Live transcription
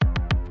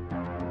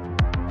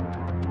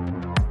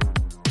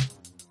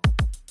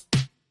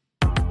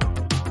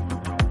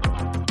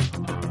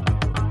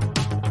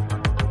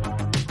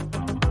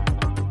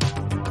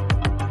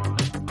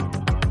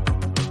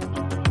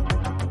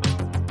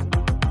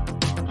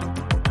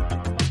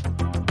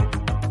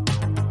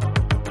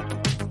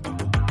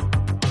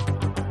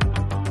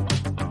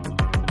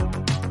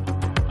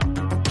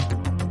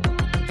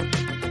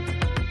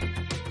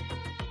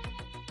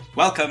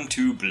Welcome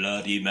to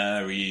Bloody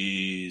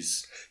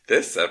Marys.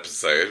 This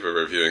episode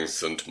we're reviewing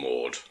St.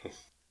 Maud.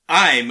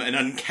 I'm an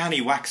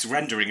uncanny wax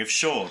rendering of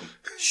Sean.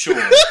 Sean.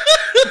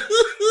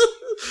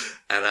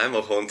 And I'm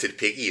a haunted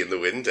piggy in the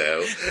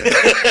window.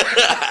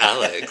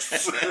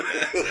 Alex.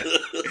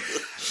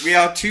 We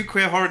are two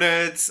queer horror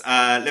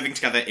nerds living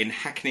together in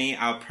Hackney.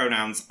 Our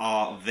pronouns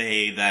are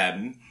they,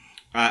 them.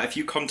 A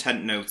few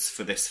content notes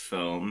for this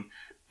film.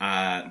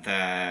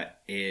 There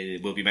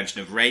will be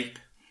mention of rape,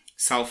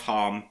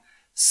 self-harm,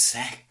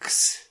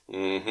 sex.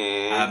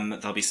 Mm-hmm.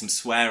 There'll be some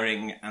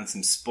swearing and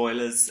some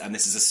spoilers. And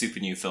this is a super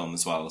new film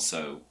as well,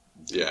 so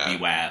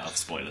beware of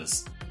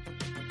spoilers.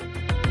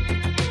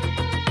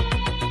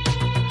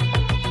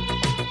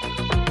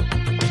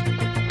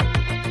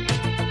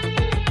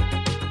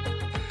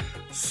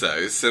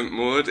 So, St.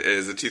 Maud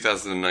is a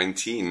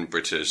 2019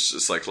 British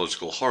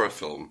psychological horror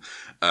film,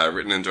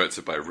 written and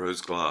directed by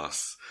Rose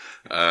Glass,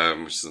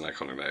 which is an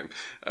iconic name,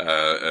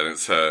 and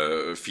it's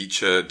her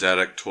feature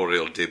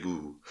directorial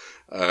debut.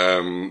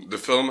 The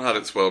film had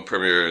its world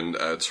premiere in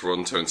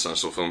Toronto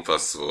International Film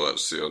Festival,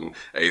 actually on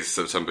 8th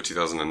September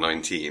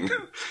 2019,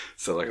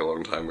 so like a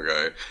long time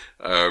ago.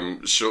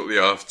 Shortly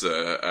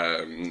after,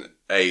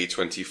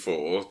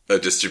 A24, a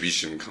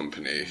distribution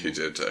company who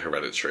did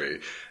Hereditary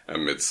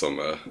and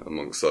Midsommar,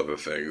 amongst other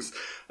things,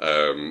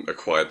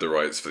 acquired the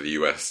rights for the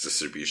US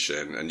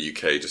distribution, and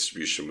UK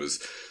distribution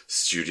was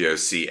Studio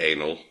C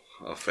Anal,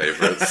 our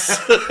favourites.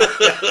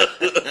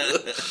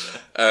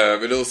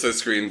 It also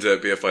screened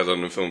at BFI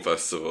London Film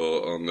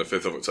Festival on the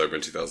 5th of October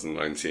in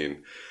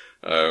 2019.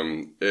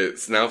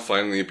 It's now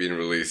finally been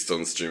released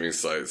on streaming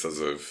sites as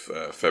of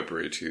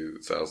February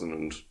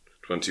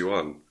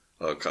 2021.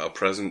 Our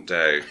present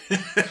day.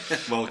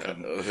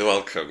 Welcome.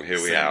 Welcome,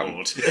 here we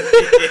am.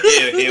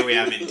 Here we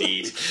am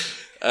indeed.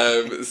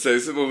 So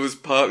St. Maud was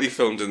partly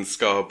filmed in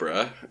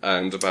Scarborough,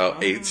 and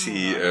about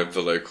 80 of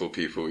the local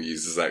people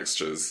used as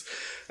extras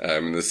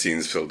in the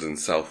scenes filmed in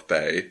South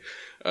Bay.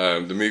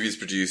 The movie's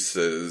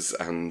producers,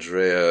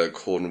 Andrea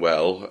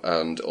Cornwell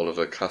and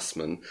Oliver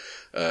Kassman,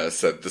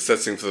 said the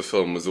setting for the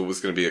film was always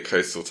going to be a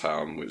coastal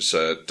town, which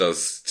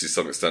does to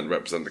some extent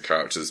represent the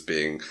characters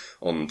being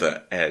on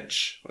the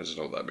edge. I don't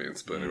know what that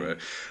means, but anyway.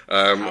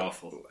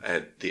 Powerful.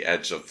 The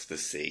edge of the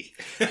sea.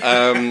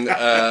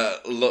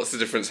 Lots of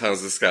different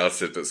towns are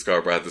scouted, but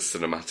Scarborough had the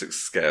cinematic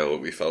scale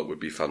that we felt would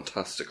be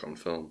fantastic on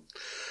film.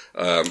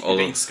 You've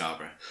been to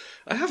Scarborough?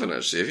 I haven't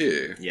actually, have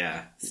you?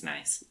 Yeah, it's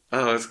nice.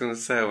 Oh, I was going to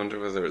say, I wonder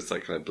whether it's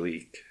like kind of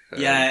bleak.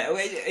 Yeah,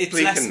 it's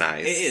bleak less, and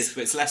nice. It is,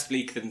 but it's less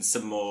bleak than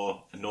some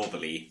more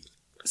northerly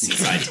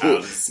seaside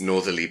towns.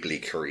 Northerly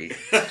bleakery.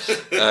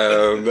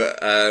 And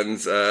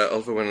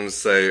Oliver went on to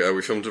say,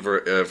 we filmed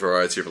a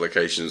variety of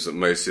locations, but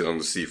mostly on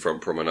the seafront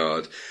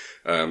promenade.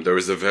 There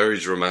was a very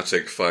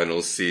dramatic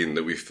final scene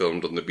that we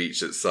filmed on the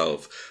beach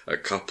itself a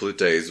couple of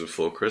days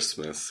before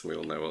Christmas. We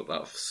all know what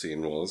that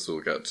scene was.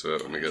 We'll get to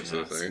it when we get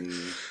to the thing.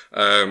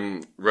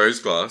 Rose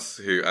Glass,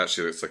 who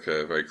actually looks like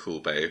a very cool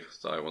babe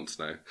that I want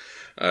to know,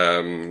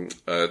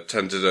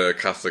 attended a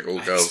Catholic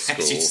all-girls school. I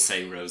expect you to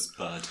say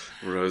Rosebud.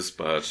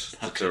 Rosebud.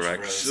 Fuck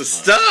Direct. Rosebud.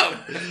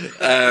 Stop!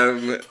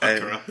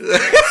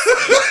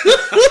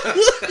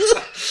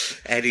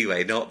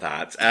 Anyway, not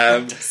that.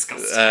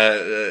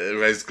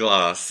 Rose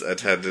Glass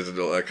attended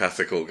a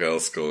Catholic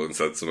all-girls school and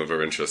said some of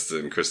her interest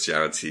in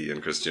Christianity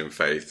and Christian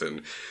faith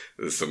and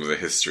some of the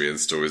history and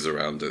stories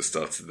around it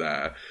started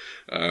there.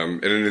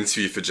 In an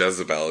interview for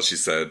Jezebel, she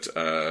said,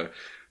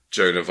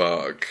 Joan of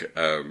Arc,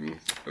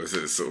 this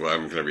is sort of,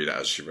 I'm going to read it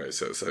as she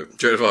wrote it. So,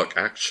 Joan of Arc,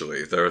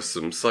 actually, there are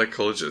some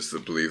psychologists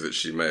that believe that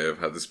she may have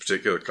had this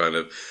particular kind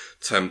of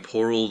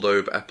temporal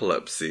lobe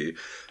epilepsy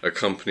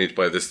accompanied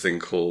by this thing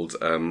called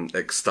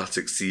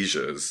ecstatic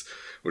seizures,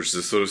 which is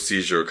a sort of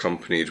seizure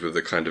accompanied with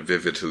a kind of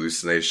vivid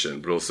hallucination,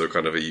 but also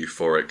kind of a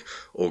euphoric,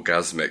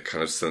 orgasmic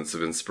kind of sense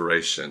of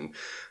inspiration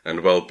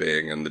and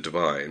well-being and the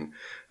divine.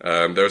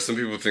 There are some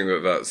people who think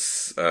that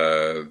that's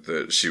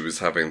that she was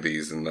having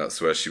these and that's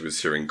where she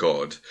was hearing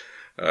God.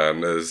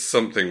 There's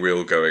something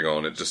real going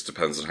on. It just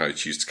depends on how you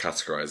choose to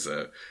categorize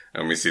it.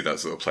 And we see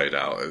that sort of played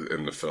out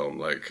in the film.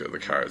 Like, the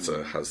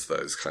character has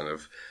those kind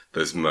of,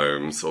 those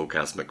moans,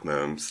 orgasmic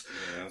moans.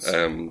 Yes.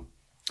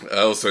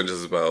 Also in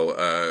Jezebel,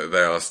 they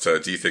asked her,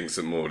 do you think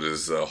St. Maud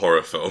is a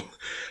horror film?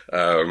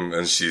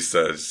 And she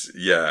said,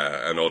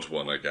 yeah, an odd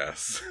one, I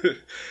guess.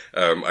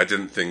 I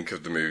didn't think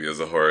of the movie as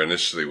a horror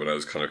initially when I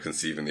was kind of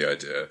conceiving the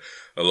idea.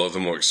 A lot of the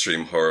more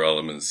extreme horror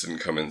elements didn't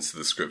come into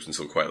the script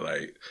until quite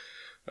late.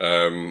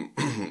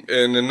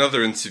 In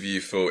another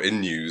interview for In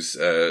News,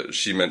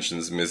 she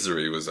mentions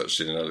Misery was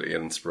actually an early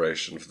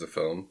inspiration for the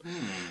film.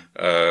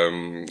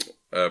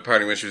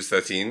 Apparently when she was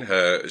 13,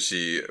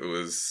 she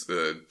was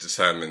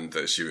determined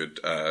that she would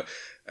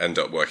end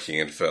up working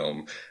in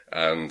film.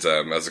 And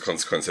as a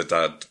consequence, her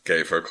dad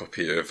gave her a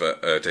copy of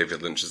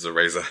David Lynch's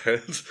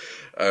Eraserhead,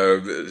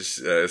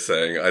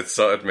 saying, I'd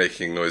started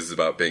making noises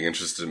about being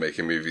interested in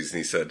making movies, and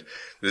he said,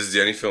 this is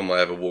the only film I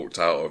ever walked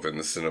out of in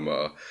the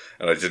cinema,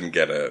 and I didn't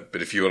get it,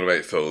 but if you want to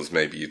make films,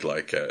 maybe you'd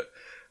like it.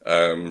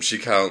 She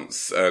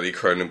counts early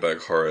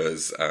Cronenberg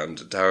horrors and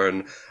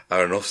Darren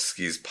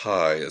Aronofsky's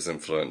Pi as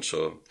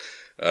influential.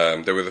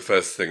 They were the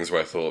first things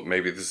where I thought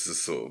maybe this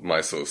is sort of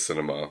my sort of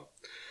cinema.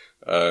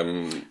 I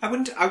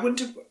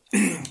wonder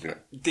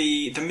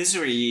the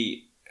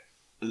Misery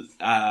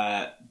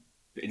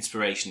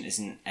inspiration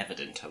isn't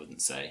evident, I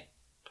wouldn't say.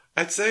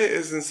 I'd say it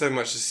isn't so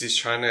much as he's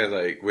trying to,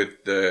 like,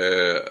 with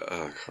the...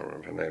 I can't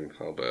remember her name.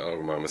 I'll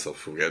remind myself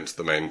before we get into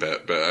the main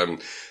bit.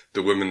 But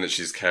the woman that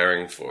she's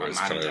caring for is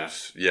kind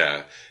of...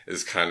 Yeah,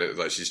 is kind of,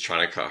 like, she's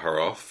trying to cut her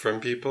off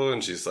from people,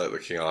 and she's, like,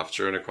 looking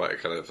after her in a quite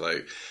kind of,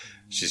 like...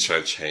 She's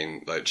trying to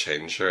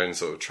change her and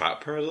sort of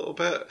trap her a little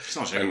bit. She's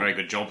not doing a very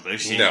good job, though.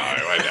 No,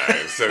 I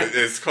know. So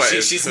it's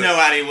quite... she's no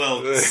Annie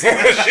Wilkes.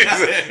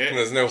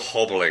 There's no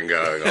hobbling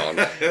going on.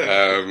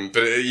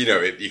 But,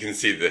 you can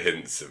see the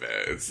hints of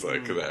it. It's,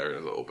 like, there in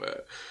a little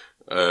bit.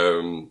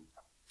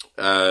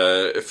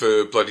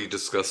 For Bloody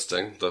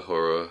Disgusting, the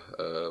horror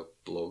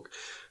blog,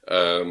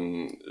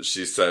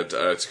 she said,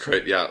 to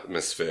create the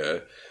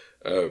atmosphere...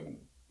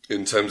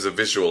 in terms of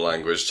visual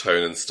language,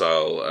 tone and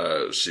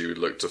style, she would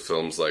look to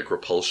films like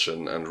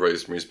Repulsion and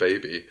Rosemary's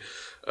Baby.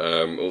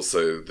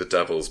 Also, The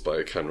Devils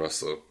by Ken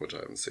Russell, which I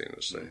haven't seen,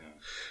 actually.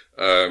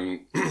 Yeah.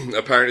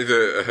 Apparently,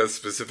 her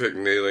specific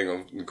nailing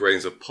on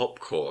grains of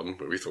popcorn,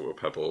 that we thought were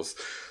pebbles,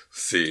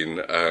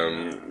 scene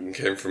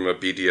came from a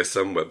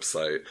BDSM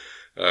website.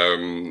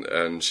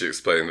 And she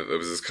explained that there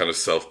was this kind of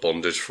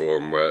self-bondage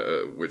forum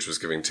which was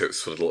giving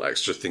tips for little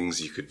extra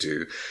things you could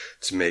do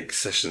to make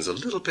sessions a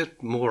little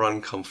bit more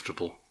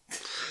uncomfortable.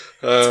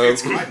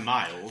 It's quite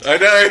mild. I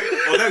know.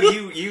 Although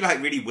you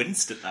like really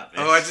winced at that bit.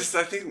 I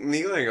think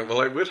kneeling,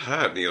 it would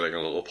hurt kneeling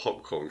on little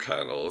popcorn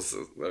kernels.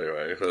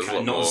 Anyway, there's a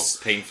lot not more. as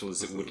painful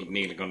as it would be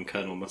kneeling on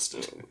Colonel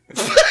Mustard.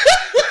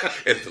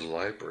 In the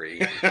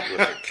library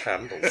with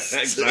candles.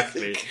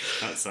 Exactly.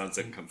 That sounds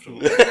uncomfortable.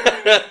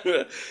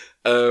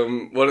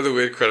 One of the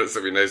weird credits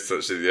that we noticed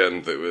actually at the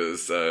end that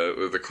was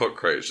the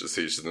cockroach that's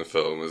featured in the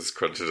film is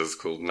credited as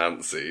called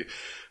Nancy.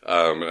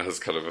 And it has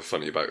kind of a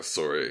funny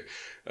backstory.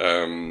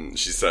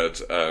 She said,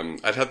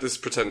 I'd had this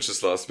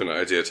pretentious last minute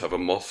idea to have a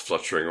moth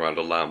fluttering around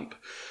a lamp.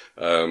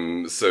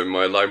 So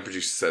my line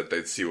producer said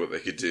they'd see what they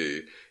could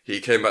do. He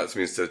came back to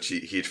me and said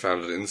he'd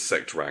found an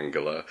insect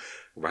wrangler,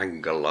 who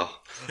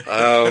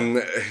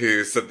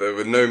said there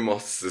were no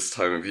moths this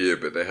time of year,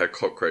 but they had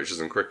cockroaches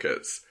and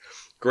crickets.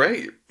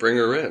 Great, bring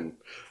her in.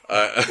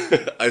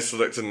 I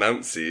selected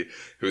Nancy,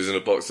 who was in a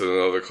box with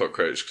another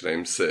cockroach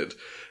named Sid.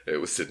 It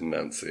was Sid and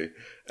Nancy.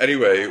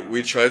 Anyway,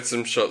 we tried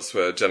some shots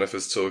where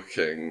Jennifer's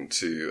talking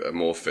to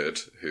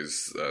Morfydd,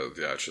 who's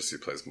the actress who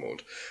plays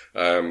Maud,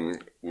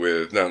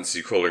 with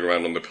Nancy crawling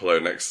around on the pillow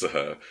next to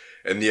her.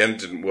 In the end,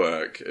 it didn't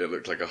work. It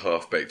looked like a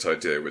half-baked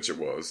idea, which it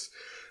was.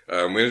 We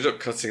ended up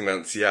cutting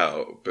Nancy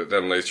out, but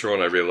then later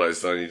on I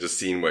realised I needed a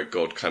scene where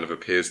God kind of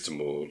appears to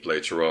Maud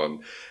later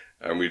on,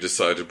 and we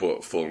decided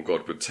what form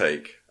God would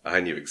take. I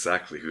knew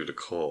exactly who to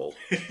call.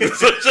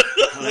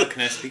 Hello,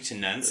 can I speak to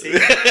Nancy?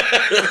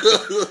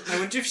 I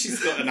wonder if she's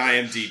got an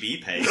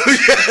IMDb page.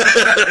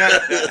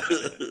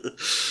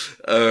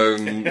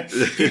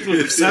 People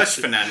who've searched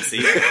for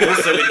Nancy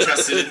also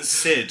interested in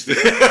Sid.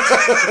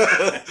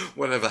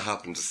 Whatever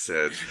happened to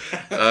Sid?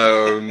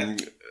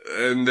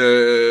 In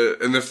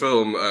the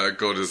film,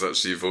 God is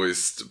actually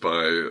voiced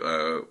by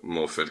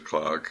Morfydd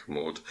Clark,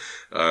 Maud,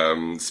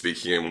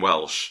 speaking in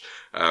Welsh.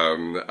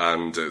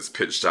 And it's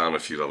pitched down a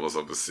few levels,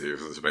 obviously,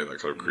 to make that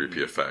kind of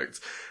creepy effect.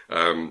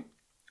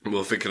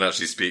 Morfydd can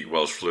actually speak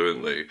Welsh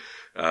fluently,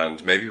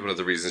 and maybe one of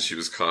the reasons she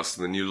was cast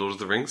in the new Lord of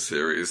the Rings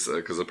series,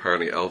 because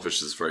apparently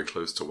Elvish is very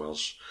close to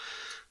Welsh.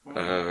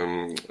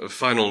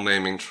 Final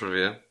naming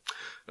trivia.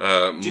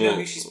 Do you know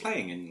who she's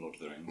playing in Lord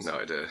of the Rings? No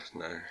idea,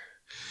 no.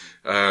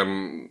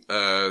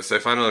 So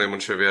final name on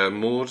trivia,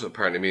 Maud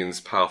apparently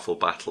means powerful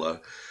battler.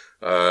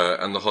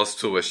 And the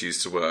hospital where she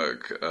used to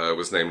work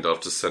was named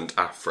after St.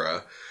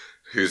 Afra,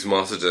 whose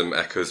martyrdom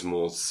echoes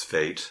Maud's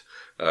fate,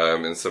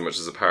 in so much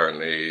as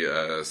apparently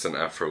St.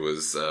 Afra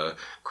was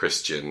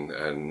Christian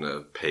and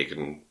a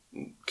pagan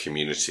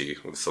community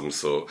of some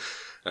sort,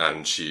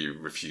 and she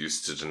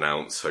refused to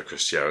denounce her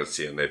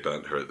Christianity, and they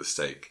burnt her at the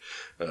stake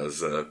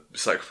as a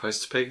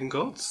sacrifice to pagan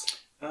gods.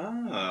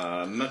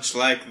 Ah, much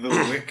like the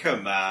Wicker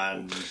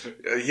Man.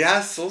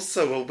 Yes,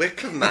 also a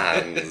Wicker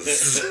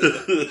Man's.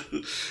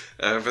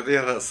 But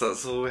yeah,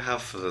 that's all we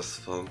have for this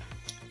film.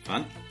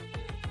 Fun.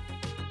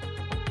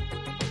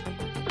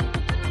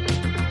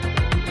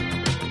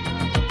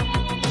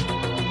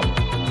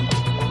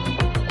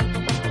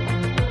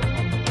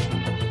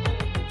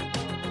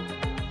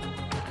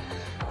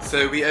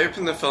 So we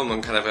open the film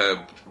on kind of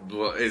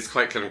it's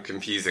quite kind of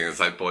confusing. It's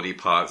like body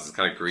parts. It's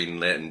kind of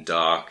green lit and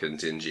dark and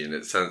dingy, and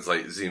it sounds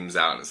like zooms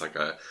out. And it's like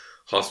a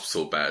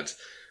hospital bed,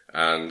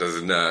 and there's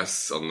a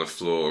nurse on the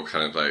floor,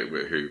 kind of like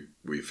who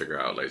we figure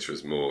out later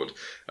is Maud,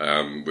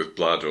 with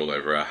blood all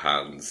over her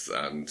hands,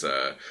 and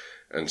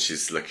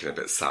she's looking a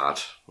bit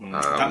sad.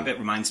 That bit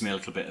reminds me a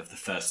little bit of the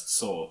first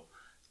Saw.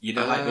 You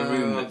know, like the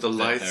room that the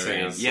lighting they're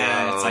in. as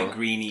Yeah, well. it's like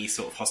greeny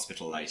sort of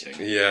hospital lighting.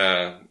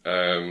 Yeah,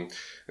 and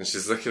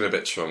she's looking a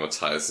bit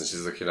traumatized, and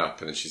she's looking up,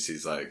 and she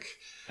sees like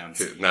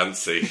Nancy.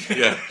 Nancy,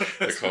 yeah,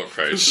 the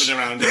cockroach. Flipping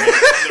around in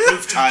the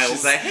roof tiles.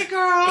 She's like, hey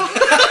girl!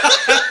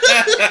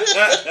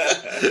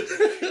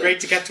 Great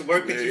to get to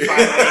work with you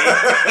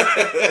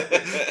finally.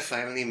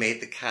 Finally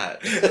made the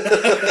cut.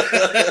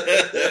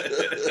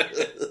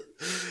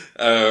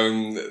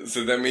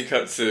 So then we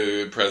cut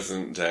to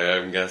present day,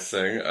 I'm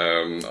guessing,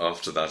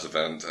 after that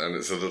event, and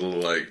it's a little,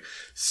 like,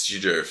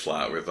 studio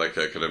flat with, like,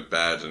 a kind of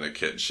bed and a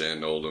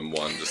kitchen all in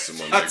one, just in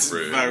one That's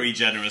big room. very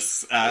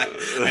generous. I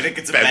think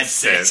it's a bed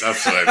sit.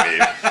 That's what I mean.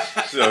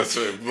 That's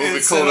what we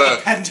It's call a a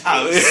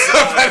penthouse.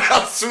 a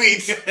penthouse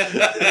suite.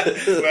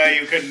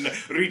 Where you can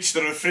reach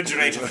the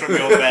refrigerator from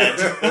your bed.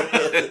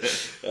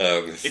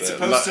 It's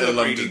supposed to look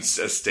London really...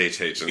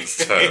 estate agents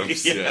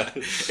terms. yeah.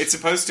 It's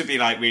supposed to be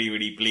like really,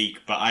 really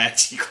bleak, but I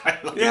actually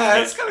quite like it.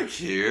 Yeah, it's kind of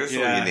cute. It's all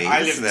you need, I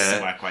live isn't it?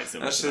 somewhere quite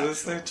similar. Actually,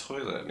 there's no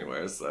toilet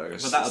anywhere, is there?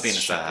 It's But that'll be in a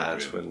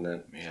sad, separate room.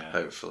 wouldn't it? Yeah.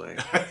 Hopefully.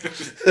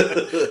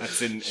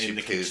 That's in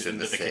the poos kitchen. in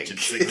the kitchen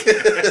sink.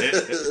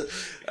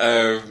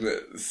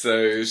 sink.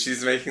 So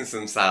she's making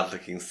some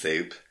sad-looking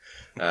soup.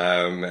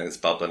 And it's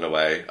bubbling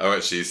away. Oh,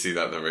 actually, you see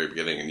that at the very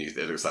beginning, and it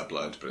looks like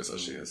blood, but it's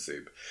actually a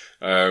soup.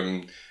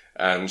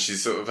 And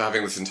she's sort of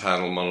having this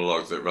internal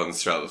monologue that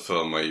runs throughout the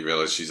film where you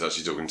realise she's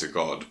actually talking to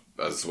God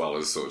as well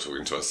as sort of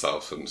talking to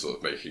herself and sort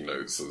of making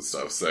notes and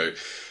stuff. So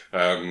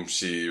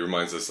she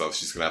reminds herself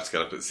she's going to have to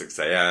get up at 6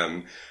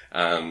 a.m.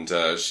 and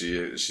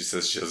she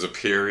says she has a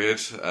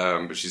period,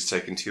 but she's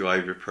taken 2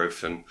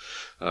 ibuprofen,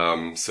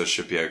 so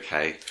she'll be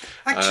okay.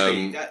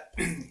 Actually,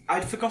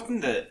 I'd forgotten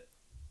that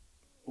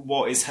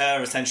what is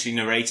her essentially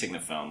narrating the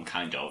film,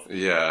 kind of,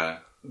 Yeah.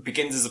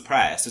 begins as a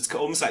prayer, so it's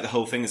almost like the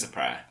whole thing is a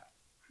prayer.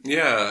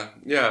 Yeah,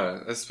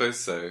 I suppose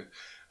so.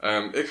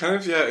 It kind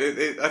of,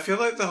 I feel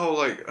like the whole,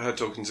 like, her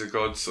talking to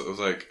God sort of,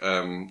 like,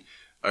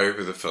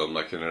 over the film,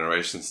 like, in a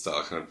narration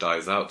style, kind of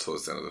dies out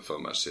towards the end of the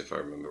film, actually, if I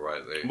remember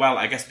rightly. Well,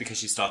 I guess because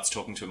she starts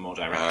talking to him more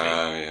directly.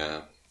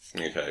 Yeah.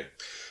 Okay.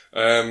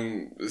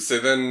 So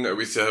then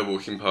we see her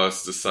walking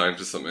past a sign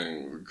for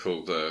something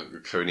called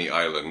Coney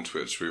Island,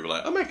 which we were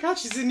like, oh my god,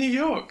 she's in New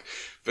York.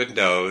 But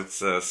no,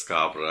 it's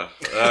Scarborough.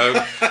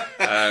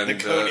 And, the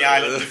Coney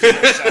Island of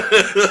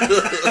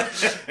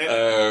Yorkshire.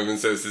 And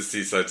so it's this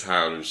seaside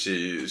town, and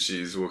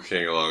she's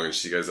walking along, and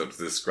she goes up to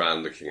this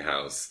grand-looking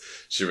house.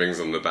 She rings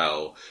on the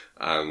bell,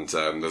 and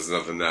there's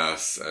another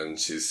nurse, and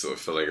she's sort of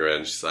filling her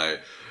in. She's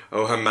like,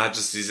 oh, Her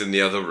Majesty's in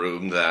the other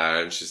room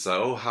there. And she's like,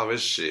 oh, how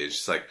is she? And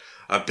she's like,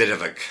 a bit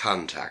of a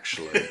cunt,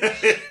 actually.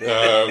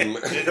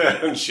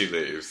 And she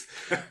leaves.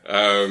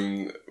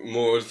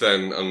 Maud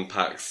then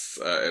unpacks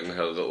in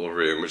her little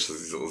room, which has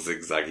this little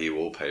zigzaggy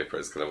wallpaper.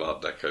 It's kind of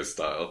Art Deco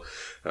style,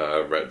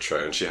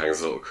 retro, and she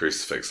hangs a little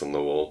crucifix on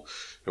the wall.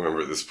 I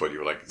remember at this point you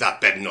were like, that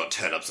better not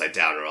turn upside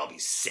down or I'll be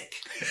sick.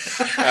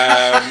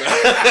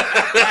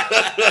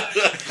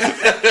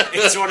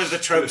 It's one of the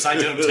tropes I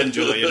don't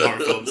enjoy in horror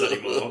films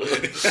anymore.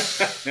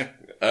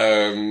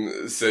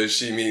 So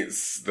she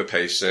meets the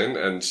patient,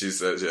 and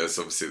she's, it's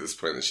obviously at this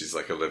point that she's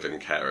like a live-in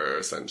carer,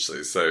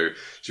 essentially. So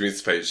she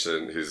meets the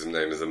patient, whose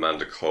name is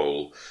Amanda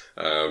Cole.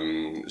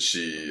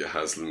 She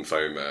has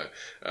lymphoma,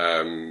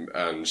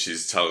 and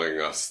she's telling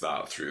us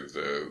that through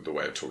the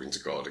way of talking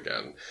to God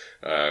again.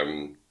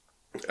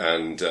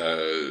 And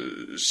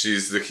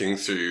she's looking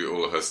through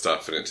all of her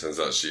stuff, and it turns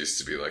out she used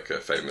to be like a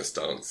famous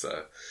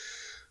dancer.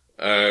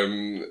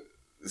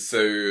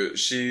 So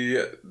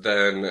she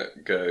then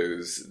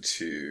goes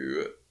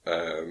to,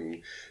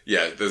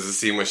 there's a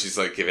scene where she's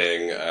like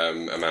giving,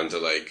 Amanda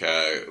like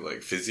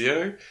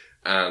physio,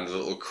 and her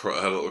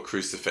little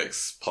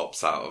crucifix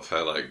pops out of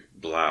her like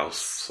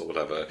blouse or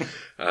whatever.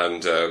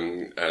 and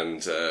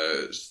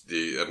Amanda's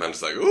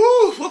like,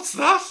 ooh, what's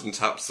that? And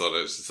taps on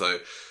it. She's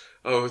like,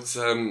 oh, it's,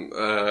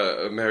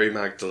 Mary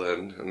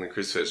Magdalene and the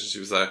crucifix. And she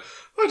was like,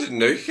 oh, I didn't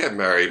know you could get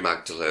Mary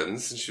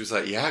Magdalenes. And she was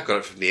like, yeah, I got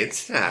it from the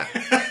internet.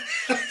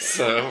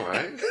 So,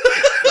 alright.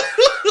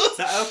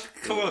 So,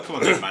 come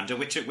on, Amanda.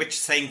 Which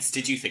saints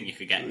did you think you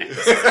could get next?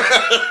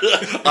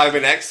 I'm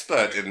an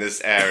expert in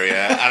this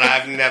area, and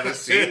I've never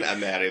seen a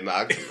Mary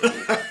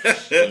Magdalene.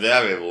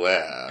 Very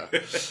rare.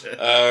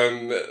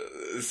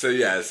 So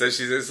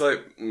it's like,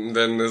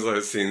 then there's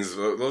like scenes,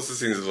 lots of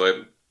scenes of like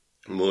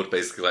Maud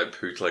basically like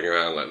pootling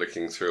around, like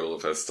looking through all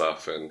of her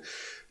stuff and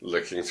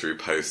looking through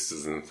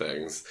posters and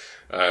things.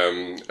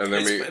 And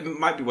then it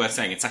might be worth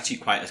saying it's actually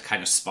quite a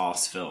kind of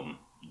sparse film.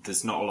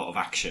 There's not a lot of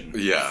action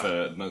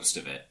for most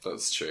of it.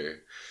 That's true.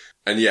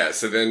 And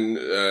so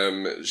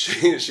then she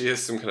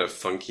hears some kind of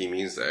funky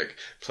music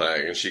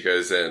playing, and she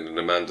goes in, and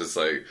Amanda's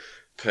like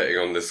putting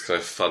on this kind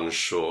of fun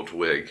short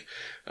wig,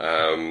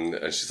 and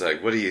she's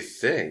like, "What do you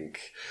think?"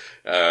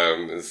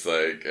 It's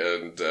like,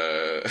 and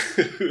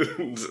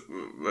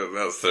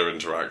that's their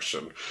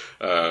interaction,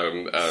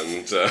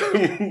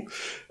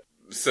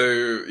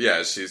 So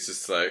she's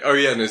just like, so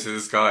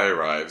this guy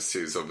arrives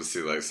who's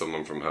obviously like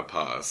someone from her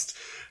past.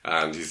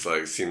 and he's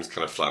like, seems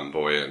kind of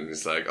flamboyant.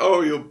 He's like,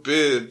 "Oh, you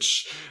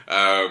bitch,"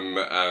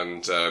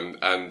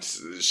 and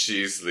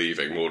she's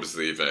leaving. Maud is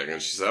leaving,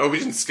 and she's like, "Oh, we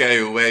didn't scare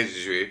you away,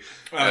 did we?"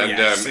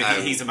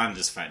 So he's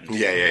Amanda's friend.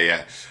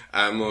 Yeah.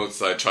 And Maud's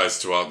like,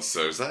 tries to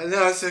answer. It's like,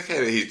 "No, it's okay."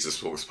 But he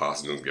just walks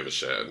past and doesn't give a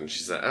shit. And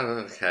she's like,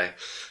 "Oh, okay."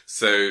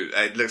 So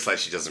it looks like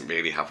she doesn't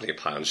really have any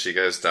plans. She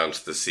goes down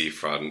to the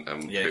seafront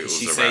and poodles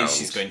she around. says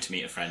she's going to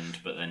meet a friend,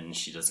 but then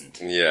she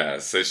doesn't. Yeah,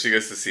 so she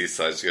goes to the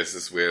seaside. She goes to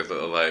this weird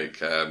little, like,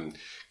 kind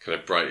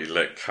of brightly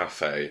lit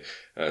cafe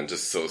and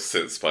just sort of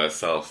sits by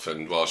herself.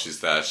 And while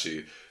she's there,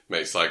 she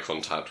makes eye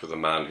contact with a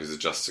man who's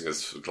adjusting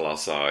his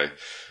glass eye.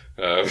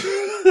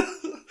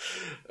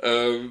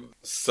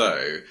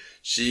 So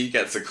she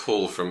gets a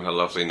call from her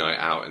lovely night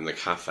out in the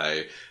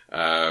cafe,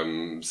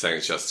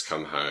 saying she has to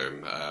come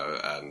home,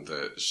 and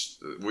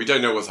we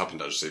don't know what's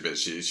happened actually, but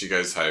she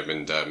goes home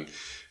and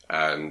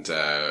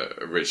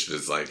Richard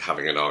is like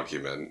having an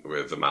argument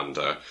with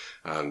Amanda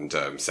and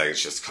saying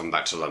she has to come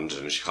back to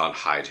London and she can't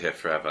hide here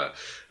forever.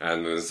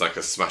 And there's like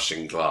a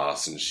smashing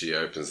glass and she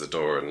opens the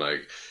door and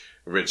like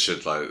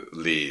Richard like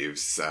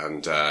leaves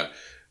and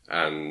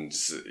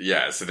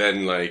yeah, so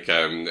then like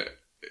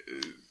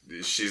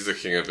she's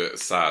looking a bit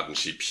sad and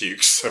she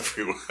pukes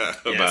everywhere.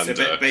 Amanda.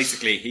 So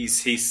basically he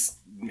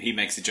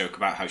makes a joke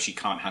about how she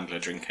can't handle a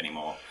drink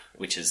anymore,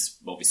 which is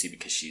obviously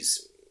because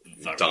she's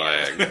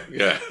dying.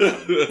 Yeah.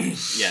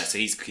 So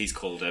he's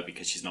called her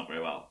because she's not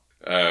very well.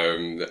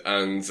 And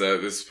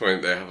at this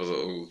point they have a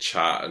little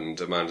chat and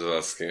Amanda's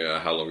asking her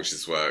how long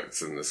she's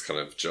worked in this kind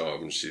of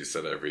job, and she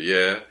said every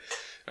year.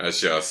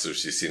 She asked her if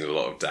she's seen a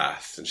lot of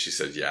death, and she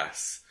said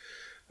yes.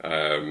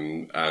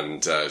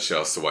 And she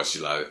asked her why she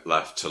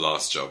left her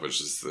last job, which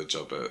is the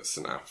job at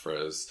St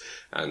Afra's,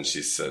 and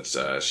she said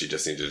she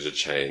just needed a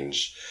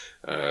change,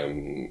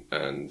 and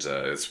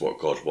it's what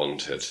God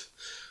wanted.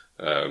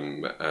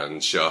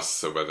 And she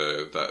asked her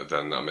whether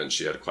that meant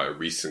she had quite a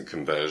recent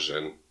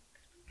conversion,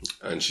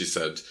 and she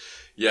said,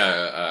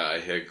 I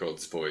hear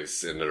God's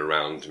voice in and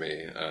around me.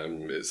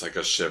 It's like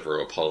a shiver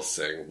or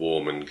pulsing,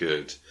 warm and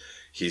good.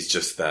 He's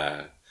just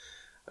there.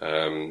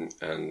 And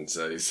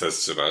she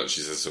says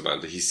to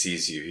Amanda, he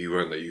sees you, he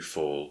won't let you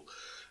fall.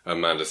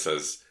 Amanda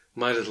says,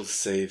 my little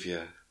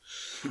saviour.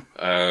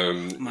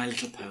 My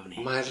little pony.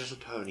 My little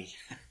pony.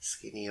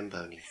 Skinny and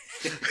bony.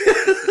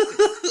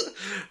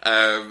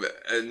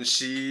 And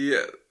she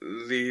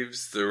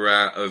leaves the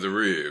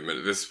room, and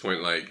at this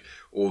point, like,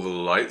 all the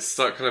lights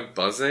start kind of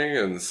buzzing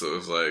and sort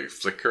of, like,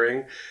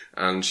 flickering,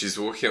 and she's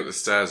walking up the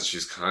stairs, and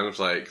she's kind of,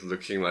 like,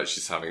 looking like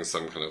she's having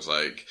some kind of,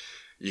 like,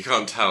 you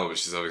can't tell, but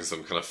she's having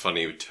some kind of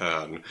funny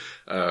turn,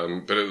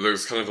 but it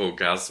looks kind of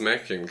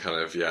orgasmic and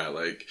kind of,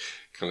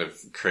 kind of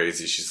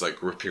crazy. She's like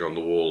gripping on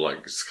the wall,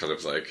 like just kind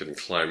of like and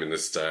climbing the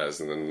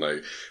stairs, and then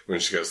like when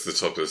she gets to the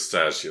top of the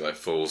stairs, she like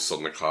falls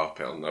on the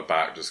carpet on her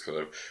back, just kind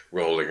of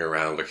rolling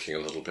around, looking a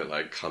little bit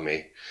like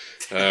cummy.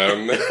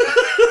 Cummies.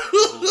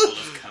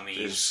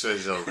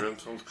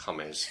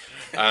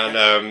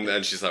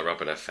 And she's like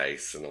rubbing her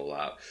face and all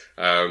that.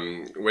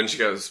 When she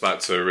gets back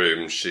to her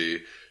room,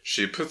 she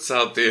puts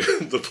out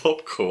the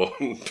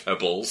popcorn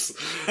pebbles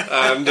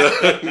and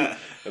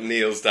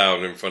kneels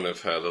down in front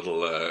of her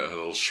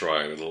little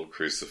shrine, a little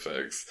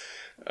crucifix.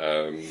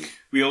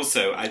 We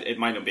also, it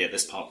might not be at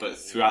this part, but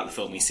throughout the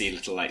film we see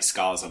little like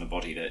scars on her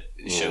body that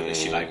show that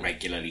she like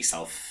regularly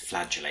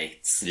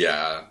self-flagellates.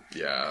 Yeah.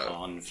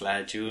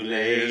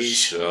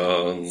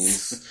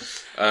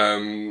 Conflatulations.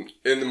 In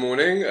the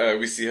morning,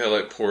 we see her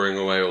like pouring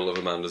away all of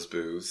Amanda's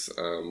booze,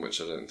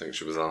 which I don't think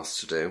she was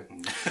asked to do.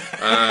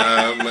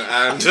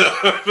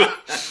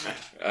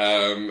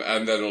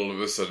 And then all of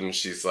a sudden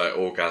she's like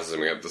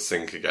orgasming at the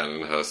sink again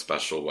in her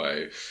special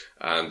way.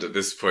 And at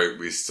this point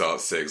we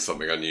start seeing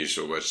something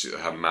unusual where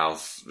her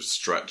mouth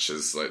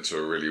stretches like to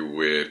a really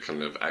weird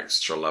kind of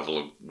extra level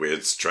of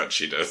weird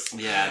stretchiness.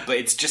 Yeah, but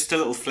it's just a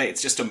little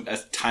it's just a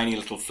tiny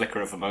little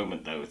flicker of a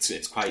moment though.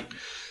 It's quite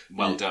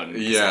well done.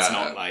 Yeah. It's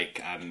not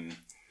like... like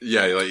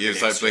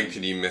it's like blink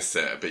and you miss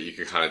it, but you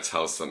can kind of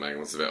tell something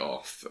was a bit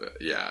off.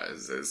 Yeah,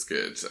 it's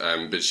good.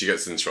 But she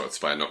gets interrupted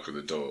by a knock at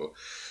the door.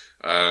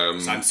 So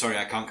I'm sorry,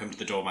 I can't come to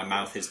the door. My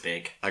mouth is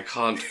big. I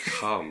can't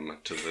come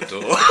to the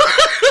door.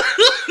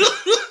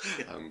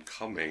 I'm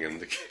coming in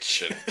the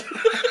kitchen.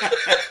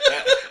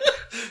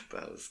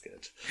 That was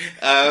good.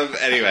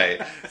 Anyway,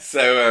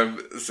 so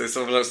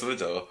someone knocks on the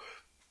door,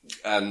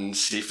 and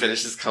she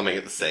finishes coming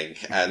at the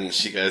sink, and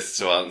she goes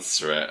to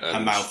answer it. And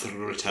her mouth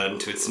will return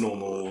to its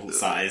normal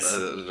size,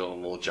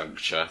 normal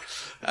juncture,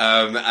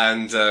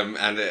 and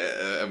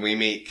we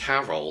meet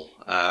Carol.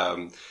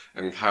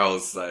 And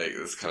Carol's like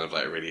this kind of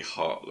like really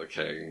hot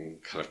looking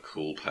kind of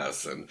cool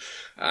person,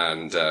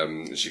 and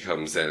she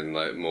comes in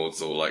like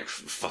Maud's all like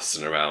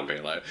fussing around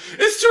being like,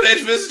 it's too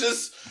late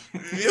visitors,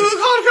 you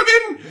can't come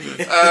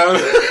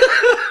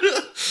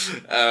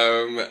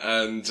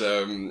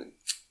in.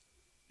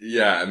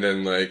 And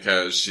then like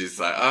she's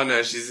like, oh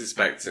no, she's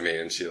expecting me,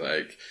 and she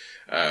like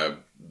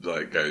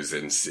like goes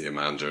in to see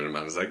Amanda, and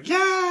Amanda's like,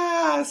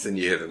 yes! And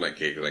you hear them like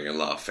giggling and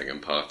laughing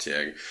and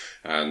partying,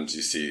 and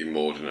you see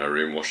Maud in her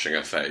room washing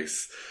her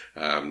face,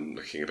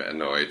 looking a bit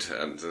annoyed,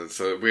 and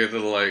there's a weird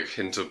little like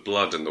hint of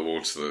blood in the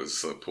water that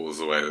sort of pours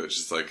away, which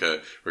is like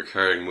a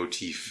recurring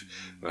motif.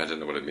 I don't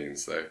know what it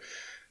means though.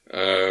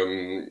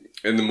 In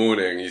the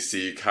morning you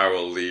see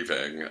Carol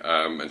leaving,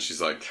 and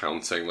she's like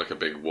counting like a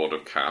big wad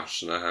of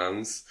cash in her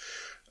hands.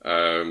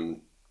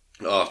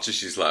 After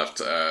she's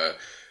left,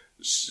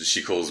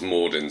 she calls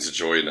Maud in to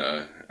join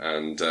her,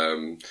 and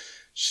Maud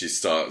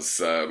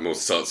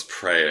starts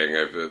praying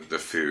over the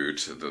food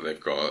that they've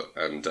got,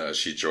 and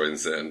she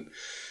joins in.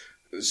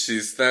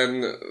 She's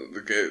then,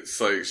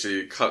 it's like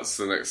she cuts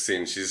to the next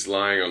scene.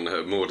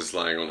 Maud is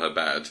lying on her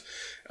bed,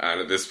 and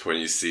at this point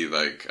you see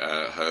like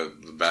the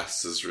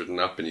vest is written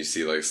up, and you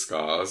see like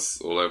scars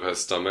all over her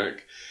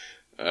stomach.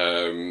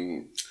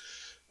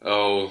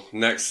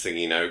 Next thing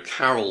you know,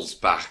 Carol's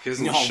back,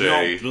 isn't she?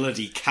 Not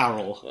bloody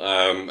Carol.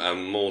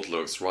 And Maud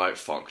looks right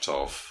fucked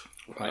off.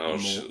 Right,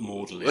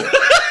 Maudly.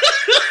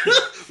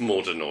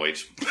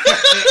 Maudanoid.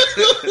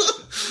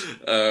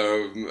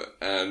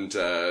 And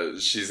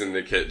she's in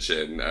the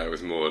kitchen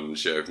with Maud, and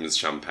she opens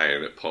champagne,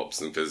 and it pops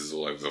and fizzes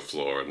all over the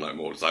floor, and like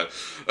Maud's like,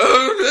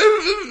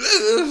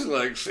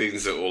 like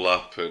cleans it all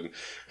up, and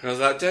I was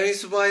like,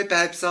 don't you worry,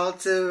 babes, I'll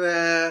do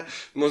it.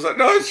 Maud's like,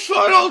 no, it's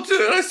fine, I'll do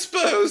it, I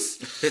suppose.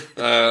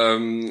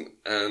 And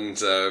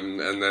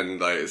then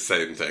like the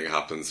same thing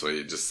happens where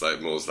you just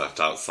like Maud's left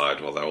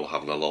outside while they're all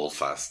having a lol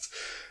fest.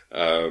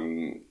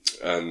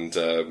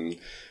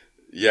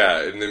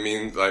 Yeah, in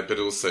the but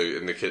also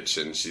in the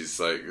kitchen, she's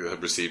like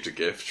received a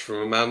gift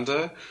from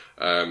Amanda.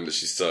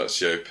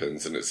 She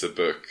opens, and it's a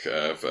book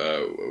of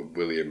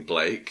William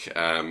Blake,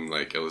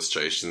 like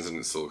illustrations, and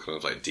it's all kind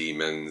of like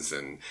demons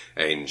and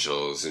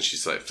angels, and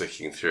she's like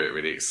flicking through it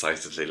really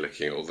excitedly,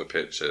 looking at all the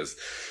pictures,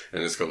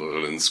 and it's got a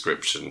little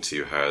inscription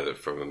to her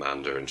from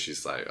Amanda, and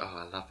she's like,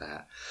 oh, I love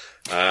it.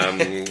 I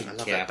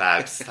love it,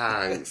 babes,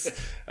 thanks.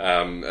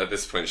 At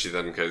this point she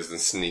then goes and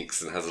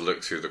sneaks and has a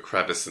look through the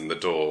crevice in the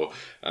door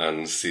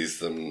and sees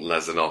them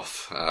lezzing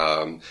off,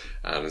 and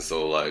it's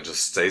all like,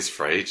 just stays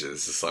for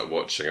ages just like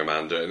watching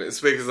Amanda, and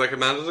it's weird because like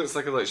Amanda looks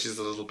like she's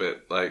a little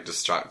bit like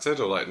distracted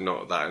or like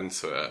not that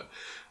into it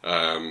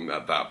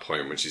at that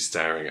point when she's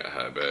staring at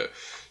her, but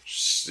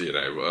she,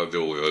 all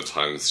the other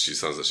times she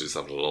sounds like she's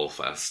having a lol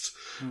fest.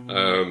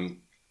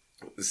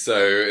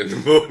 So in the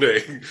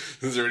morning,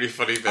 there's a really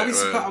funny bit.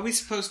 Are we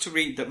supposed to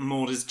read that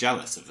Maud is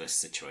jealous of this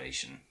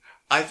situation?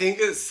 I think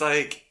it's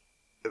like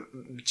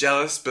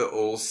jealous, but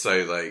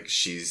also like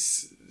she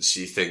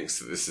thinks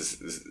that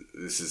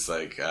this is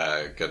like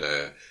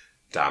gonna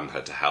damn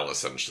her to hell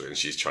essentially, and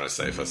she's trying to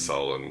save her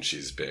soul, and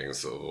she's being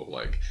sort of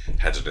like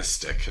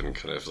hedonistic and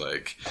kind of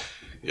like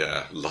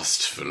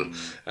lustful,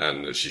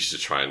 and she should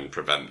try and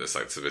prevent this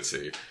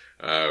activity.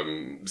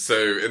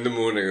 So in the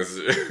morning there's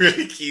a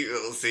really cute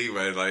little scene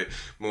where like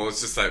Maud's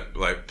just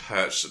like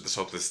perched at the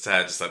top of the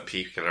stair, just like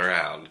peeking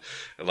around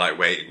and like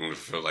waiting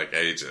for like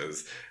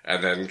ages,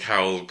 and then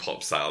Carol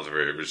pops out of the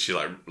room and she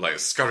like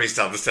scurries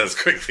down the stairs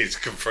quickly to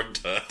confront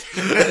her.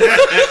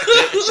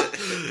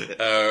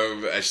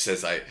 And she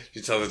says like,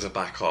 you tell her to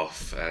back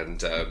off,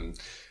 and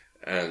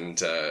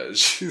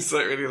she's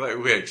like really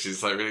like weird.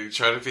 She's like really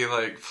trying to be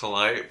like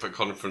polite but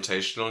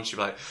confrontational, and she'll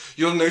be like,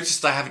 you'll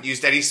notice I haven't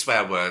used any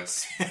swear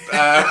words.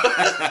 And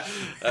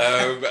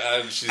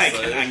she's like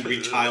an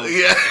angry child.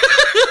 Yeah.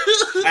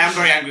 I am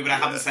very angry, but I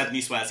haven't said any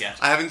swears yet.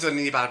 I haven't done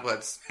any bad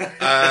words.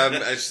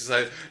 And she's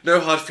like, no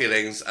hard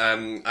feelings.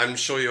 I'm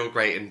sure you're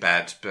great in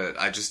bed, but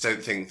I just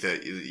don't think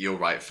that you're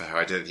right for her.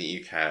 I don't think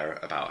you care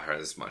about her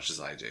as much as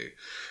I do.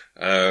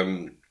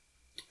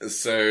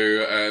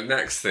 So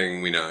next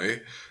thing we know,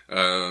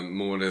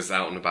 Maud is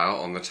out and about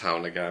on the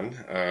town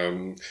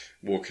again,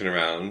 walking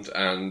around,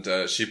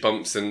 and she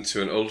bumps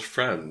into an old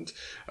friend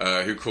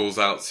who calls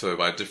out to her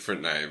by a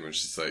different name,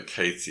 which is like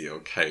Katie or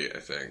Kate, I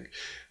think.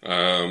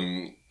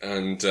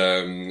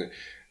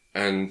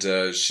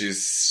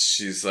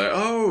 She's like,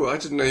 oh, I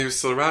didn't know you were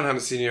still around. I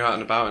haven't seen you out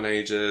and about in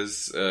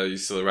ages. You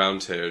still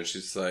around here? And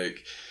she's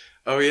like,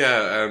 oh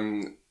yeah,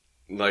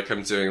 like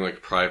I'm doing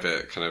like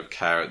private kind of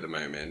care at the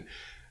moment.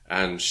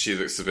 And she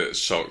looks a bit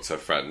shocked, her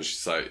friend.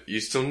 She's like, you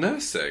still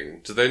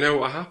nursing? Do they know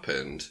what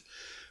happened?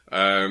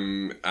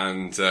 And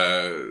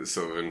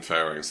sort of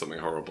inferring something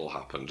horrible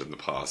happened in the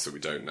past that we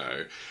don't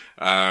know.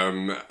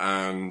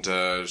 And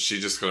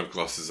she just kind of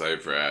glosses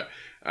over it.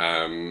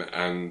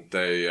 And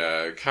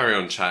they carry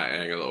on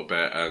chatting a little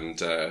bit, and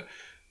I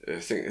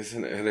think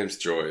her name's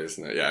Joy,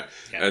 isn't it? Yeah.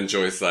 And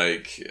Joy's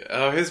like,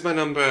 oh, here's my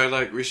number,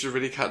 like, we should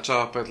really catch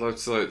up, I'd love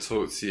to like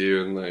talk to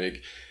you, and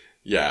like,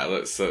 yeah,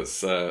 let's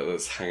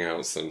hang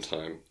out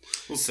sometime.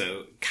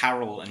 Also,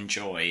 Carol and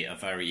Joy are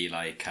very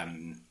like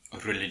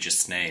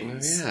religious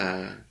names. Oh,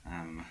 yeah.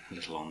 A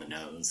little on the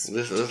nose.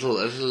 Little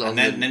on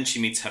and then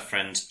she meets her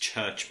friend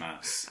Church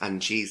Mouse.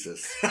 And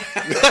Jesus.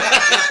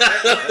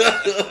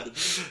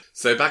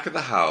 So back at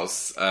the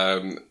house,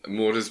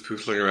 Maud is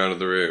pootling around in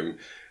the room,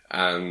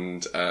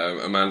 and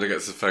Amanda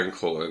gets a phone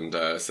call and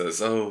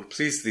says, oh,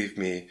 please leave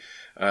me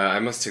I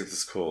must take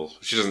this call.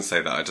 She doesn't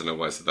say that. I don't know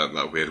why I said that in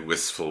that weird,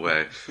 wistful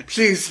way.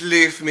 Please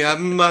leave me. I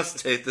must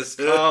take this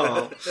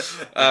call.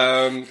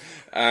 So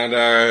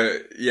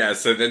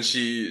then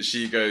she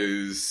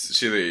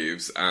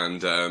leaves,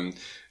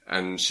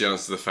 and she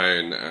answers the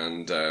phone,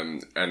 and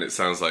it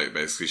sounds like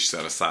basically she's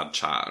had a sad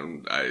chat,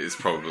 and it's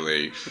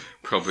probably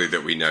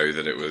that we know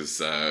that it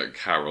was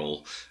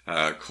Carol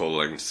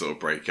calling to sort of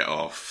break it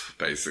off,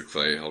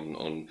 basically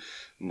on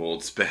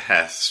Maud's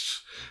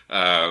behest.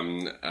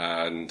 And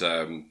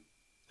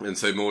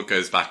so Maud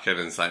goes back in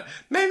and is like,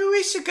 maybe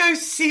we should go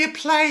see a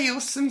play or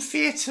some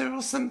theatre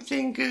or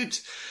something good.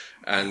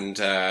 And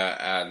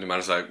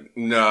Amanda's like,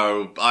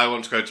 no, I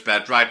want to go to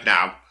bed right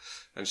now.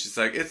 And she's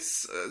like,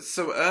 it's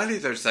so early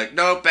though. She's like,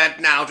 no, bed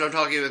now, don't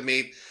argue with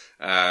me.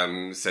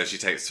 So she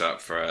takes her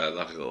up for a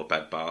lovely little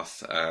bed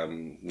bath.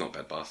 Not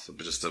bed bath,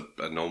 but just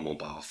a normal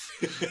bath.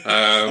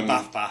 A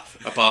bath.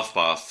 A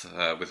bath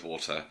with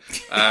water.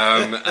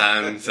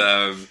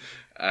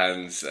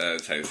 And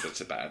takes her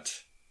to bed.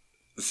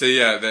 So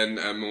yeah, then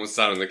Maud's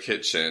down in the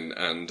kitchen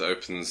and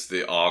opens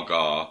the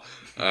agar.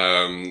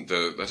 I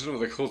don't know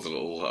what they call the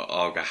little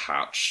agar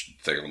hatch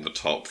thing on the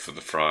top for the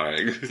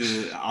frying.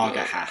 The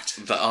agar hat.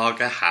 The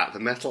agar hat,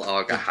 the metal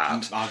agar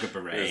hat. Agar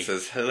beret. It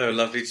says, hello,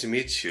 lovely to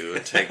meet you.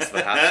 It takes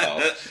the hat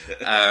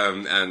off.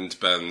 And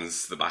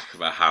burns the back of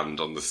her hand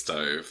on the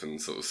stove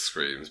and sort of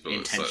screams. But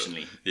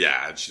intentionally.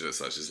 And she looks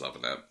like she's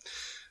loving it.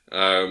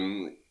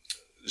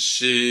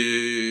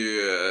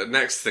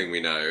 Next thing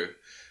we know,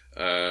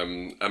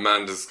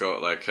 Amanda's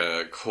got like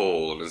a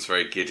call and is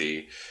very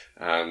giddy,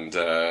 and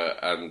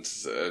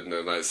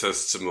like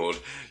says to Maud,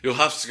 "You'll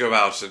have to go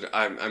out, and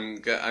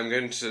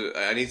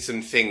I need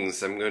some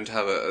things. I'm going to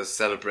have a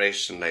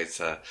celebration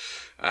later."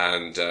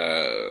 And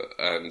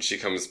she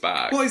comes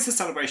back. What is the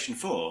celebration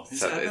for?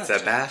 It's her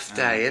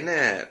birthday, isn't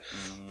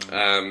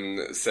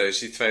it? So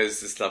she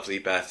throws this lovely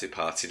birthday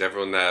party, and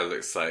everyone there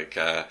looks like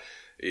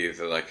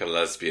either like a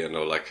lesbian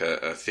or like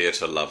a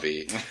theatre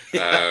lovey.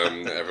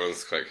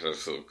 Everyone's quite kind of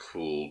sort of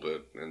cool,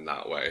 but in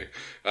that way.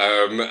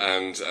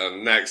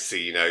 And next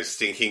thing you know,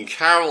 stinking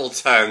Carol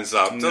turns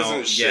up,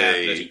 doesn't she? Yeah,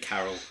 bloody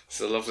Carol.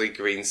 It's a lovely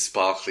green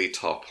sparkly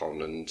top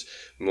on, and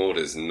Maud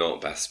is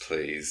not best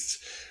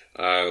pleased.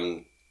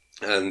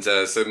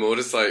 So Maud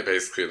is like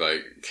basically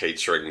like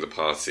catering the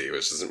party,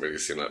 which doesn't really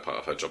seem like part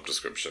of her job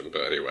description,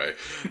 but anyway.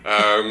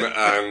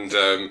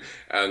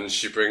 And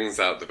she brings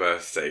out the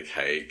birthday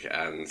cake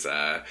and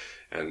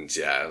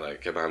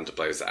like Amanda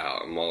blows it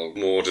out, and while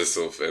Maud is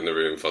sort of in the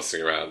room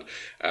fussing around,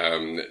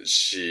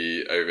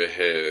 she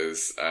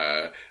overhears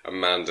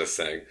Amanda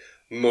saying,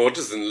 Maud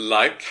doesn't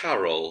like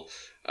Carol.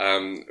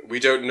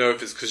 We don't know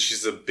if it's because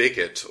she's a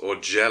bigot or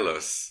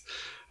jealous.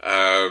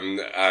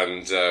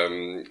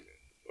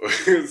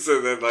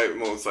 So then, like,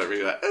 Maud's like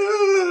really like,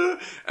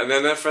 and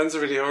then their friends are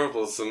really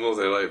horrible. So Maud,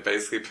 they like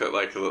basically put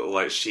like a little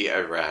like sheet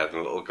over her head and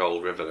a little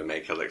gold ribbon and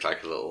make her look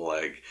like a little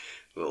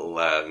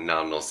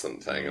nun or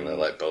something, and they're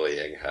like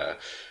bullying her.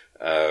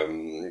 I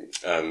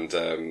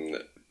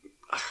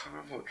can't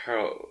remember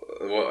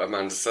what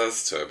Amanda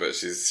says to her, but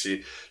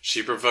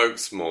she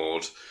provokes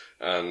Maud,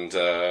 and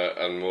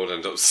Maud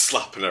ends up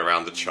slapping her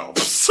around the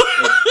chops.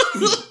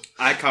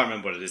 I can't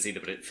remember what it is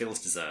either, but it feels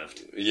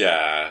deserved.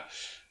 Yeah.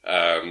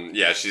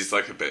 She's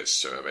like a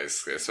bitch to her,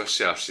 basically,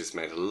 especially after she's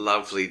made a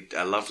lovely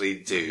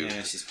dude.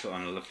 Yeah, she's put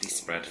on a lovely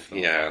spread for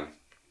yeah.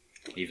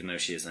 Even though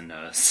she is a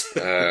nurse.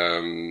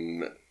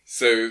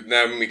 So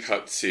then we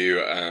cut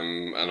to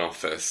an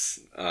office,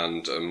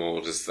 and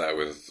Maud is there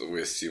with,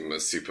 we assume, a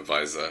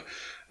supervisor,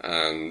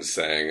 and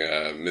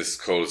saying, Miss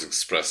Cole has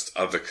expressed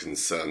other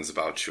concerns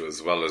about you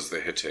as well as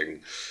the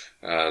hitting.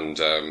 And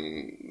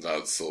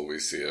that's all we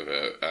see of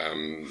it.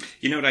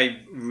 You know what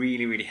I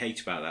really, really hate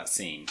about that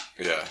scene?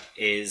 Yeah.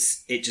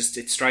 Is it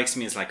strikes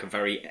me as like a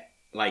very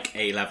like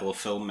A-level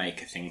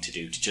filmmaker thing to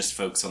do, to just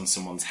focus on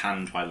someone's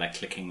hand while they're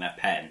clicking their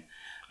pen.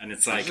 And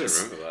it's like... I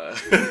don't remember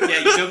that. Yeah,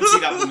 you don't see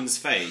that woman's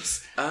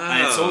face. Oh.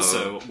 And it's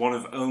also one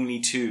of only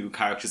 2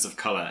 characters of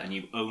colour, and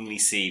you only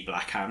see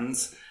black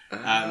hands.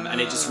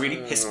 And it just really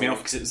pissed me off,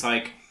 because it was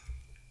like,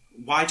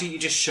 why don't you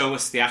just show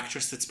us the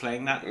actress that's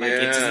playing that? Like,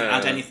 it doesn't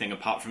add anything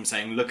apart from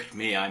saying, look at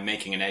me, I'm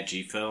making an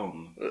edgy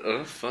film.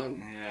 Oh,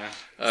 fun.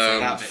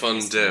 Yeah.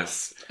 Fun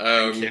diss.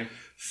 Thank you.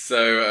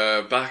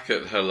 So, back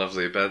at her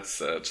lovely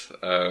bedstead,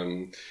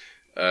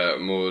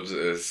 Maud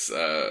is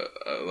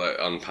like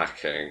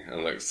unpacking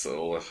and looks at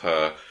all of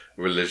her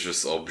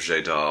religious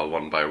objets d'art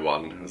one by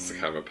one as the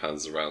camera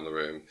pans around the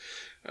room.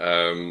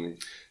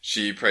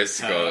 She prays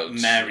to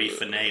God. Mary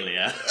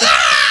Finalia.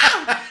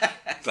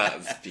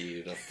 That's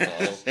beautiful.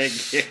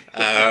 Thank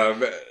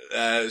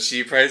you.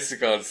 She prays to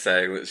God,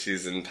 saying that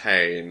she's in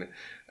pain,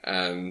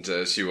 and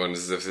she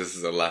wonders if this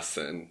is a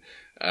lesson.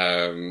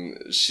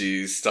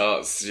 She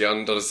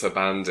undoes her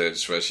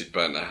bandage where she'd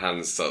burnt her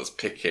hand, starts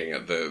picking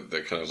at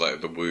the kind of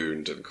like the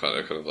wound, and kind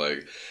of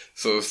like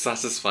sort of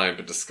satisfying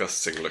but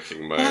disgusting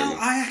looking moment. Well,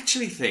 I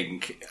actually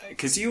think,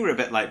 because you were a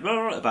bit like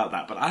blah, blah, about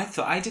that, but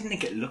I didn't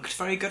think it looked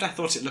very good. I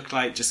thought it looked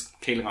like just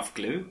peeling off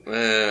glue.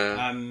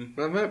 Yeah.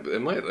 Well,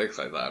 it might look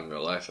like that in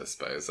real life, I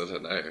suppose. I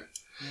don't know.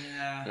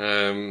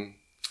 Yeah.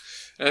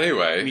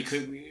 Anyway.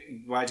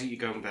 Why don't you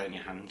go and burn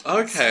your hand?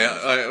 Okay,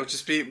 I'll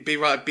just be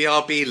right,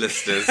 BRB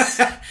listeners.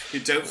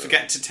 You don't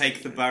forget to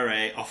take the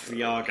beret off the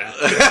Yaga.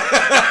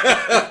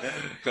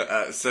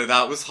 So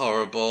that was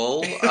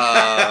horrible.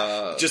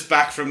 Just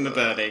back from the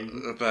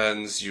burning.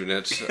 Burns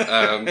unit.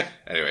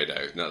 Anyway,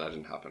 no, that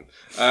didn't happen.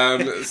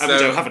 And we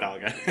don't have an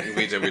Yaga.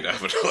 we don't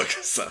have an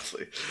Yaga,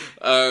 sadly.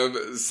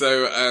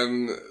 So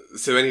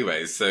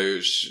anyway,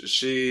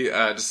 she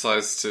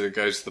decides to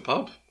go to the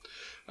pub.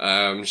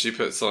 She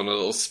puts on a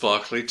little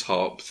sparkly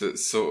top that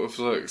sort of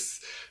looks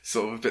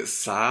sort of a bit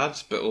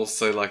sad, but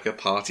also like a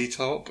party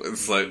top.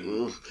 It's like,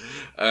 ugh.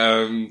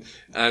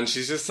 And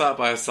she's just sat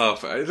by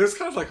herself. It looks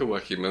kind of like a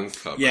working men's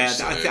club. Yeah,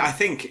 I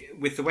think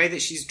with the way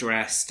that she's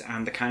dressed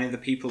and the kind of the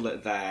people that are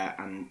there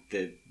and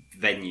the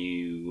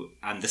venue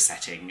and the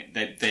setting,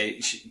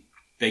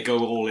 they go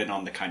all in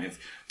on the kind of,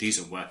 these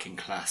are working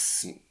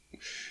class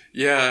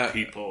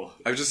people.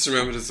 I've just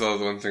remembered as well,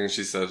 the one thing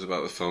she said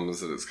about the film is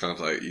that it's kind of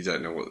like, you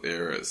don't know what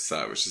era it's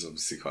set, which is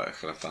obviously quite a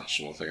kind of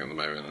fashionable thing at the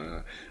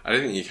moment. I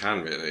don't think you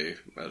can really,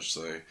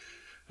 actually.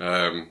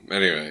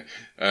 Anyway.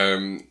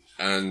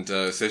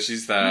 So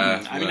she's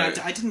there. I mean, I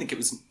didn't think it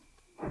was...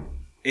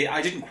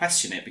 I didn't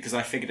question it because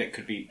I figured it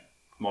could be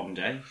modern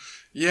day.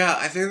 Yeah,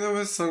 I think there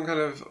was some kind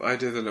of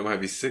idea that it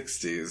might be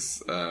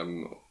 60s.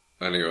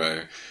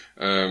 Anyway.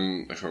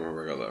 I can't remember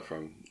where I got that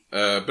from.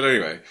 But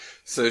anyway,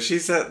 so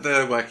she's at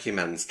the Working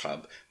Men's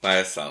Club by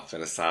herself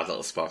in a sad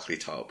little sparkly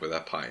top with her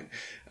pint.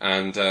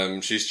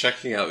 And she's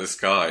checking out this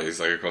guy who's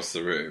like across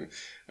the room.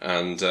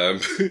 And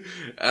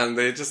and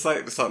they just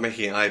like start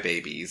making eye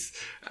babies.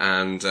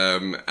 And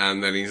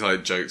then he's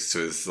like jokes to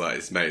his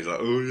mate, he's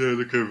like, oh yeah,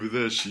 look over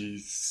there,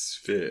 she's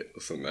fit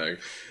or something.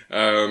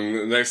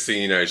 Next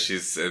thing you know,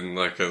 she's in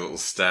like a little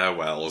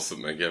stairwell or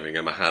something, giving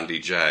him a handy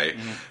J.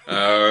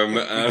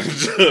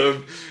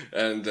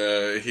 And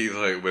he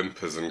like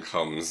whimpers and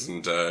comes,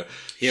 and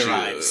he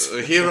arrives.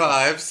 He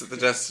arrives at the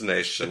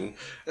destination,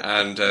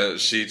 and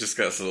she just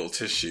gets a little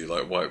tissue,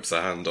 like wipes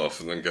her hand off,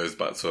 and then goes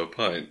back to her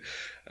pint.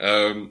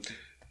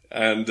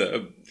 And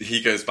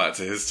he goes back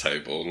to his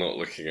table, not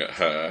looking at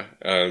her,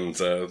 and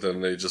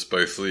then they just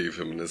both leave,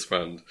 him and his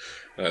friend.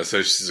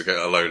 So she's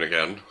alone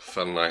again.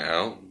 Fun night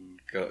out.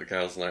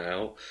 Girls' night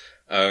out.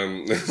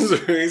 There's a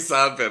really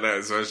sad bit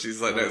next where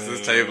she's like next to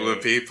this table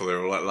of people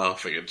who are like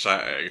laughing and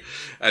chatting,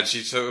 and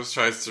she sort of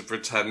tries to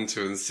pretend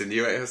to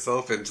insinuate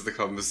herself into the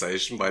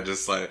conversation by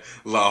just like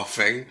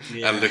laughing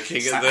and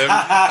looking at them.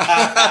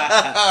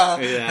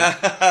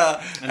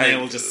 Yeah. And they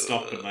all just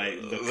stop and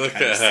like look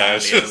at her.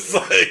 She's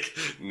like,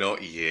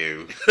 not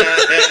you.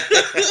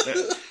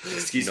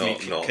 Excuse me,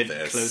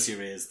 close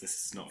your ears,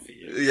 this is not for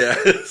you.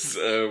 Yes.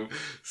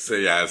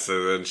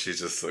 So then she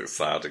just looks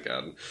sad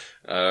again.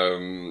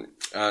 And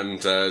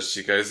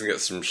she goes and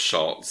gets some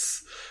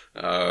shots.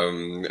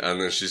 And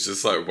then she's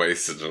just like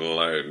wasted and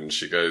alone. And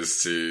she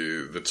goes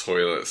to the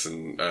toilets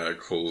and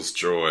calls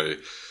Joy.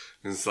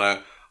 And it's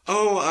like,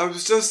 oh, I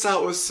was just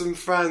out with some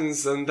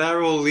friends and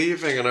they're all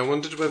leaving and I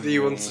wondered whether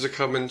you wanted to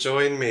come and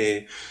join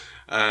me.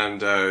 And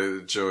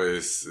Joy,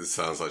 it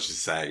sounds like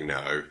she's saying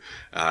no.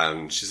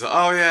 And she's like,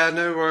 oh yeah,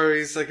 no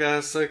worries, I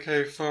guess.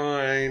 Okay,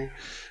 fine.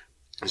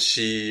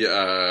 We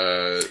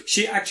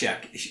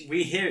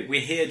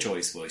hear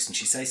Joy's voice and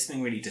she says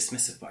something really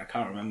dismissive, but I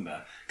can't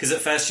remember. Because at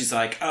first she's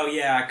like, oh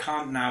yeah, I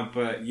can't now,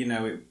 but you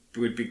know, it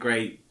would be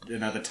great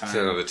another time.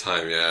 Another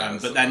time, yeah.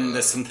 But then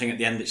there's something at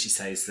the end that she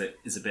says that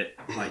is a bit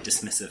like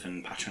dismissive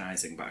and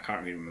patronising, but I can't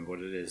really remember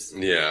what it is.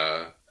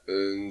 Yeah.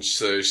 And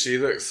so she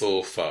looks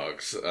all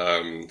fucked.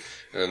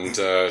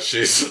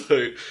 She's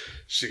like,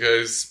 she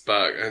goes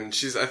back and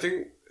she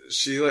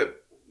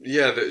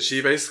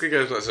basically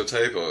goes back to the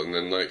table and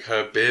then like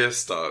her beer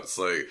starts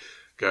like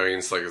going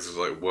into like this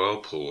like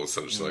whirlpool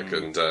essentially,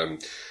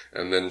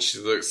 and then she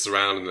looks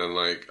around and then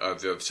like at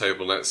the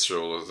table next to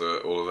her,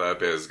 all of their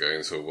beers are going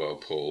into a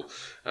whirlpool,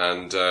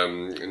 and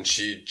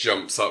she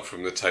jumps up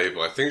from the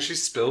table. I think she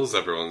spills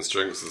everyone's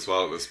drinks as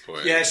well at this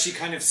point. Yeah, she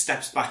kind of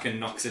steps back and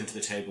knocks into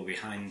the table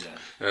behind her.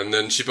 And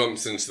then she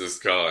bumps into this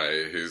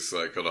guy who's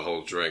like got a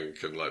whole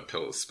drink and like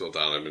spilled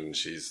down him, and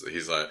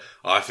he's like,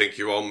 I think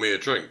you owe me a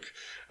drink.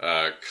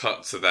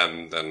 Cut to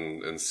them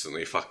then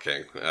instantly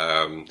fucking.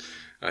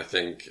 I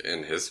think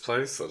in his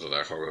place. I don't know,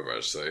 I can't remember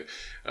actually.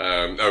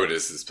 It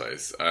is his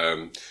place.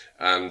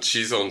 And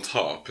she's on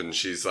top and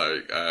she's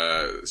like,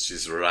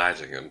 she's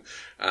riding him.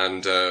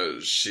 And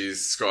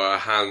she's got her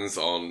hands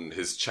on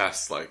his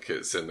chest like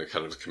it's in a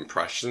kind of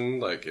compression,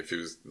 like if he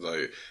was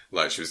like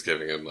she was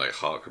giving him like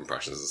heart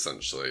compressions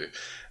essentially.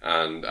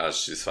 And as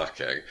she's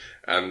fucking.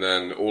 And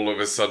then all of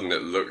a sudden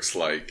it looks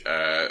like,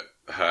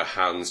 her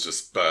hands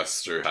just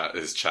burst through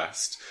his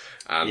chest.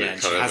 And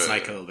she has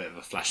like a little bit of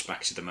a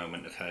flashback to the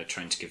moment of her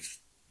trying to give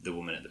the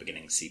woman at the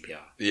beginning CPR.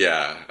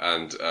 Yeah,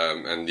 and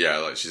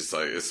like she's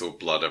like, it's all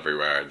blood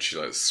everywhere and she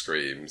like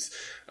screams.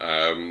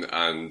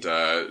 And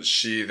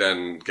she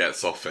then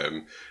gets off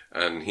him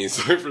and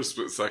he's like for a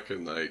split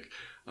second like,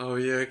 oh,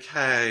 you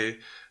okay?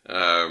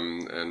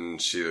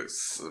 And she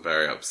looks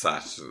very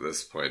upset at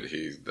this point.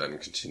 He then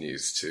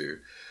continues to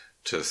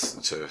to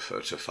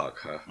fuck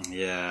her.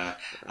 Yeah.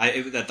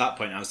 At that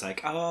point, I was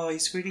like, oh,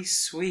 he's really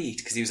sweet,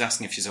 because he was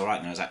asking if she's all right,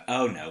 and I was like,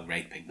 oh no,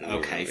 raping.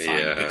 Okay, fine.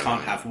 Yeah. We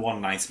can't have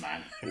one nice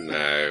man.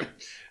 No.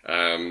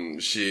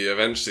 She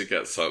eventually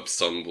gets up,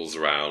 stumbles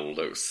around,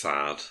 looks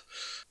sad,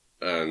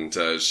 and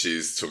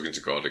she's talking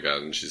to God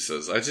again. She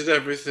says, I did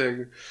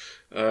everything.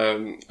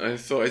 I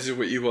thought I did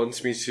what you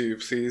wanted me to.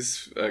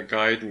 Please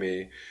guide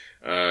me.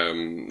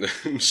 And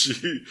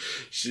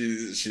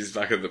she's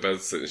back at the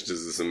bedside and she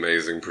does this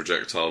amazing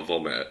projectile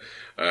vomit,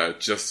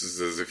 just as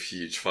there's a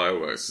huge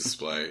fireworks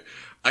display.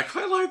 I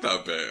quite like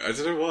that bit. I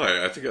don't know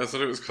why. I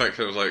thought it was quite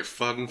kind of like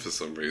fun for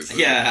some reaon.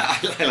 Yeah,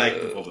 I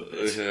like the vomit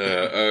bit.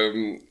 Yeah,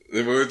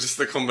 they were just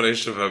the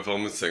combination of her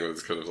vomiting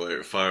with kind of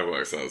like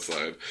fireworks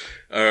outside.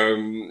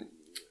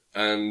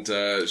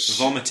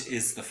 Vomit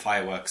is the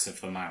fireworks of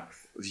the mouth.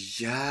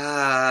 Yeah.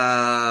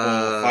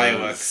 Or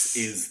fireworks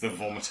is the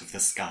vomit of the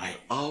sky.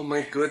 Oh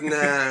my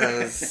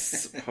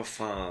goodness.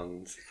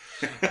 Profound.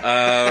 So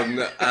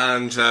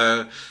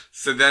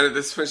then at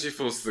this point she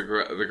falls to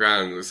the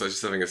ground. It looks like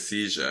she's having a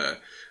seizure.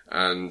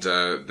 And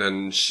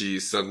then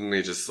she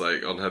suddenly just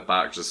like on her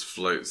back just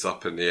floats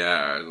up in the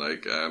air and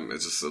like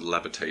it's just sort of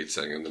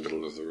levitating in the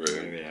middle of the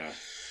room. Yeah.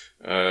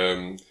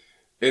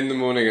 In the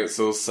morning it's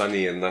all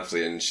sunny and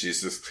lovely and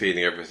she's just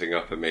cleaning everything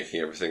up and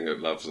making everything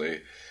look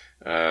lovely.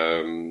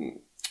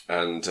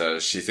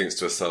 She thinks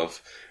to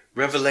herself,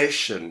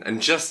 revelation,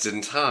 and just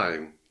in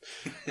time.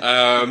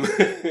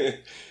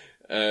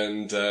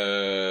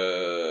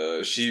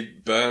 She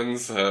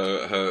burns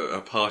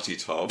her party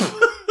top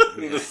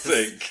in the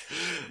sink.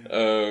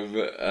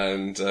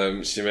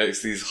 She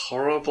makes these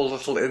horrible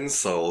little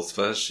insoles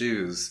for her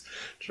shoes.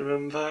 Do you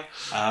remember?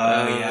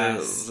 Oh,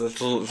 yes.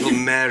 Little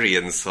Mary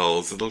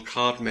insoles, little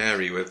card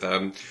Mary with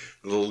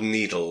little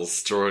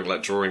needles,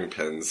 drawing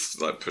pins,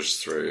 like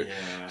pushed through.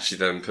 Yeah. She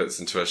then puts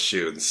into her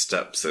shoe and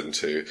steps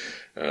into,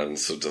 and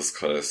sort of does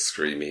kind of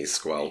screamy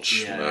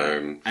squelch.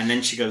 Yeah. And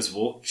then she goes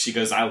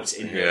out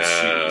in her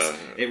shoes.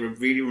 It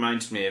really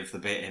reminded me of the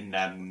bit in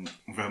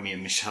Romeo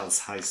and Michelle's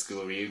high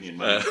school reunion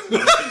when one of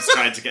them's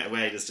trying to get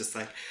away and it's just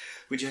like,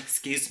 would you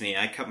excuse me?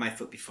 I cut my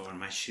foot before and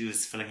my shoe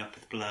is filling up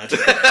with blood. So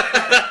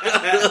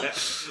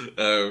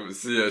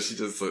yeah, she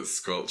does like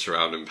squelch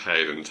around in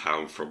pain in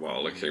town for a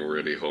while, looking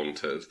really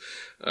haunted.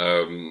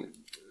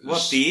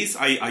 What, these?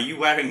 Are you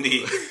wearing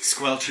the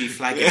squelchy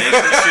flag and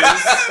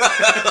shoes?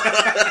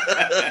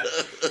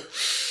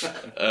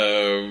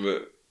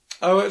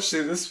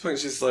 Actually, at this point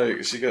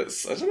she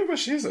gets, I don't know where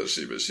she is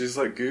actually, but she's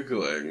like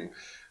Googling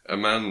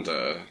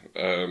Amanda,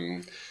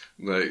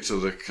 like to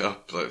look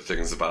up like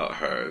things about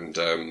her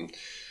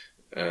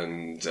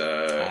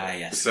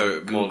yes.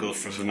 So Google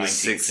from the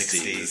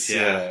 1960s,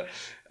 yeah.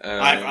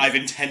 I've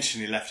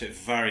intentionally left it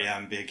very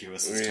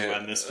ambiguous as to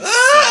when this was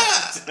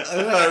set.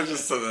 I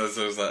just thought that,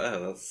 so I was like,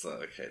 oh, that's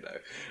okay now.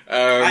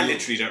 I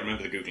literally don't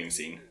remember the Googling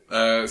scene.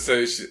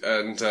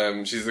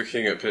 She's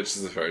looking at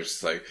pictures of her and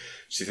she's like,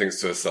 she thinks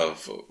to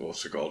herself, or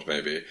to God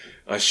maybe,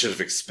 I should have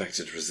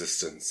expected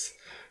resistance.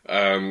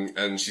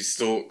 And she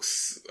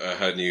stalks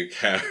her new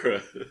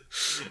carer,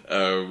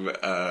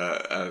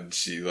 and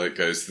she like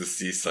goes to the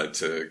seaside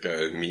to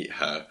go and meet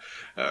her.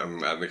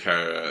 And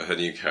her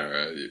new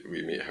carer,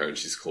 we meet her, and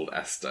she's called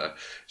Esther.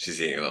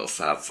 She's eating a little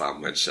sad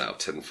sandwich out of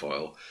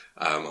tinfoil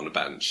on a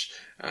bench,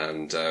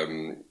 and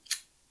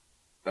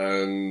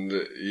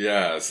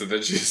yeah. So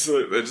then she's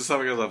like, they're just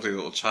having a lovely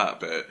little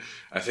chat. But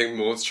I think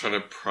Maud's trying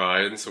to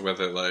pry into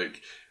whether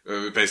like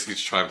basically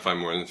to try and find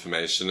more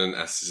information, and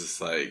Esther's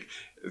just like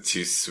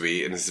too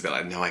sweet and is a bit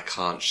like, no, I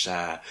can't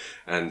share,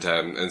 and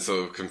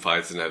sort of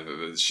confides in her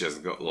that she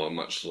hasn't got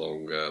much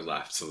longer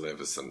left to live,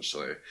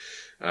 essentially.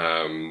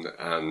 Maud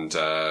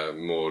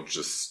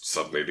just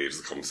suddenly leaves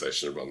the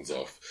conversation and runs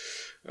off.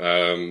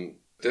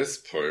 This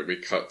point, we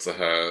cut to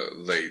her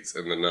late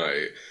in the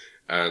night,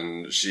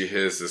 and she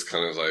hears this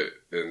kind of like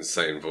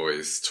insane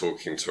voice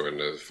talking to her in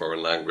a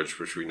foreign language,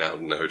 which we now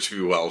know to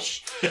be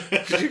Welsh.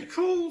 Could you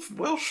call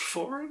Welsh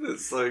foreign?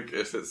 It's like,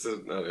 if it's I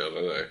don't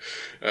know.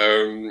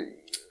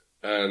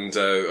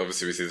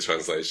 Obviously we see the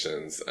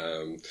translations,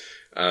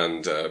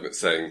 it's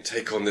saying,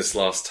 take on this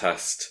last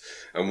test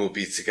and we'll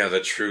be together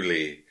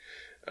truly.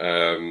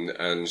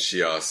 And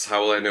she asks,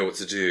 how will I know what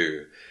to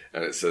do?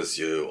 And it says,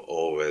 you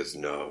always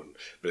known.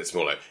 But it's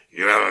more like,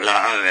 you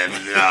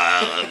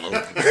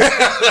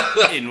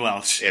in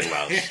Welsh. In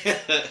Welsh.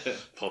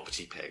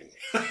 Poppity ping.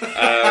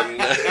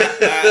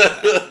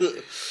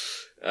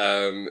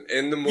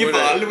 In the morning. You've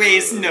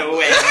always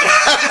known.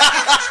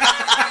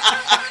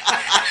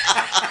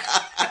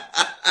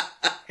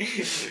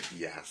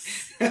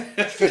 Yes.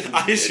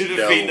 I should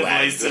have been the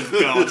voice of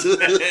God.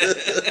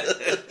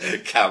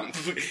 Camp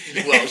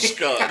Welsh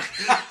God.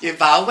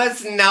 You've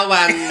always known,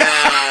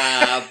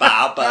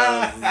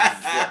 Barbara.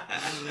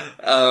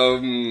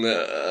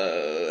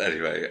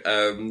 Anyway,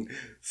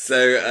 so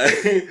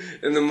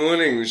in the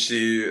morning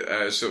she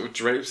sort of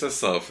drapes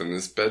herself in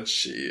this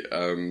bedsheet,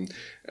 and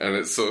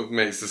it sort of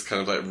makes this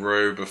kind of like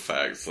robe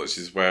effect, like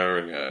she's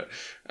wearing it,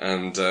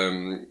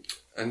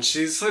 and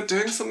she's like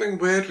doing something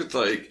weird with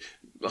like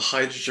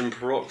hydrogen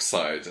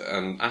peroxide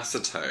and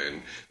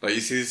acetone. Like,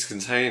 you see these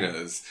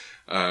containers,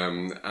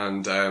 and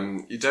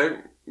you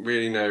don't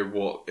really know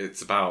what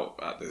it's about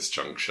at this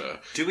juncture.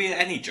 Do we at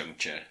any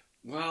juncture?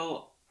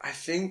 Well, I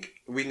think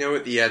we know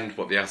at the end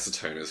what the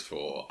acetone is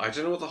for. I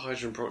don't know what the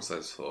hydrogen peroxide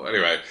is for.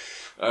 Anyway.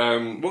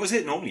 What was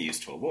it normally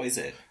used for? What is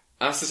it?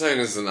 Acetone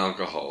is an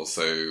alcohol,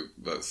 so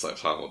that's like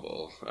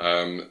flammable.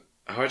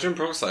 Hydrogen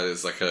peroxide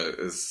is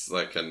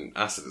like an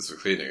acid that's for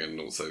cleaning, and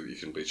also you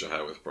can bleach your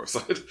hair with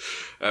peroxide.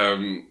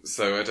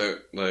 So I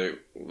don't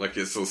like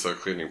it's also a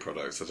cleaning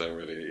product. I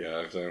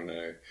don't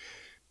know.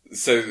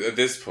 So at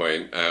this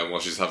point, while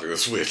she's having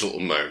this weird little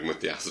moan with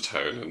the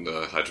acetone and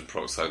the hydrogen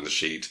peroxide in the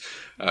sheet,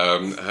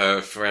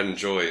 her friend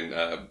Joy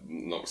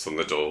knocks on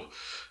the door.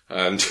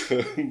 And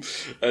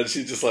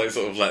she just like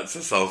sort of lets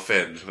herself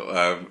in,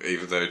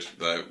 even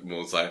though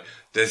Maud's like,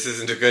 this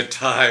isn't a good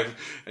time.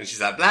 And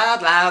she's like, blah,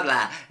 blah,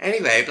 blah.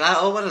 Anyway, blah,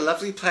 oh, what a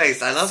lovely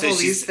place. I love all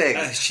these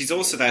things. She's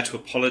also there to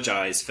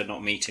apologise for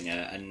not meeting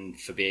her and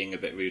for being a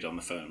bit rude on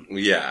the phone.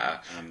 Yeah.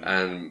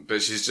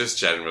 But she's just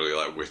generally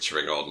like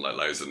wittering on like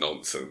loads of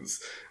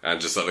nonsense and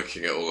just like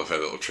looking at all of her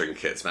little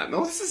trinkets. Man,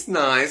 oh, this is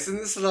nice. And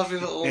this is a lovely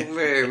little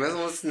room.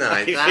 Oh, it's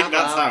nice. Blah, I think blah,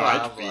 that's blah, how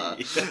I'd blah,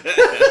 be.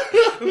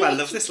 Oh, I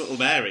love this little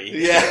Mary.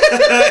 Yeah.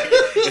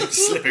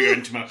 Slipping her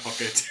into my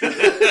pocket.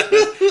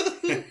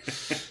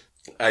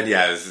 And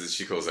yeah,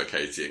 she calls her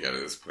Katie again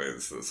at this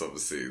point, so that's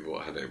obviously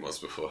what her name was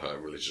before her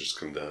religious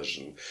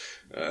conversion.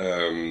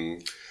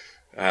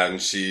 And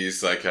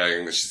she's like,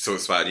 she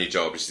talks about a new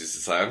job, and she's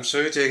just like, I'm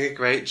sure you're doing a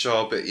great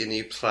job at your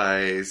new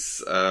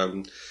place.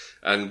 And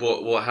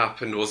what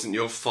happened wasn't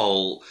your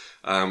fault.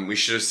 We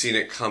should have seen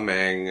it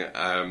coming.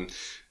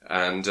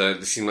 And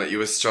it seemed like you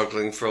were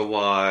struggling for a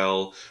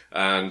while.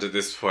 And at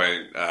this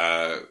point,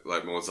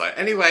 like Maud's like,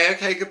 anyway,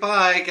 okay,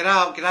 goodbye, get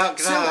out.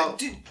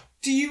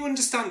 Do you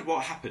understand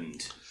what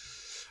happened?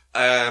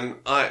 No.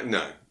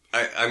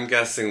 I'm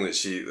guessing that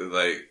she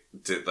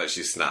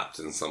she snapped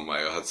in some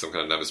way or had some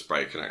kind of nervous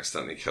break and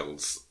accidentally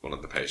killed one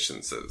of the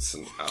patients at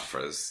St.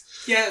 Alfred's.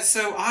 Yeah,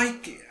 so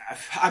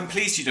I'm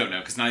pleased you don't know,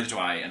 because neither do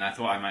I, and I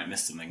thought I might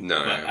miss something.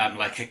 No. But,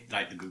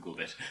 like the Google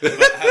bit.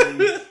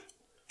 But,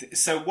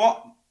 so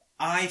what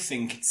I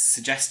think it's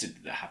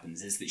suggested that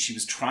happens is that she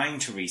was trying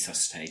to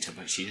resuscitate her,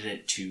 but she did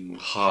it too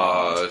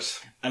hard.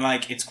 And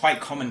it's quite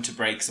common to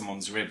break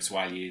someone's ribs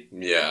while you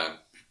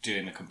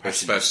doing the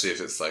compression, especially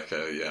if it's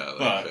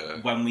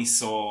when we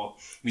saw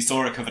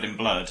her covered in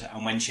blood,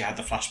 and when she had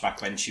the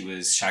flashback when she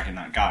was shagging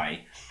that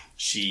guy,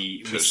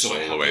 she pushed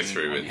all the way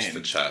through into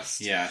the chest.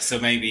 Yeah, so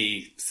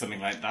maybe something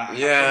like that.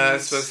 Yeah, I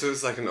suppose it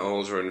was like an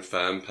older,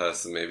 infirm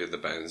person. Maybe the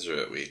bones are a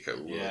bit weaker.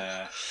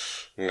 Yeah.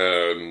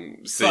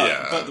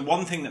 But the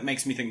one thing that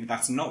makes me think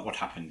that's not what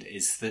happened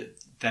is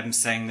that them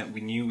saying that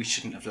we knew we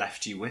shouldn't have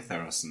left you with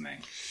her or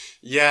something.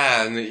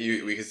 Yeah, and that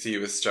we could see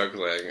you were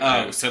struggling.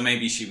 Oh, so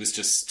maybe she was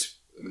just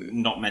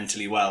not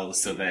mentally well,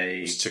 so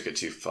they just took it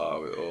too far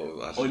with all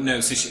that. Oh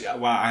no,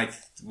 so I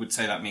would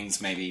say that means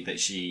maybe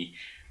that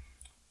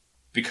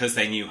because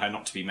they knew her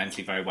not to be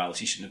mentally very well,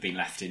 she shouldn't have been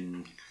left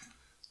in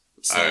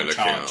sole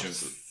charge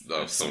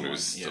of someone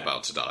who's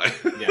about to die.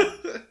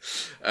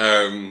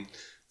 Yeah.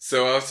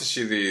 So after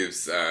she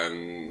leaves,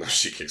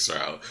 she kicks her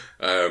out.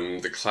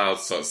 The cloud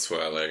starts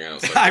swirling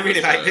outside. I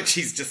really like that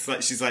she just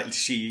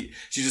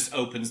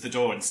opens the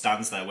door and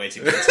stands there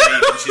waiting for it to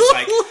leave. And she's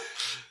like,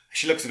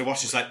 she looks at her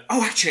watch. She's like,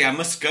 "Oh, actually, I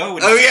must go."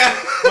 And yeah.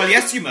 Well,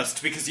 yes, you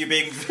must, because you're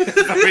being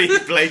very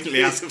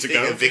blatantly asked to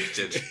go.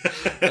 Evicted.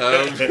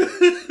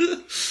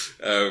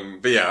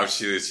 But yeah,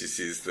 after she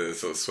sees the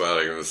sort of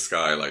swirling of the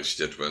sky, like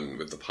she did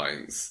with the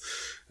pints,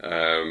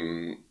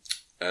 and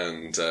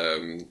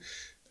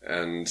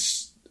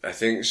I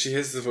think she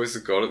hears the voice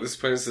of God at this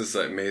point. So it's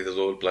like, "May the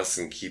Lord bless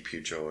and keep you,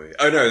 Joy."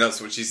 Oh no,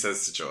 that's what she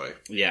says to Joy.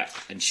 Yeah,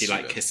 and she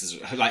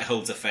kisses,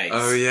 holds her face.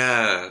 Oh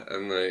yeah,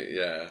 and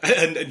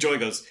and Joy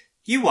goes,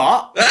 "You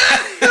what?"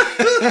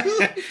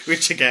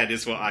 Which again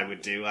is what I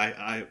would do.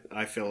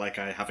 I feel like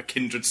I have a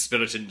kindred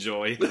spirit in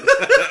Joy.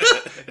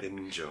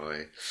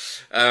 Enjoy.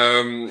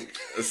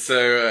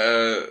 So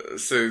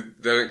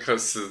then it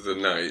cuts to the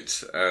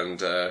night,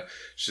 and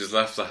she's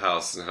left the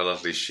house in her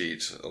lovely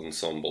sheet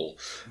ensemble,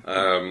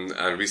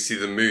 and we see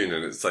the moon,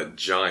 and it's like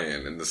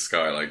giant in the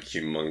sky, like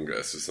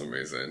humongous for some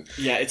reason.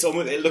 Yeah, it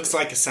looks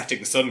like a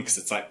setting sun because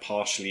it's like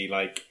partially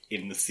like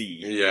in the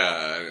sea.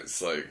 Yeah, and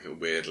it's like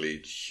weirdly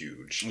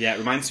huge. Yeah, it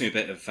reminds me a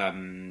bit of.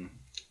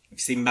 Have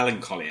you seen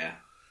Melancholia?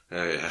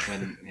 Oh yeah.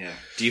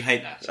 Do you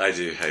hate that? I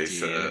do hate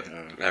it.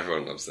 Oh.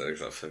 Everyone loves it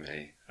except for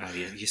me. Oh,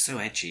 you're so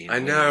edgy. I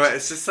know,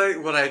 it's just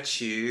like what I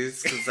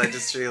choose, because I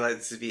just really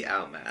like to be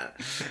out there.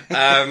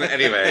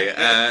 Anyway,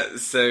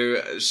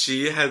 so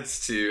she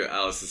heads to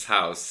Alice's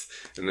house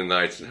in the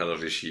night in her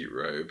lovely sheet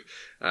robe,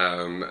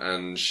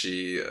 and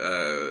she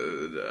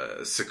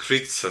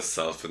secretes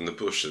herself in the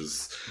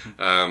bushes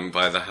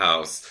by the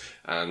house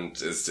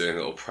and is doing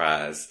little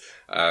prayers.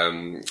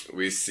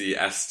 We see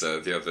Esther,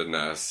 the other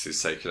nurse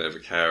who's taken over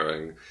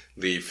caring,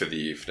 leave for the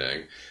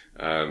evening.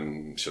 She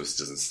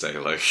obviously doesn't stay,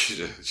 like,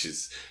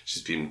 she's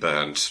been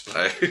burnt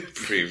by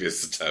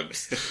previous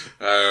attempts.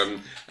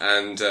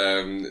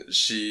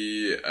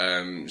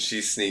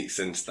 She sneaks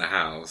into the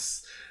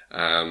house,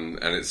 and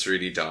it's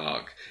really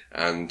dark,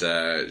 and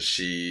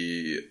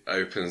she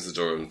opens the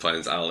door and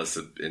finds Alice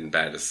in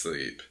bed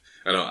asleep.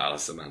 Oh, not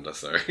Alice, Amanda,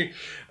 sorry.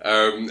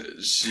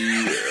 Who's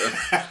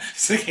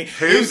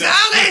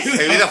Alice?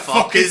 Who the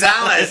fuck is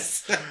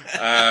Alice?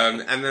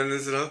 And then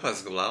there's another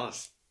person called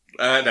Alice.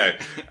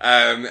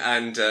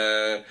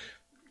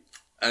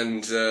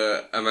 And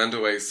Amanda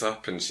wakes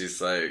up and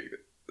she's like,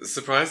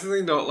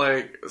 surprisingly not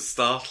like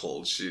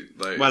startled.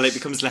 Well, it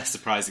becomes less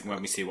surprising when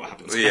we see what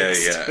happens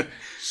next. Yeah.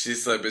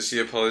 She's like, but she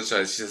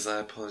apologised. She says, I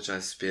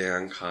apologise for being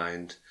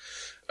unkind.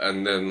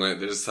 And then, like,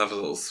 they just have a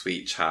little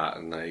sweet chat,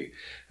 and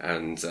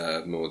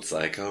Maud's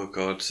like, oh,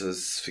 God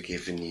has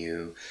forgiven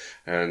you.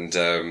 And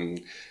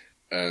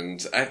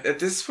at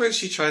this point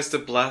she tries to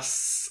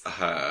bless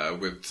her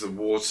with the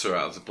water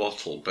out of the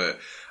bottle, but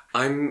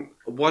I'm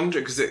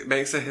wondering, because it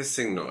makes a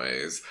hissing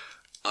noise,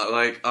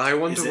 I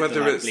wonder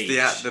whether it's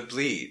the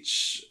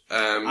bleach.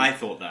 I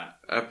thought that.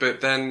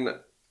 But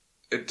then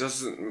it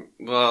doesn't,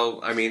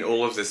 well, I mean,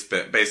 all of this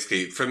bit,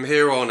 basically, from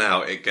here on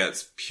out, it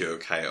gets pure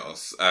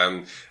chaos,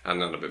 and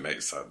none of it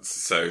makes sense.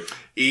 So,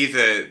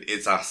 either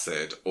it's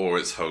acid, or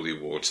it's holy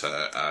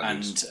water,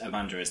 and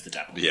Amanda is the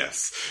devil.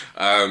 Yes.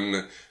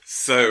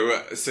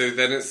 So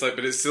then it's like,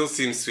 but it still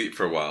seems sweet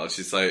for a while.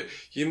 She's like,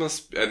 you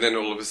must, and then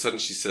all of a sudden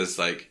she says,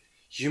 like,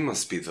 you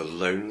must be the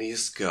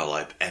loneliest girl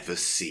I've ever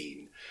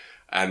seen.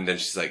 And then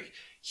she's like,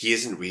 he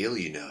isn't real,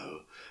 you know.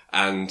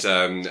 And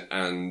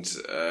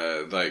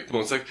like,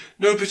 Maud's like,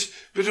 no, but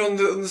on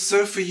the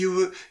sofa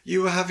you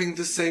were having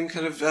the same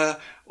kind of,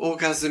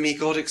 orgasm-y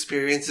God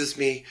experience as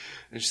me.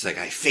 And she's like,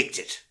 I faked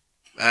it.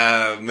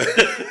 And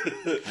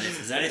if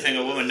there's anything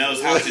a woman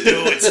knows how to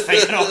do, it's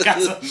fake an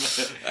orgasm.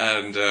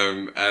 and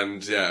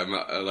yeah,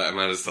 like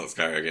Amanda starts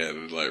going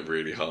in like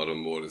really hard on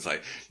Maud. It's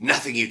like,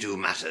 nothing you do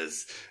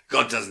matters.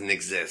 God doesn't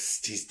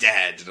exist. He's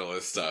dead and all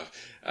this stuff.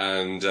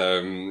 And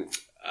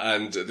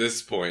at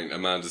this point,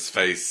 Amanda's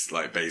face,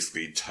 like,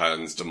 basically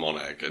turns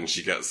demonic, and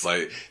she gets,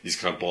 like, these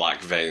kind of black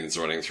veins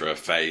running through her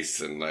face,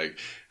 and, like,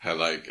 her,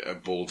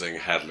 like, balding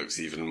head looks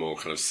even more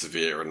kind of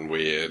severe and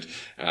weird,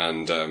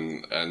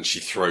 and she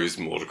throws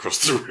Maud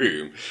across the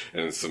room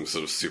in some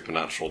sort of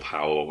supernatural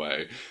power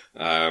way.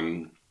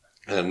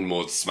 And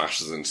Maud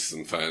smashes into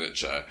some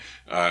furniture.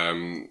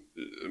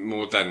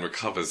 Maud then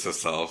recovers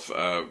herself,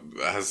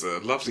 has a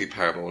lovely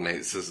pair of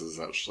ornate scissors,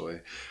 actually,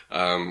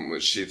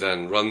 which she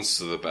then runs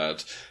to the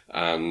bed,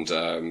 and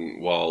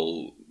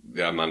while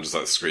Amanda's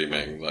like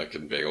screaming, like,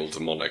 and being all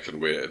demonic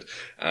and weird,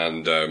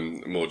 and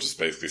Maud just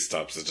basically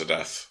stabs her to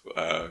death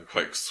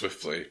quite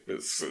swiftly.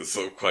 It's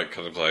sort of quite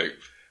kind of like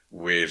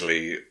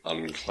weirdly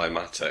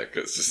unclimatic.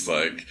 It's just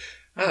like,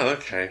 oh,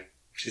 okay,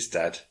 she's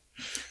dead.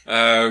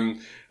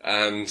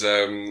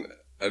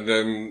 And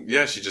then,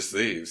 yeah, she just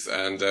leaves.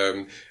 And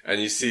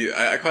you see,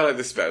 I quite like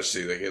this bit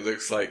actually, like, it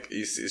looks like,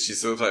 she's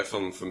sort of like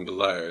filmed from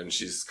below, and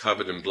she's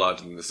covered in blood,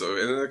 and in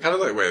a kind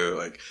of like way that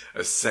like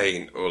a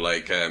saint, or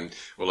like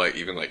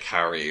even like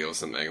Carrie or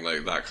something,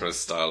 like that kind of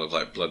style of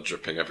like blood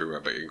dripping everywhere,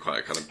 but in quite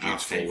a kind of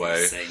beautiful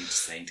way.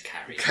 Saint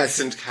Carrie.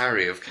 Saint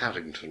Carrie of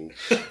Carrington.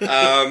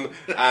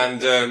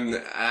 And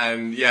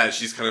yeah,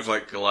 she's kind of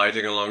like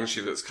gliding along,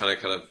 she looks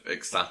kind of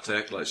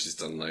ecstatic, like she's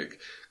done like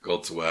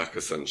God's work,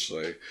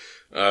 essentially.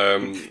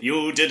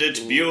 You did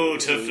it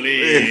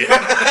beautifully.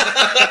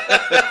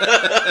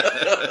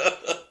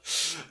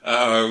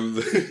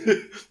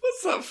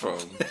 What's that from?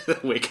 The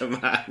Wicker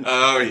Man.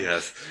 Oh,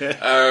 yes.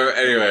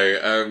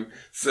 Anyway,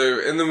 so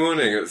in the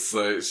morning, it's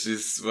like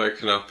she's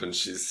woken up and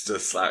she's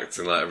just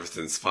acting like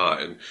everything's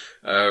fine.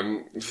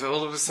 But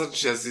all of a sudden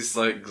she has this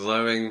like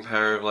glowing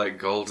pair of like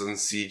golden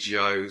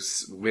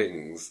CGI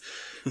wings,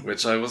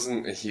 which I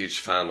wasn't a huge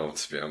fan of,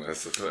 to be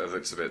honest. I thought it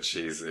looked a bit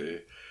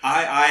cheesy.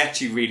 I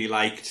actually really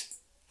liked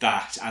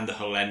that and the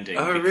whole ending.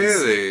 Oh,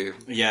 really?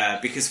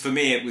 Yeah, because for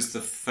me it was the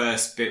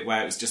first bit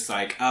where it was just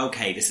like,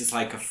 okay, this is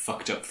like a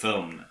fucked up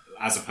film,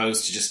 as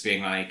opposed to just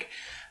being like,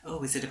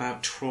 oh, is it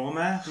about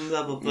trauma?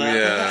 Blah, blah, blah.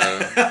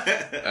 Yeah.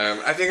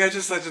 I think I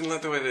didn't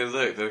like the way they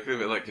looked. They looked a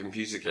bit like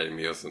computer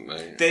gamey or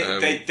something.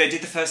 They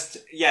did the first...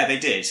 Yeah, they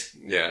did.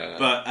 Yeah.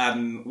 But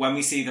when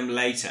we see them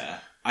later,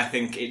 I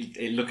think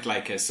it looked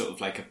like a sort of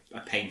like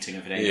a painting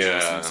of an angel or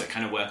something, so it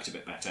kind of worked a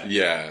bit better.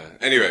 Yeah.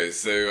 Anyway,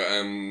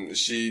 so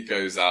she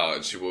goes out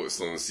and she walks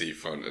along the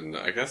seafront, and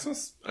I guess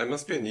it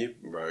must be a new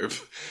robe.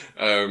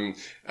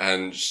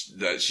 And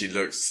she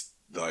looks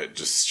like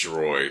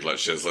destroyed, like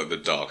she has like the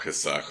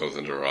darkest circles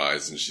under her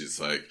eyes, and she's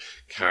like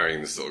carrying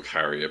this little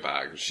carrier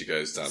bag, and she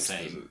goes down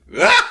to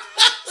the...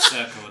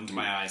 Circle under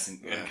my eyes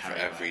and carry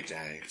every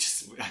day.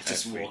 I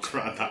just walk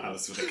around the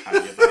house with a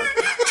carrier bag.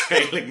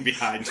 trailing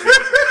behind me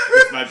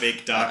with my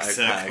big dark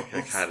circles.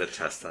 I can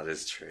attest that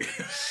is true.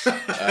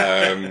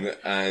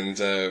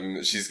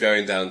 And she's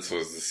going down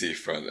towards the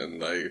seafront, and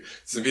like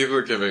some people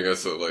are giving her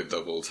sort of like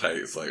double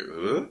takes, like,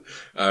 huh?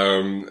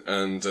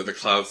 And the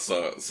clouds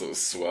start sort of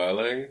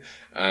swirling,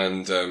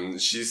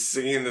 and she's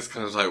singing this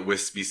kind of like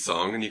wispy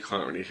song, and you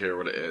can't really hear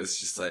what it is.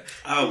 She's like,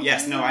 oh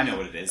yes, no, I know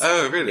what it is.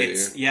 Oh, really?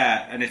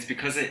 And it's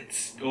because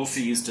it's also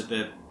used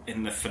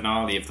in the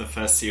finale of the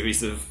first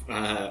series of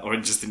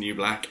Orange is the New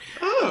Black.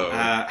 Oh.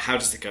 How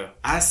does it go?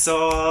 I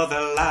saw the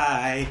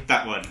light.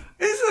 That one.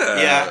 Is it?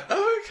 Yeah.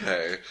 Oh,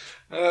 okay.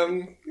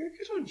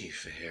 Good on you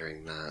for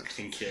hearing that.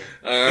 Thank you.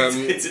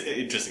 It's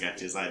interesting,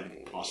 actually, as I'm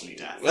partially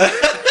deaf.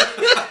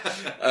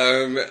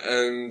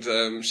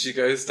 And she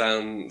goes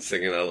down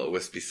singing a little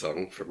wispy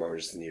song from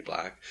Orange is the New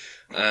Black.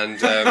 And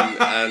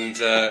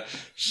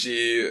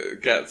she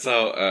gets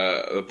out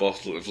a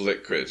bottle of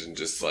liquid and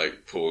just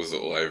like pours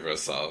it all over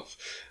herself.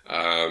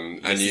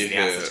 And you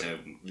hear,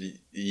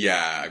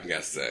 yeah, I'm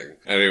guessing.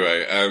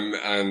 Anyway,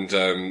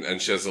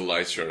 and she has a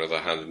lighter in her other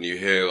hand, and you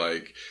hear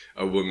like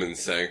a woman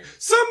saying,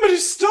 "Somebody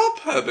stop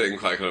her!" but in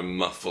quite kind of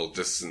muffled,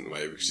 distant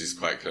way, because she's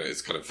quite kind of,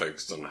 it's kind of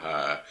focused on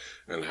her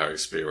and her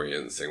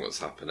experiencing what's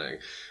happening.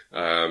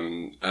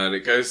 And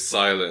it goes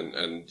silent,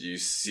 and you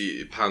see,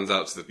 it pans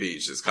out to the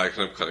beach. It's kind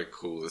of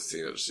cool, this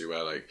scene actually,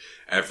 where like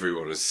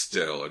everyone is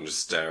still and just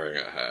staring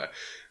at her.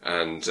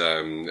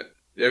 And,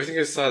 everything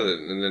goes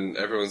silent, and then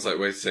everyone's like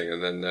waiting,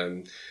 and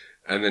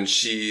then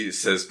she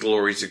says,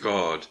 "Glory to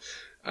God,"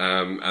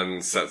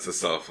 and sets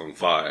herself on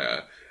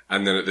fire.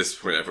 And then at this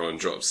point, everyone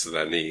drops to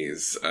their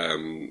knees,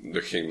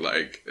 looking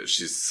like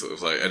she's sort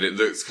of like, and it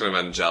looks kind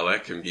of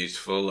angelic and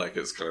beautiful, like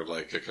it's kind of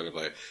like a kind of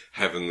like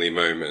heavenly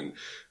moment.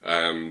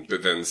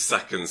 But then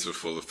seconds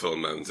before the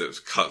film ends,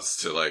 it cuts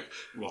to like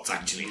what's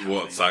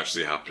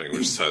actually happening,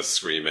 which is her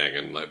screaming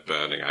and like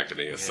burning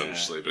agony,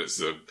 essentially. Yeah. But it's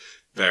a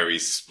very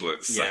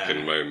split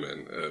second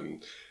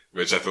moment,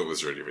 which I thought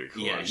was really, really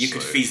cool. Yeah, actually. You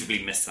could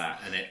feasibly miss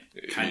that, and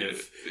it kind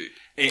of,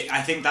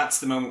 I think that's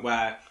the moment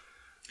where,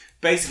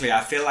 basically,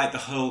 I feel like the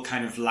whole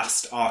kind of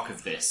last arc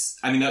of this,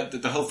 I mean,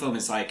 the whole film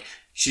is like,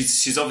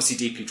 she's obviously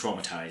deeply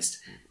traumatized.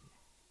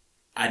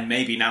 And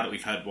maybe now that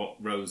we've heard what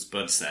Rose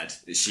Budd said,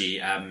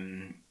 she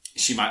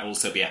might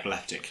also be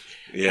epileptic.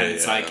 Yeah, and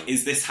it's like,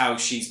 is this how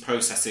she's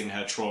processing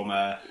her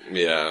trauma?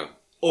 Yeah.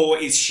 Or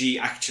is she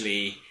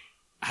actually,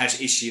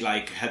 is she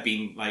like, had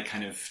been like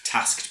kind of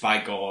tasked by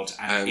God,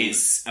 and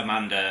is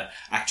Amanda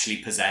actually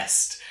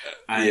possessed?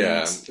 And,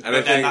 yeah. And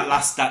but then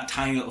that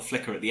tiny little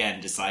flicker at the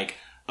end is like,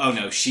 oh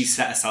no, she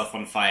set herself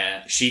on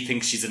fire. She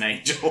thinks she's an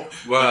angel.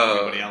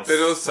 Well, but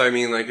also, I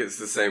mean, like, it's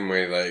the same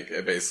way,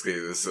 like, basically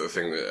the sort of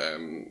thing that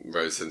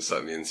Rose said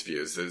in the interview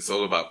is that it's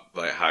all about,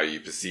 like, how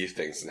you perceive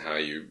things and how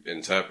you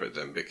interpret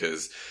them,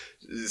 because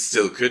it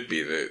still could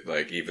be that,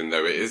 like, even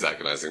though it is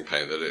agonizing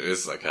pain, that it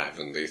is, like, a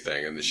heavenly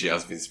thing, and that she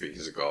has been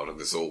speaking to God, and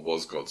this all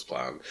was God's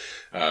plan.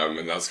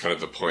 And that's kind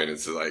of the point.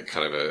 It's, like,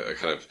 kind of a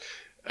kind of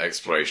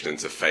exploration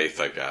into faith,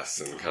 I guess,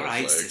 and kind of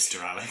like... Sister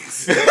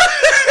Alex.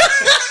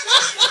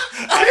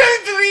 I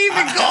don't believe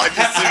in God,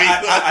 just to be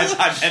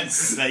I meant to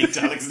say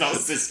Alex, not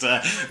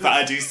sister, but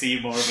I do see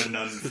more of a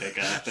nun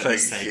figure.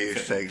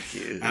 Thank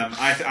you.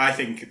 I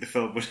think the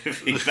film would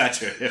have been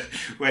better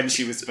if, when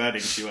she was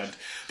burning, she went,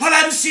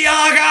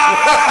 Balenciaga!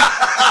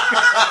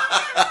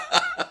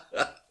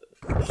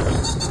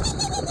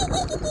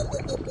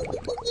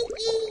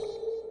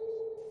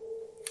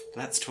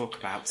 Let's talk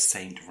about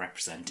saint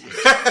representation.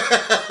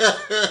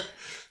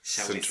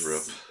 Shall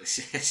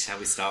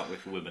we start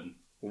with women?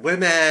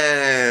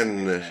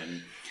 Women!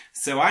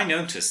 So I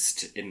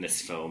noticed in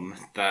this film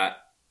that,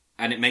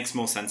 and it makes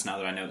more sense now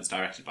that I know it's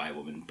directed by a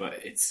woman, but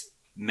it's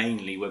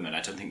mainly women. I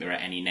don't think there are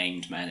any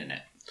named men in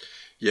it.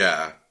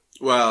 Yeah.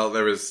 Well,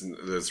 there's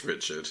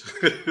Richard.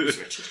 Who's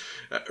Richard?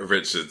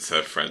 Richard's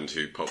her friend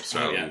who pops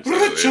around.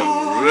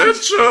 Yeah.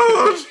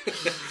 Richard!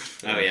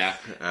 Oh, yeah.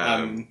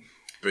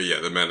 But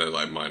yeah, the men are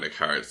like minor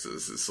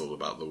characters. It's all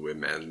about the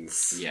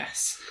women's.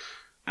 Yes.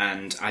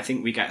 And I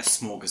think we get a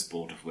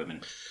smorgasbord of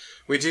women.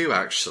 We do,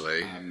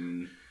 actually.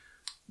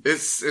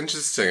 It's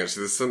interesting,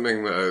 actually. There's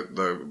something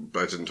that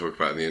I didn't talk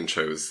about in the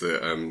intro, is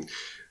that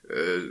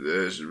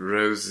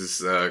Rose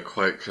is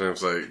quite kind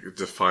of like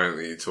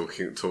defiantly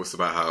talks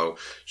about how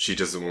she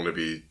doesn't want to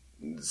be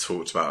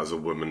talked about as a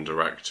woman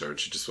director, and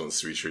she just wants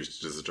to be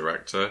treated as a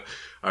director.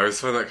 I always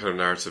find that kind of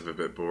narrative a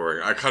bit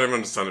boring. I kind of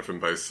understand it from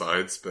both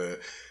sides,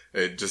 but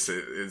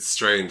it's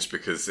strange,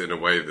 because in a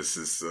way this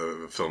is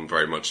a film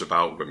very much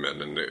about women,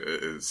 and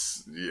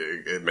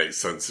it makes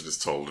sense that it's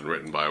told and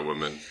written by a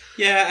woman.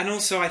 Yeah, and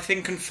also I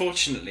think,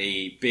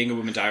 unfortunately, being a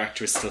woman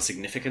director is still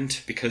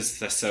significant because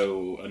they're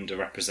so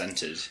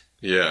underrepresented.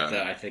 Yeah.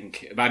 That I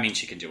think, I mean,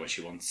 she can do what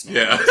she wants.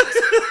 Yeah.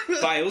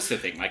 But I also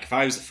think, like, if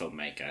I was a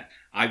filmmaker,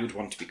 I would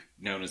want to be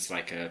known as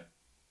like a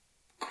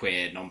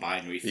queer,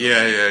 non-binary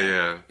filmmaker.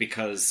 Yeah.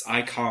 Because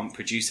I can't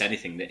produce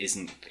anything that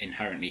isn't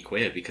inherently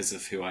queer because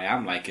of who I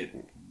am. Like,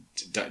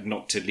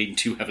 not to lean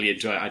too heavily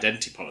into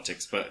identity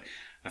politics, but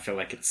I feel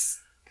like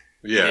it's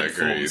Yeah, it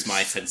informs agreed.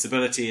 my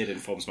sensibility, it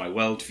informs my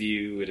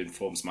worldview, it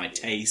informs my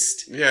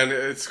taste. Yeah, and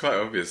it's quite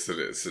obvious that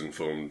it's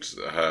informed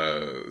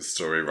her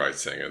story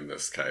writing in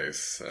this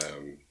case.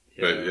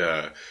 But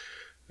yeah.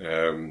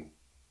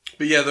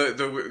 But yeah,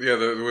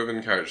 the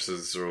women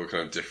characters are all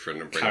kind of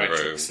different and bring their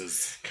own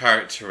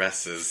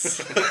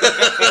characteresses.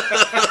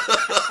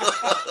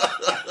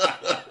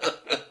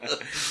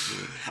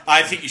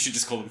 I think you should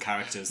just call them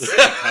characters.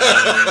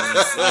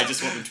 I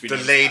just want them to be the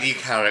lady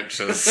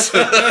characters.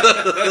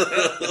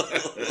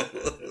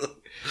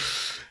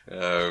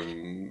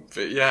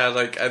 But yeah,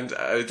 like, and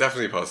I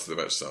definitely passed the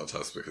vegetable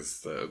test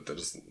because they're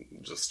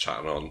just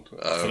chatting on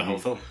for the whole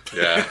film.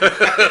 Yeah.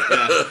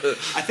 Yeah.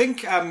 I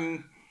think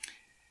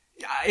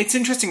it's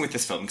interesting with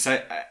this film because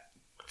I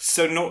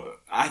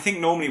think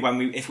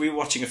normally if we were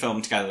watching a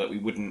film together that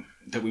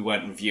we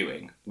weren't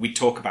reviewing, we'd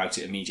talk about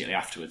it immediately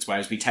afterwards.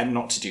 Whereas we tend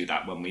not to do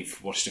that when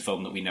we've watched a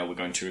film that we know we're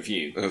going to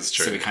review. That's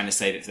true. So we kind of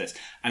save it for this.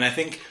 And I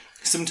think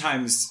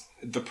sometimes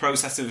the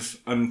process of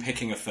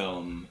unpicking a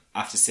film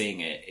after seeing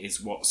it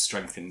is what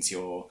strengthens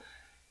your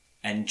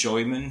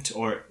enjoyment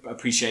or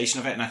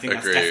appreciation of it. And I think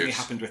that's definitely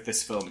happened with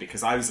this film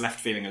because I was left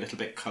feeling a little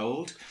bit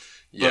cold.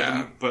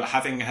 Yeah. But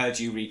having heard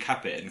you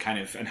recap it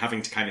and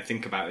having to kind of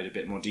think about it a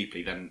bit more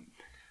deeply, then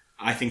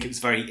I think it was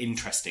very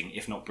interesting,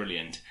 if not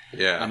brilliant.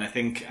 Yeah. And I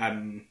think,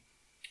 and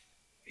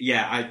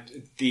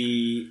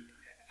the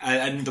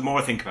more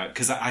I think about it,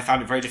 because I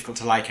found it very difficult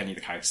to like any of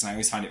the characters, and I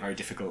always find it very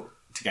difficult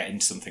to get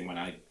into something when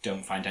I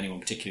don't find anyone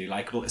particularly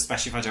likeable,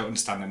 especially if I don't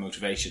understand their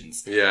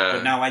motivations. Yeah.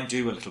 But now I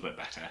do a little bit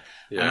better.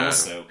 Yeah. And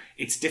also,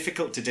 it's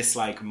difficult to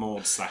dislike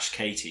Maud /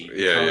 Katie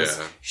Yeah, because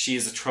yeah. she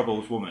is a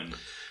troubled woman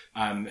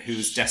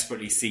who's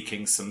desperately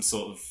seeking some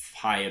sort of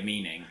higher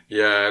meaning.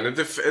 Yeah, and at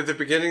the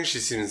beginning she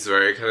seems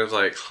very kind of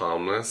like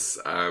harmless,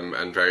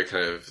 and very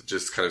kind of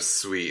just kind of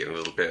sweet and a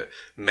little bit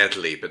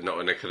meddly, but not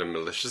in a kind of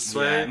malicious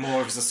way. Yeah,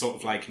 more as a sort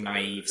of like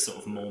naive, sort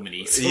of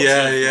Mormon-y sort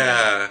Yeah, of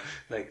yeah.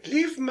 Like,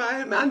 leave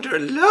my Amanda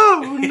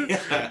alone!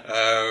 Like,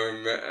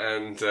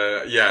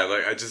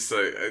 I just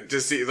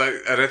see, like,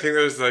 and I think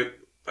there's like,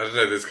 I don't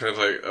know, there's kind of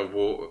like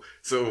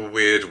sort of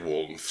weird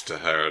warmth to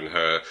her and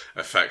her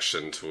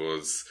affection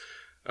towards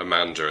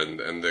Amanda,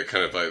 and the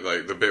kind of like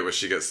the bit where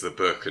she gets the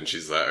book and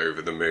she's like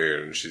over the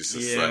moon and she's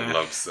just like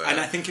loves it. And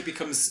I think it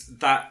becomes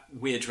that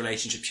weird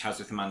relationship she has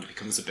with Amanda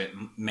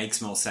makes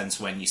more sense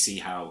when you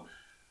see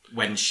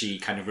when she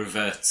kind of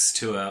reverts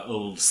to her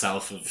old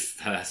self of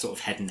her sort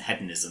of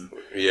hedonism.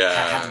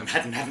 Yeah.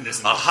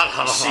 Hedonism.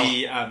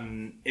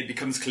 It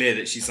becomes clear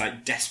that she's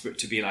like desperate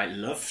to be like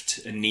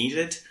loved and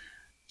needed.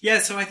 Yeah,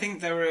 so I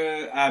think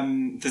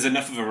there's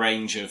enough of a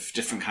range of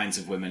different kinds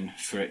of women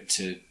for it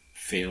to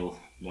feel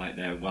like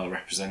they're well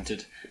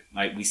represented.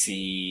 Like we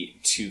see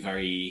two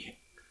very,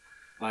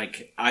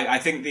 like I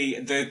think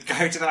the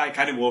character that I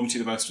kind of warmed to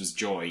the most was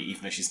Joy,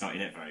 even though she's not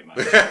in it very much.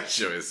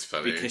 Joy is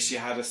funny because she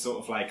had a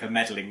sort of like a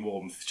meddling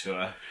warmth to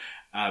her,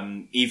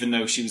 even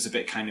though she was a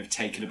bit kind of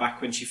taken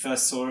aback when she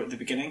first saw her at the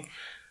beginning.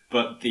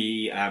 But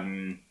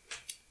yeah,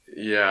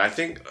 I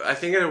think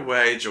in a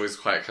way Joy's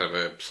quite kind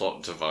of a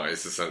plot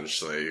device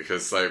essentially,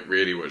 because like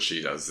really what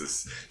she does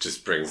is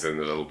just brings in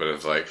a little bit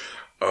of like,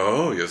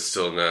 oh, you're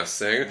still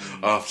nursing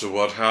after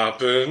what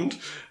happened.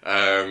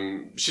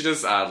 She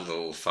does add a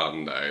little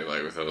fun though,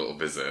 like with a little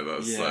visit.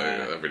 That's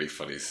like a really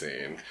funny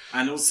scene.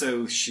 And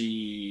also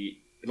she's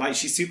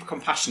super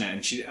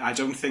compassionate, and I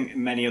don't think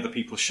many other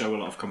people show a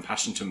lot of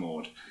compassion to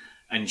Maud.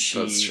 And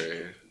that's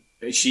true.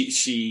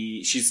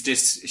 She's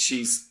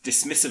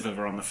dismissive of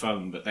her on the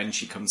phone, but then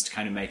she comes to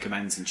kind of make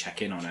amends and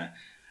check in on her.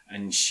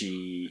 And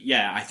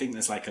I think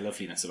there's like a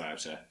loveliness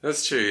about her.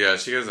 That's true, yeah.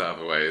 She goes out of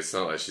her way. It's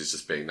not like she's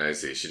just being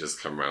nosy. She just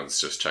come around to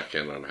just check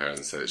in on her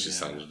and say that she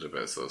sounded a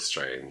bit sort of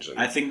strange. And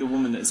I think the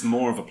woman that's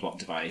more of a plot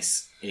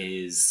device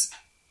is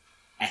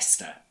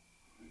Esther,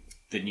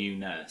 the new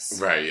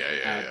nurse. Right,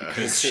 yeah.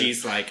 Because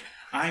she's like,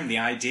 I'm the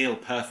ideal,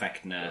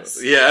 perfect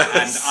nurse. Yeah.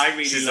 And I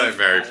really she's love like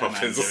Mary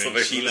Poppins or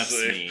something. She loves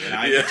me. And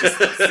I'm just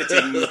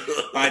sitting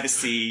by the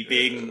sea,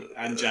 being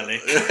angelic.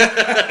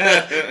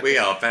 We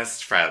are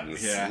best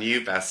friends. Yeah.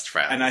 New best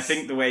friends. And I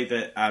think the way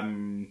that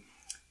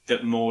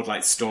that Maud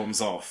like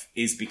storms off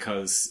is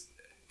because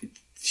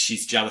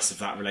she's jealous of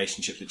that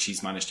relationship that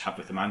she's managed to have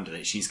with Amanda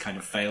that she's kind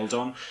of failed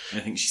on,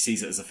 and I think she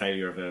sees it as a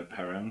failure of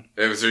her own.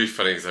 It was really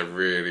funny because I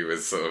really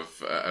was sort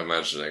of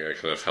imagining a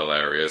kind of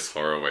hilarious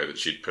horror way that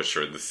she'd push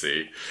her in the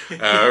sea.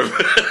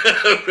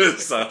 But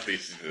sadly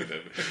she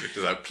didn't.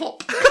 She's like,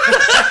 plop.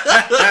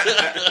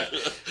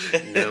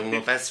 No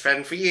more best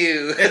friend for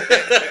you.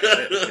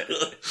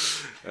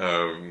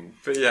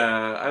 But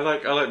yeah, I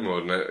like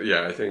Maud.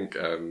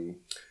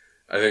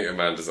 I think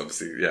Amanda's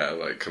obviously,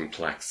 like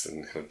complex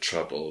and kind of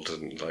troubled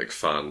and like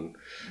fun.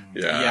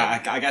 Yeah.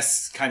 Yeah, I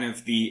guess kind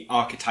of the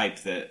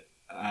archetype that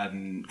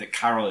that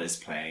Carol is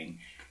playing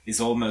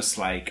is almost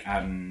like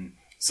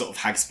sort of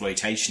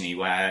hagsploitation-y,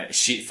 where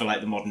she, for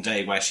like the modern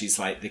day, where she's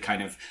like the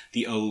kind of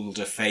the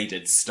older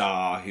faded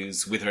star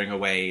who's withering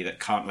away, that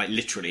can't, like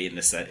literally in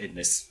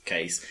this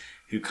case,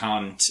 who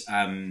can't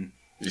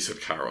You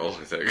said Carol,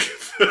 I think.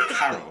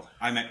 Carol.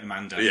 I meant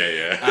Amanda.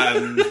 Yeah.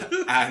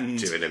 And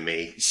Doing a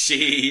me.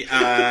 she,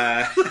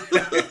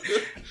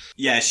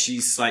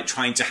 she's like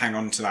trying to hang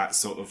on to that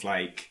sort of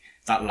like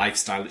that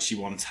lifestyle that she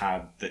once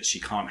had that she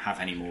can't have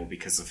anymore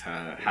because of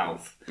her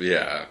health.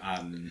 Yeah.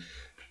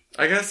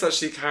 I guess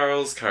actually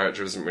Carol's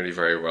character isn't really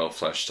very well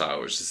fleshed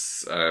out, which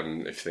is,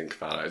 if you think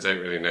about it, I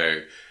don't really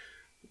know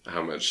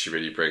how much she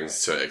really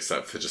brings to it,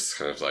 except for just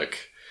kind of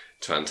like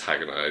to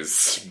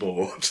antagonise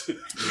Maud.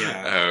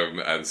 Yeah.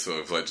 And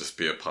sort of like just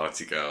be a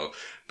party girl.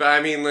 But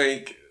I mean,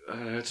 like, I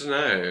don't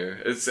know.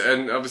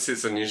 And obviously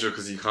it's unusual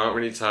because you can't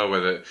really tell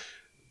whether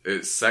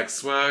it's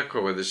sex work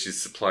or whether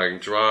she's supplying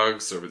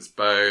drugs or if it's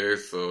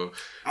both or...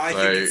 I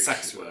think it's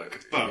sex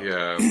work, but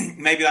yeah.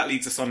 maybe that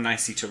leads us on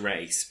nicely to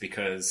race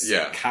because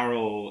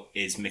Carol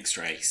is mixed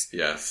race.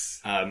 Yes.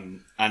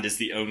 And is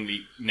the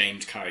only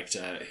named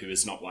character who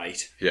is not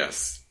white.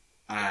 Yes.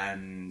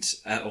 And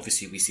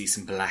obviously we see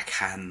some black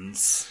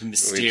hands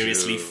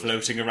mysteriously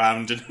floating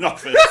around in an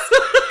office,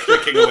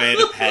 clicking away at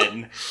a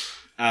pen.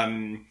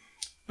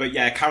 But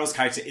yeah, Carol's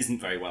character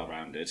isn't very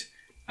well-rounded.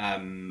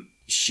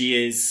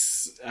 She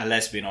is a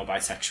lesbian or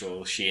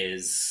bisexual. She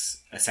is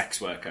a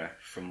sex worker,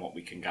 from what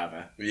we can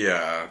gather.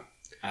 Yeah.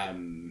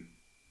 And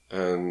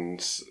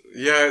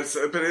yeah,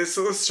 but it's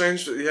sort of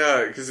strange.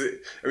 Because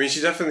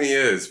she definitely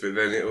is, but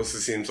then it also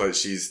seems like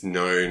she's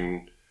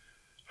known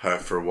her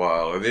for a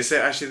while. And they say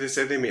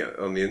they meet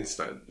on the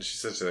internet. She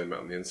said they met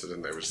on the internet,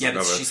 didn't they? Which is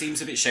but she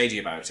seems a bit shady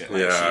about it.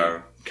 Like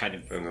she kind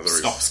of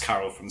stops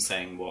Carol from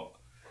saying what...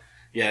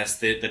 Yes,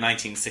 the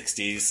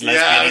 1960s lesbian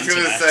internet. Yeah, I was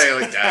going to say,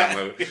 like, damn,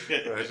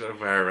 I don't know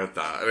where I read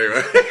that.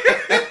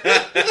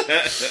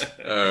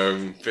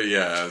 Anyway. But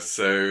yeah,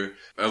 so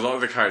a lot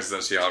of the characters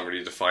actually aren't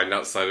really defined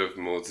outside of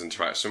Maud's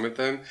interaction with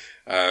them.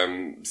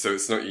 So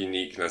it's not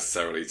unique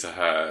necessarily to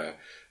her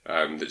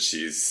that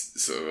she's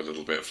sort of a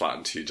little bit flat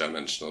and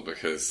two-dimensional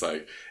because,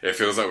 like, it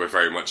feels like we're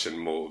very much in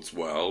Maud's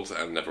world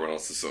and everyone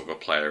else is sort of a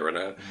player in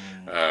it.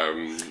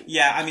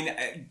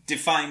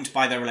 Defined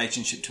by their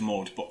relationship to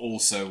Maud, but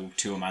also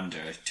to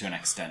Amanda to an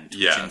extent,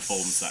 which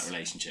informs that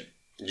relationship.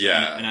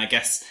 Yeah. And I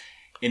guess,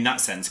 in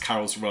that sense,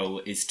 Carol's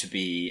role is to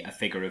be a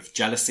figure of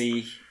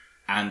jealousy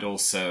and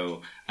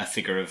also a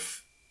figure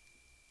of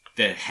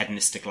the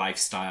hedonistic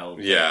lifestyle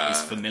that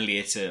is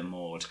familiar to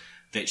Maud,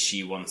 that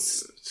she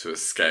wants to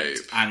escape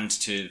and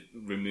to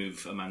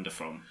remove Amanda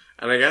from.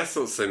 And I guess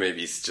also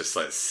maybe it's just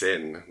like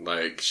sin,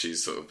 like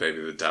she's sort of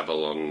maybe the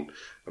devil on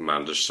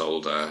Amanda's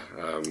shoulder,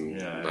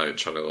 like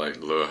trying to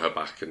like lure her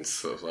back into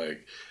sort of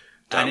like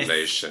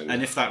damnation.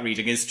 And if that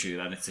reading is true,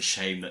 then it's a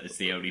shame that it's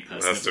the only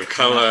person of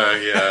colour.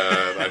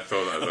 Yeah, I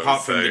thought that.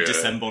 Apart from the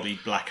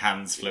disembodied black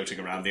hands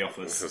floating around the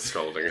office,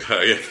 scolding her.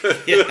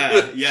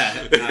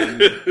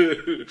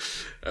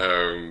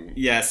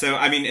 So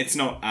I mean, it's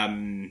not.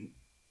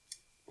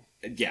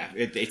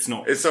 It's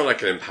not. It's not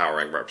like an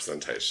empowering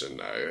representation,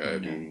 no.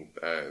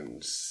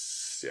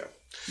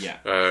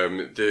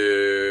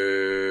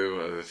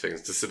 What other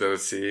things?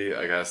 Disability,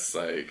 I guess.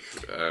 Like,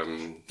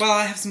 well,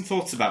 I have some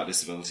thoughts about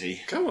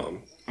disability.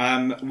 Come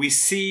on. We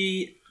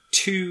see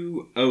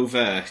two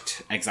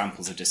overt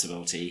examples of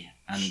disability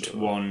and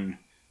one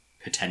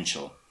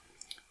potential,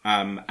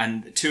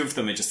 and two of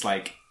them are just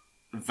like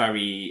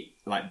very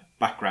like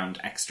background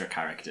extra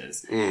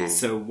characters.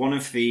 So one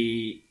of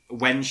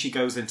when she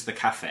goes into the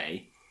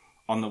cafe,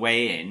 on the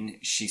way in,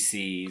 she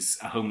sees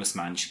a homeless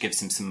man. She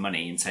gives him some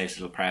money and says a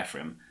little prayer for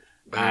him.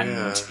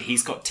 And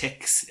he's got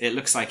tics. It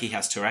looks like he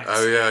has Tourette's.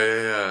 Oh,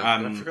 yeah.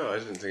 I forgot. I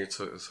didn't think I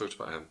talked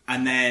about him.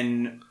 And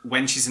then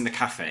when she's in the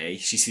cafe,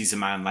 she sees a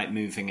man like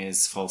moving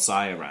his false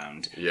eye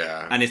around.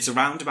 Yeah. And it's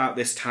around about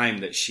this time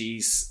that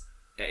she's,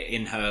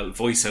 in her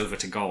voiceover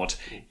to God,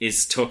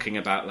 is talking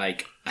about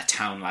like a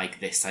town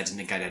like this. I didn't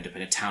think I'd end up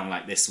in a town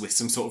like this, with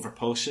some sort of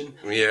repulsion.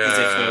 Yeah. As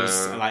if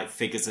those are like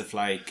figures of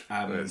like...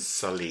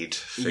 sullied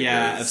figures.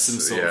 Yeah, of some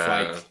sort of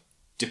like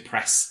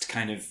depressed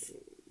kind of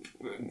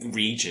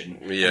region.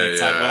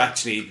 It's like, well,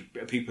 actually,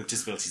 people with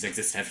disabilities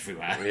exist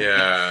everywhere.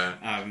 Yeah.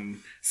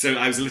 So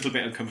I was a little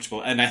bit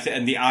uncomfortable, and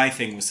and the eye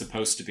thing was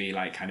supposed to be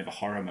like kind of a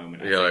horror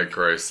moment. Like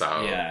gross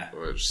out. Yeah,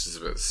 which is a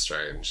bit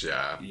strange.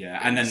 Yeah.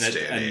 And then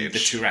the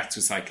Tourette's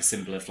was like a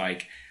symbol of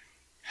like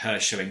her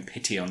showing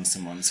pity on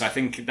someone. So I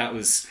think that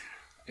was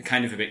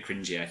kind of a bit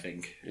cringy. I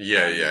think.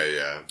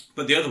 Yeah.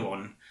 But the other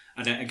one,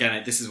 and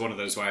again, this is one of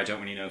those where I don't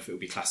really know if it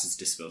would be classed as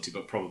disability,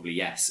 but probably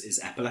yes,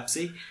 is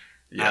epilepsy.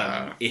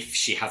 Yeah. If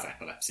she has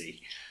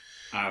epilepsy.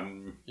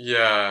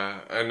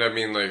 Yeah, and I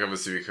mean, like,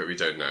 obviously we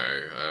don't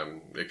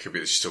know. It could be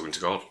that she's talking to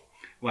God.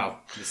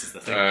 Well, this is the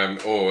thing. And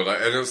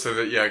also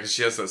that, because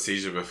she has that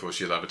seizure before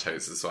she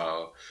levitates as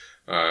well.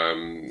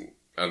 And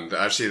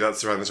actually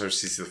that's around the time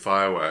she sees the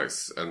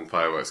fireworks, and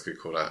fireworks could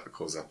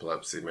cause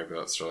epilepsy. Maybe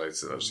that's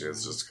related, actually,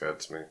 it's just occurred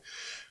to me.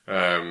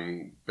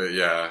 But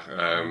yeah,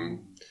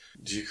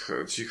 do you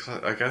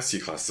I guess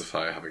you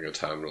classify having a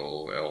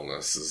terminal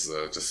illness as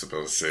a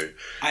disability.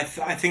 I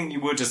think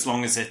you would, as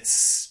long as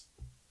it's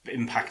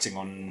impacting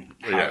on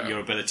your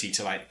ability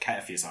to like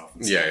care for yourself.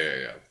 And stuff.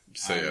 Yeah.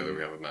 So then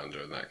we have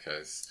Amanda in that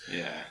case.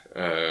 Yeah.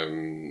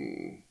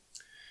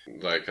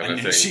 Like, and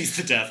then she's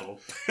the devil.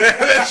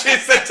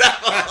 She's the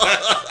devil.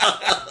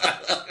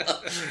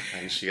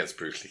 And she gets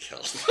brutally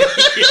killed.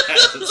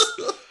 Yes.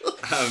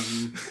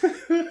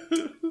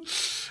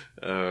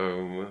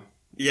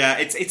 Yeah,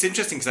 it's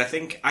interesting because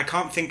I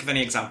can't think of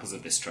any examples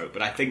of this trope,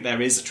 but I think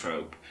there is a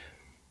trope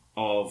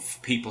of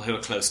people who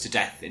are close to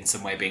death in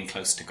some way being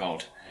close to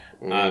God,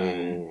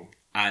 and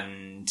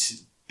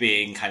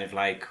being kind of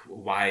like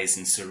wise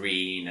and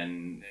serene,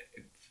 and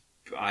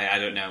I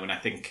don't know, and I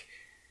think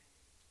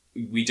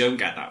we don't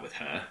get that with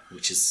her,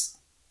 which is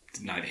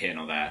neither here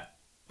nor there.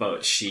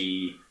 But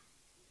she's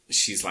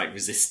like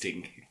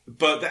resisting,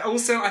 but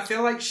also I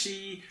feel like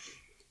she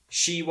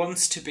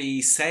wants to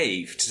be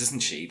saved, doesn't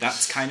she?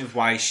 That's kind of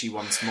why she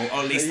wants more, or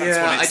at least that's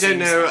what it seems. I don't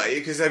know,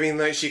 because I mean,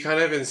 like, she kind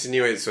of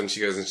insinuates when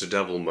she goes into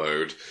devil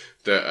mode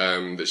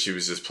that she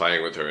was just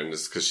playing with her, and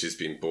it's because she's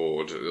been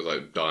bored,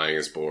 like dying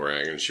is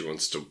boring, and she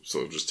wants to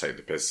sort of just take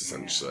the piss,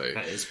 essentially. Yeah,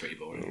 that is pretty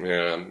boring.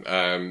 Yeah,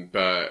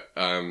 but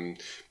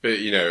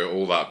you know,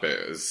 all that bit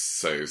is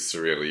so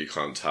surreal. You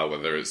can't tell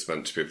whether it's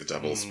meant to be the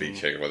devil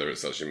speaking, whether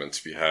it's actually meant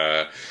to be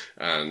her.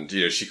 And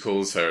you know, she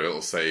calls her a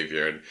little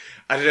savior, and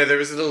I don't know. There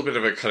is a little bit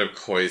of a kind of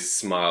coy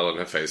smile on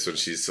her face when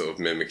she's sort of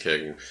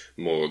mimicking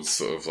Maud's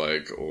sort of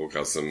like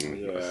orgasm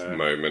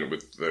moment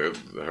with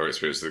her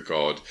experience with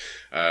God.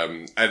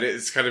 And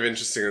it's kind of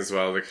interesting as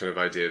well, the kind of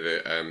idea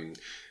that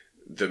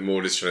that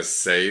Maud is trying to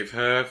save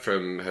her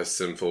from her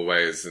sinful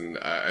ways, and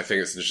I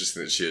think it's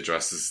interesting that she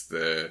addresses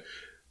the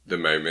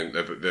moment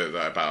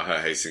about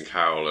her hating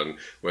Carol, and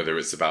whether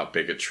it's about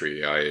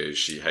bigotry, i.e.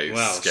 she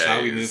hates gays.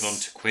 Shall we move on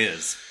to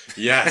queers?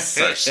 Yes,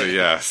 actually,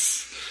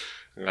 yes.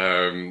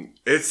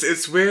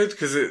 It's weird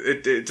because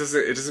it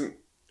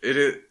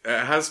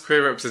has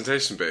queer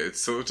representation, but it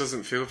sort of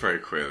doesn't feel very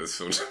queer, this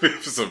film, to me,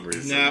 for some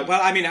reason. No,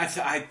 well, I mean, I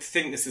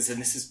think this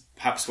is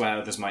perhaps where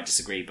others might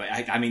disagree, but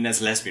I mean,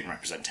 there's lesbian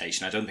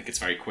representation. I don't think it's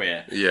very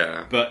queer.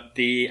 Yeah. But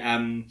the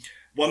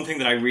one thing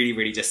that I really,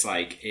 really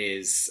dislike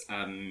is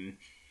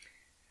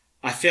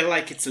I feel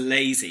like it's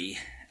lazy,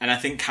 and I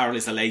think Carol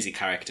is a lazy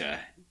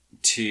character,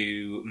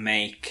 to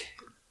make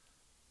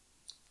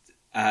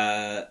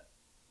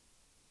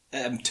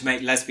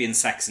lesbian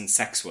sex and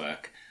sex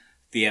work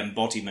the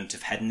embodiment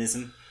of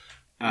hedonism.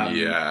 And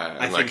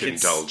like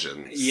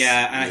indulgence.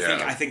 Yeah,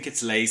 and I think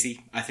it's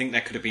lazy. I think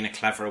there could have been a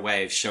cleverer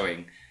way of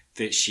showing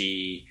that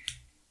she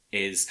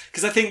is...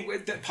 Because I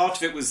think that part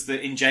of it was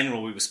that in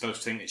general we were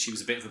supposed to think that she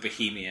was a bit of a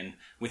bohemian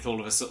with all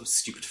of her sort of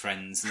stupid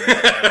friends. And,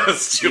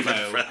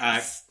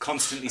 friends.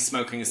 Constantly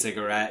smoking a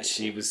cigarette.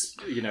 She was,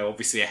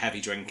 obviously a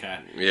heavy drinker.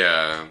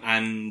 Yeah.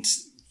 And...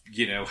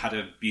 had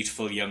a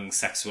beautiful young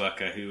sex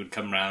worker who would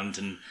come round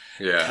and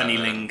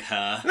cunniling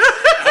her.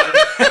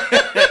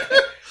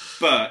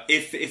 But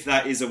if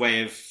that is a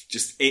way of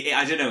just...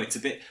 I don't know, it's a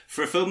bit...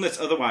 For a film that's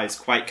otherwise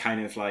quite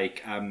kind of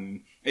like...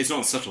 it's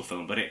not a subtle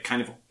film, but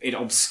it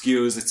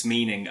obscures its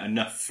meaning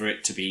enough for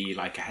it to be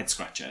like a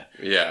head-scratcher.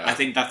 Yeah. I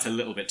think that's a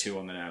little bit too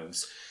on the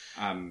nose.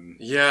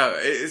 Yeah,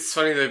 it's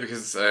funny though,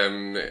 because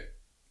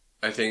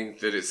I think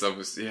that it's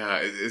obviously... Yeah,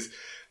 it is...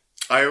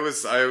 I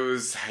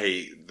always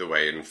hate the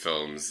way in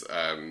films,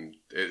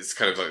 it's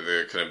kind of like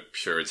the kind of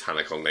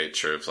puritanical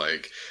nature of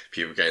like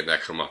people getting their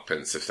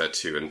comeuppance if they're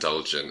too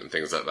indulgent and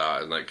things like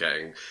that, and I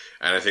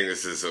think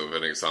this is sort of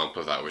an example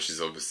of that, which is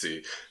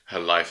obviously her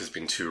life has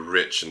been too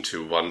rich and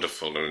too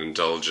wonderful and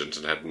indulgent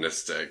and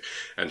hedonistic,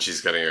 and she's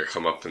getting a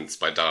comeuppance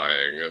by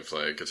dying of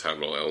like a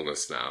terminal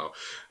illness now,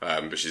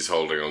 but she's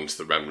holding on to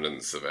the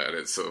remnants of it, and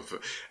it's sort of,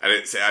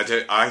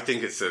 I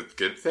think it's a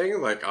good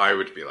thing. Like, I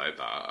would be like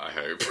that, I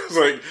hope.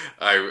 Like,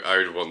 I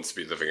would want to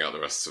be living out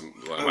the rest of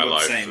my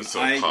life with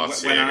sort of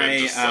partying and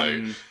just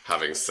like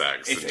having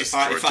sex and just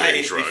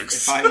doing drugs.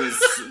 If I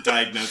was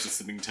diagnosed with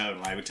something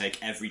terminal, I would take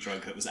every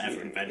drug that was ever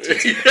invented.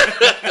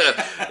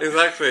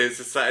 Exactly. It's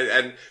just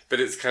but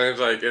it's kind of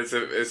like it's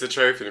a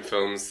trope in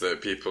films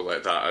that people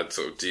like that are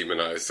sort of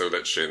demonized. So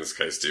literally in this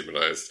case,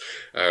 demonized.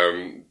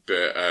 And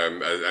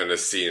a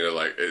scene of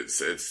like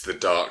it's the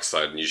dark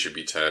side, and you should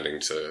be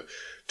turning to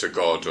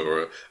God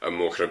or a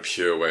more kind of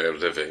pure way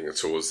of living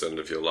towards the end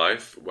of your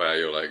life, where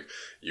you're like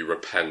you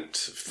repent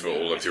for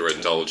all of your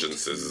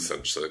indulgences,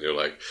 essentially, and you're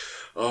like,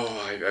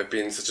 oh, I've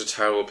been such a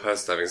terrible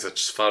person, having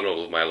such fun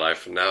all of my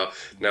life, and now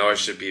I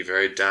should be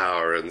very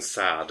dour and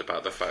sad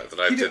about the fact that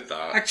I did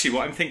that. Actually,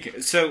 what I'm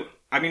thinking... So,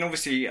 I mean,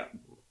 obviously,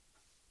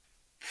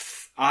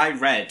 I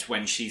read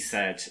when she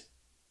said...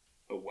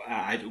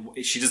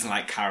 she doesn't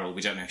like Carol,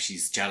 we don't know if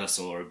she's jealous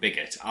or a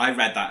bigot. I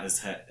read that as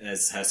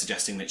her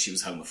suggesting that she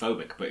was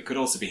homophobic, but it could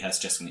also be her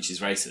suggesting that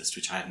she's racist,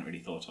 which I hadn't really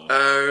thought of.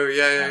 Oh,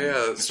 yeah,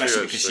 that's especially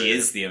true, because actually. she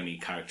is the only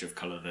character of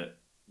colour that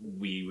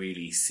we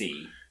really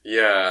see.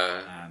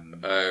 Yeah,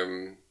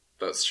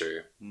 that's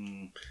true.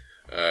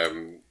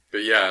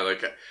 But yeah,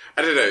 like,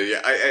 I don't know.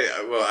 Yeah,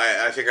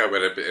 I think I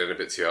went a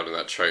bit too hard on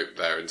that trope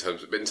there.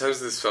 But in terms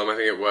of this film, I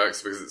think it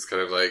works because it's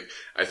kind of like,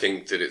 I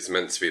think that it's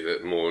meant to be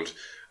that Maud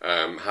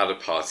had a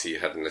party,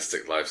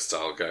 hedonistic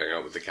lifestyle, going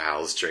out with the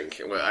gals,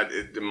 drinking,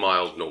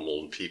 mild,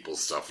 normal people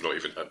stuff, not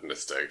even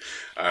hedonistic.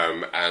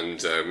 And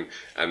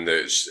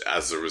that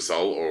as a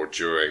result, or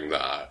during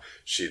that,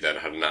 she then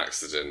had an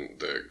accident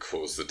that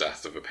caused the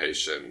death of a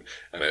patient,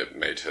 and it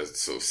made her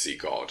sort of see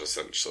God,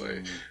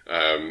 essentially.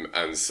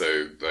 And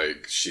so,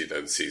 like, she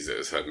then sees it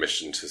as her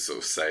mission to sort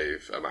of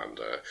save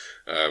Amanda.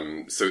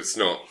 So it's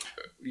not...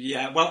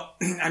 Yeah, well,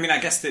 I mean, I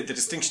guess the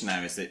distinction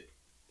there is that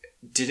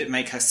did it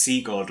make her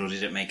see God or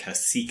did it make her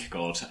seek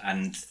God?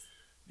 And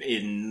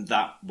in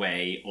that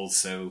way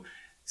also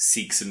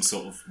seek some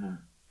sort of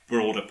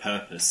broader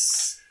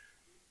purpose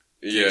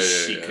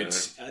she could,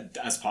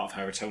 as part of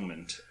her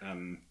atonement. But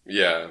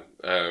yeah,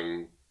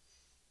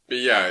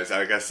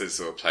 I guess it's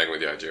sort of playing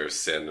with the idea of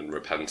sin and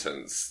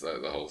repentance,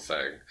 the whole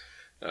thing.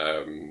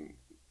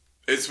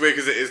 It's weird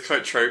because it is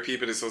quite tropey,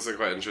 but it's also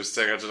quite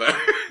interesting. I don't know.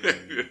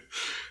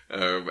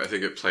 I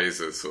think it plays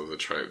with sort of the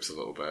tropes a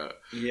little bit.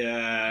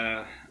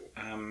 Yeah.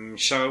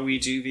 Shall we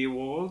do the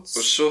awards?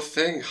 Well, sure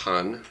thing,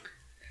 hun.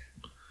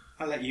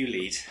 I'll let you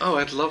lead. Oh,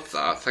 I'd love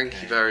that.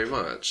 Thank you very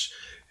much.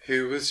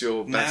 Who was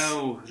your best...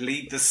 No,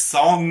 lead the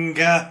song.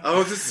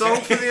 Oh, the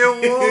song for the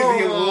awards.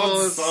 The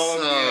awards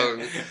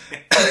song.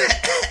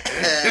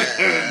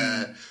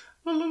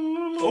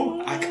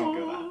 Oh, I can't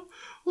go that.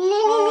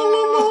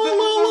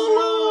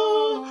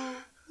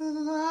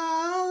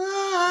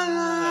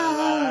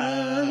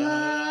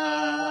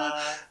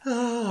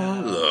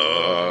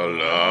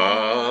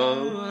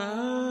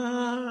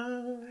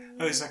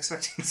 I was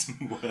expecting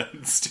some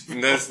words to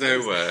be There's no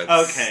words.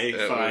 Okay,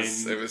 fine.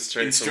 It was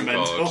straight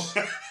Instrumental.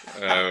 from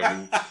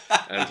God.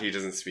 And he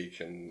doesn't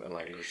speak in a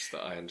language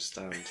that I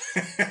understand.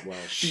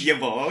 Welsh.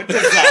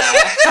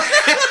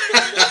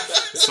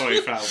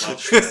 Sorry for our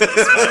Welsh listeners,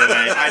 by the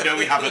way. I know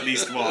we have at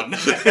least one.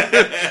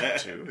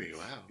 Do we?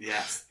 Wow.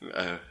 Yes.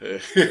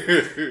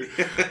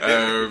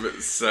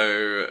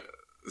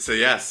 So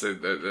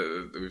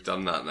we've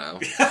done that now.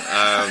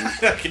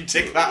 I can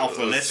tick that off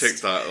the list. Tick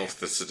that off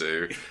the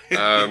to-do.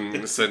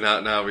 So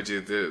now we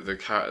do the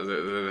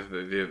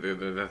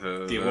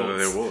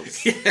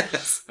awards.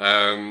 Yes.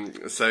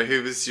 So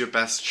who was your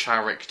best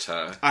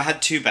character? I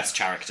had two best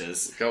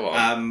characters. Go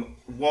on.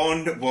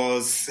 One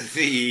was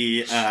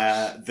the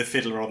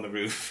fiddler on the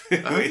roof,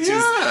 which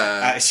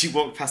was she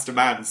walked past a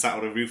man sat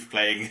on a roof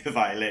playing a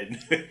violin.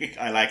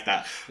 I like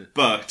that,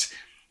 but.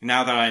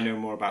 Now that I know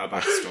more about her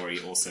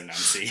backstory, also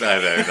Nancy.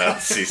 No,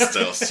 Nancy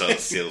still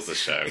steals the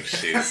show.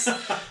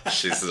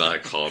 She's an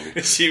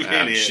icon. She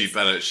really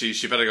is.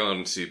 She better go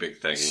on to big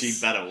things. She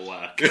better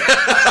work.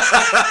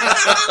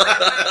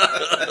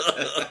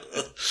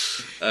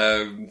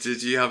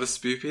 Did you have a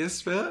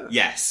spoopiest bit?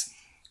 Yes.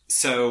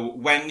 So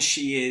when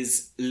she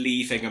is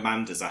leaving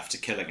Amanda's after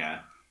killing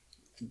her,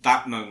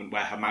 that moment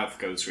where her mouth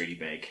goes really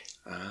big,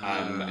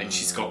 and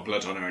she's got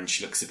blood on her, and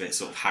she looks a bit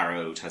sort of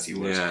harrowed, as you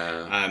would.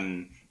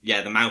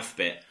 Yeah. The mouth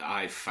bit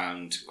I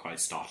found quite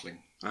startling.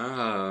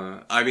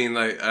 I mean,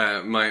 like,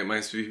 my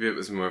spoopy bit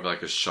was more of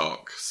like a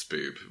shock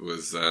spoop,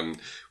 was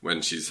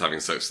when she's having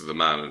sex with the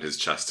man and his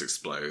chest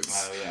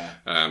explodes. Oh, yeah.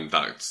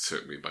 That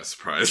took me by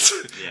surprise.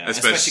 Yeah,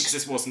 especially because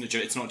this wasn't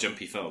it's not a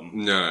jumpy film.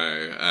 No,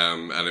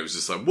 and it was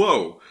just like,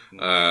 whoa!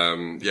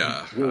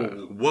 Yeah.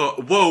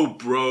 Whoa,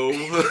 bro!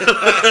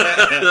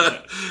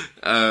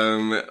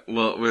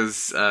 What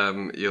was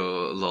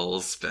your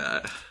lols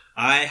bit?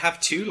 I have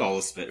two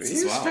lols bits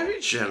as well. He's very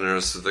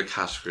generous with the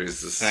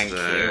categories this Thank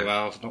day. you.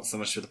 Well, not so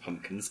much with the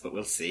pumpkins, but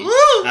we'll see. Two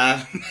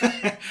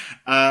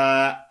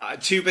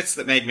bits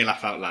that made me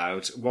laugh out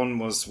loud. One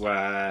was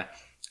where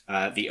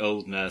the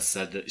old nurse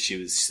said that she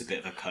was just a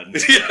bit of a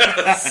cunt.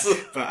 Yes!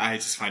 But I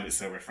just find it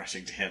so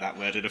refreshing to hear that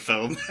word in a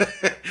film.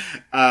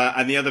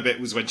 And the other bit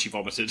was when she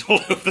vomited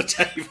all over the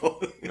table.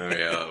 Oh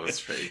yeah, that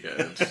was pretty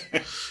good.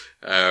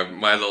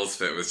 My lol's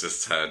bit was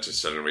just her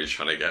just generally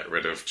trying to get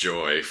rid of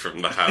Joy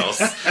from the house,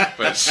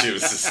 but she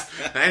was just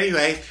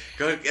anyway.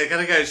 I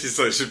gotta go. She's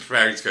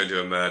preparing to go and do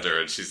a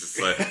murder, and she's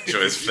just like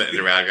Joy's flitting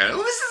around, going,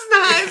 "Oh, this is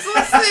nice.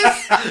 What's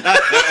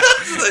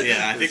this?"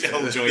 Yeah, I think the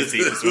whole Joy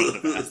scene was one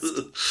of the best.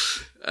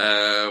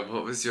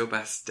 What was your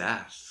best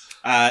death?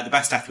 The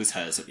best death was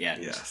hers at the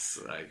end. Yes,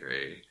 I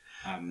agree.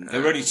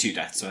 There were only two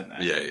deaths, weren't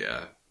there?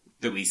 Yeah.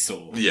 That we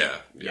saw.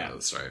 Yeah,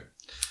 that's right.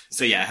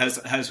 So yeah,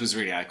 hers was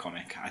really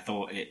iconic. I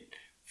thought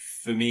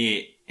for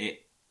me,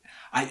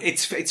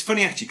 it's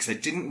funny actually because I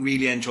didn't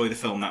really enjoy the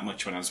film that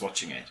much when I was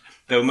watching it.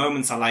 There were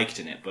moments I liked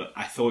in it, but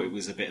I thought it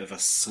was a bit of a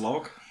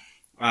slog.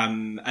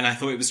 And I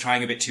thought it was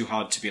trying a bit too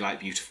hard to be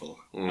like beautiful.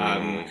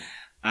 But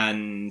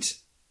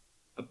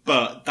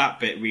that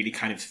bit really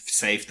kind of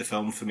saved the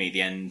film for me.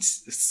 The end,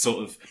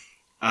 sort of,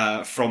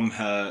 from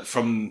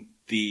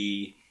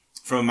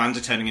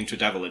Amanda turning into a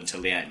devil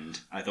until the end,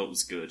 I thought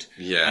was good.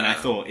 Yeah. And I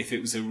thought if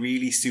it was a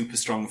really super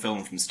strong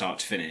film from start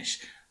to finish,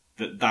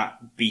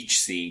 that beach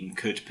scene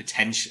could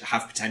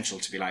have potential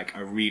to be like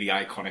a really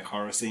iconic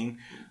horror scene.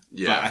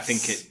 Yes. But I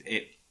think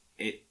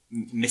it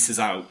misses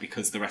out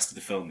because the rest of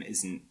the film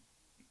isn't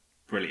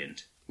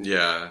brilliant.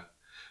 Yeah.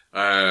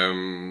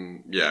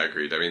 Yeah,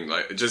 agreed. I mean,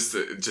 like, just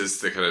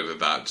the kind of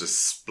that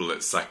just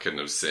split second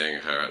of seeing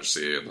her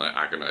actually in like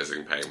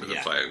agonizing pain with the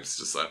flames,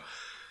 just like,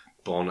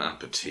 bon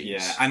appetit.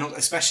 Yeah, and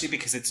especially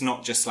because it's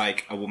not just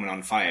like a woman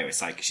on fire,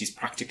 it's like she's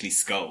practically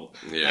skull.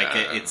 Yeah.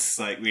 Like, it's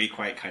like really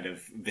quite kind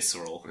of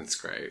visceral. It's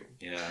great.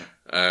 Yeah.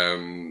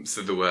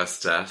 So the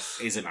worst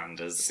death is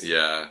Amanda's.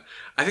 Yeah.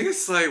 I think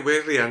it's like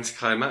weirdly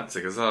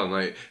anticlimactic as well.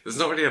 Like, there's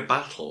not really a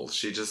battle.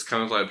 She just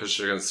kind of like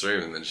pushes her against the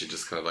room and then she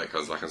just kind of like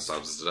comes back and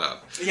stabs her to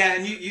death. Yeah,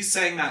 and you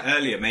saying that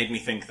earlier made me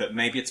think that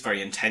maybe it's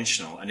very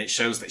intentional and it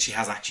shows that she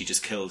has actually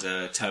just killed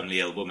a terminally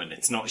ill woman.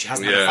 It's not, she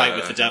hasn't had a fight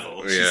with the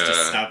devil. She's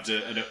just stabbed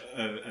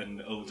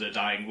an older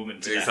dying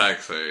woman to death.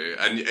 Exactly.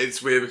 And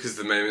it's weird because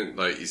the moment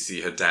like you see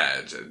her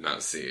dead in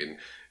that scene,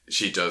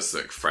 she does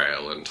look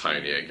frail and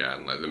tiny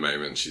again. Like the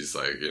moment she's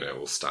like,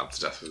 all stabbed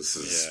to death with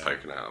scissors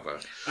poking out of her.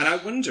 And I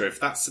wonder if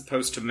that's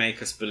supposed to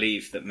make us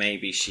believe that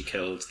maybe she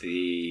killed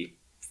the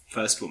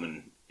first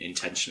woman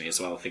intentionally as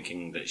well,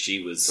 thinking that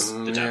she was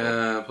the devil.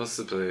 Yeah,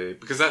 possibly.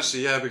 Because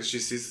actually, because she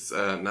sees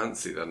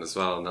Nancy then as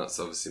well, and that's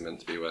obviously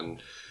meant to be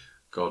when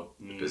God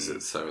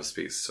visits her or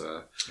speaks to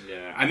her.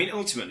 Yeah, I mean,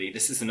 ultimately,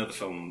 this is another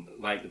film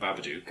like The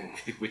Babadook,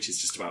 which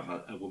is just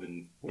about a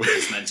woman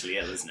who's mentally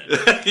ill, isn't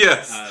it?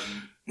 Yes.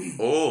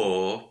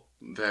 Or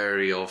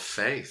Bury Your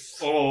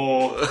Faith.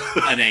 Or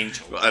an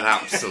angel. An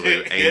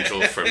absolute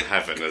angel from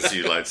heaven, as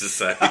you like to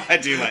say. I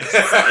do like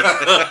to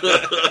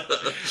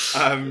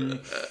say.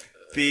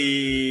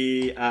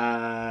 The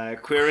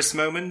queerest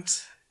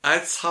moment?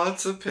 It's hard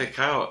to pick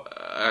out,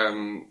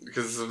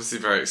 because it's obviously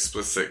very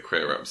explicit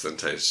queer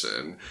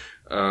representation.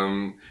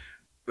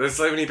 There's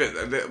so many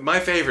bits. My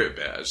favourite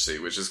bit, actually,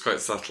 which is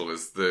quite subtle,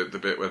 is the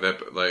bit where they're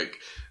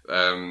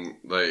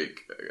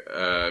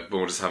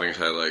Maud is having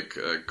her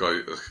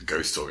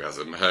ghost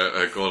orgasm,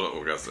 her god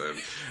orgasm,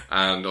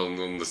 and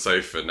on the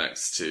sofa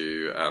next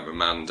to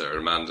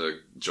Amanda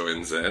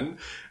joins in,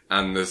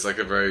 and there's like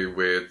a very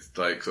weird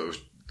like sort of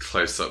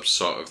close-up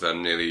shot of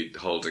them nearly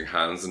holding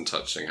hands and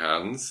touching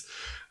hands,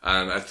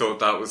 and I thought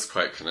that was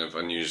quite kind of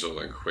unusual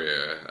and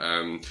queer.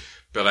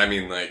 But I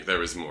mean, like,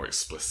 there is more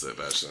explicit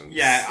versions.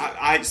 Yeah,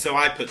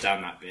 I put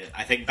down that bit.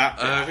 I think that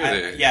bit...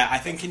 really? I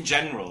think in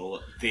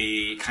general,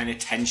 the kind of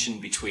tension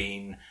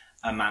between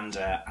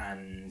Amanda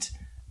and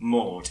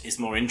Maud is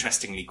more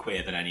interestingly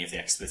queer than any of the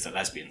explicit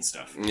lesbian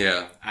stuff.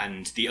 Yeah.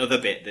 And the other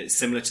bit that's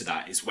similar to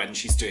that is when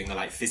she's doing the,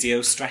 like,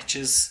 physio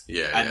stretches.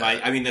 Yeah, And,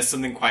 like, I mean, there's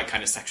something quite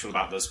kind of sexual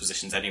about those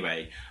positions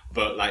anyway,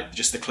 but, like,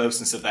 just the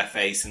closeness of their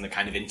face and the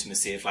kind of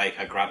intimacy of, like,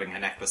 her grabbing her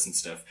necklace and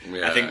stuff.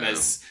 Yeah, I think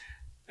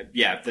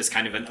there's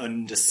kind of an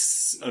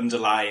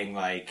underlying,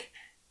 like,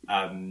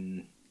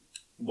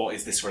 what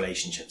is this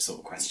relationship sort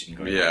of question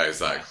going on. Yeah,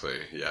 exactly,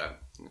 yeah.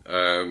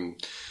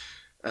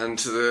 And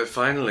to the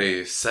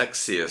finally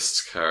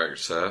sexiest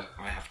character.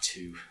 I have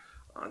two.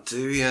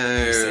 Do you?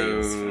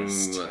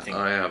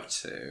 I have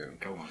two.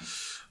 Go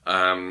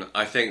on.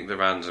 I think the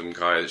random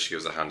guy that she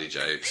gives a handy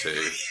J to,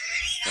 he's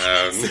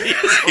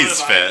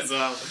fit. As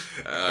well.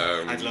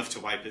 I'd love to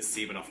wipe his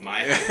semen off my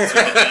hands with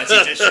a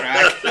dirty dish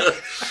rag.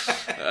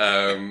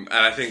 And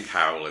I think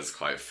Carol is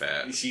quite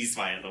fit. She's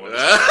my other one.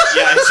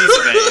 Yeah, she's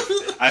a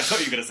babe. I thought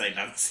you were going to say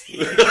Nancy.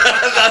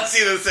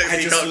 Nancy the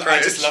sexy cockroach. I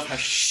just love her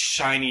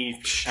shiny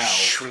shell.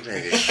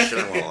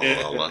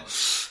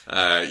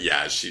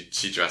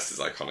 She dresses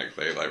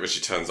iconically. Like when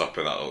she turns up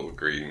in that little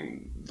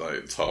green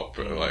like top,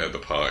 like at the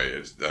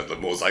party, the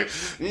Maud's like,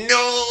 no.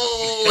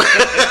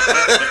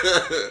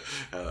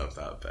 I love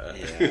that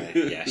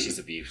bit. Yeah, she's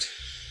a beaut.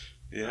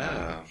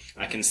 Yeah,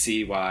 I can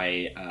see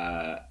why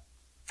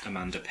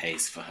Amanda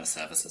pays for her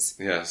services.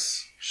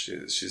 Yes,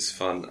 she's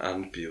fun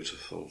and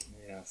beautiful.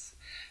 Yes.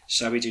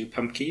 Shall we do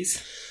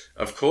pumpkies?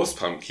 Of course,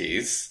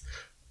 pumpkies.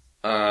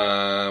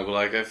 Will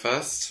I go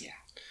first? Yeah.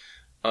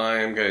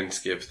 I'm going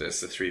to give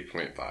this a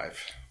 3.5.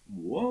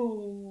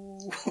 Whoa.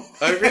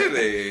 Oh,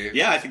 really?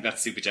 Yeah, I think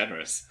that's super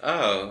generous.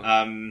 Oh.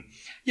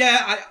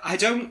 I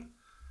don't...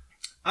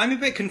 I'm a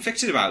bit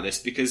conflicted about this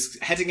because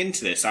heading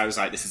into this, I was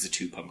like, this is a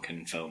 2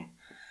 pumpkin film.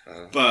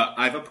 But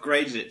I've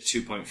upgraded it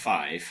to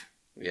 2.5.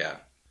 Yeah.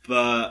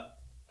 But,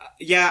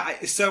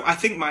 so I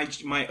think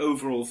my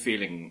overall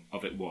feeling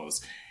of it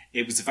was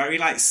a very,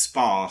 like,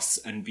 sparse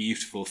and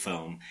beautiful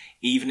film,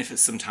 even if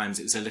sometimes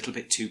it was a little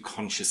bit too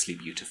consciously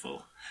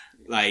beautiful.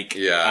 Like,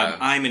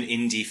 I'm an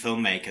indie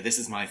filmmaker. This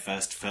is my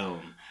first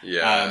film.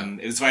 Yeah.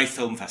 It was a very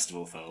film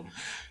festival film.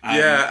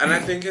 And I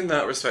think in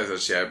that respect,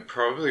 actually, I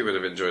probably would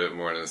have enjoyed it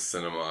more in a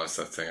cinema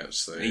setting,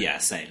 actually. Yeah,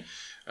 same.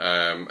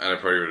 And I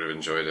probably would have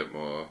enjoyed it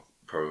more,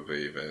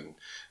 probably even.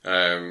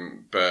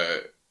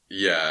 But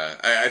yeah,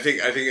 I think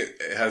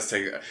it has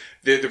taken...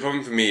 The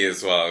problem for me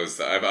as well is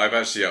that I've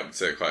actually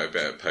upped it quite a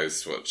bit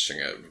post-watching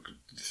it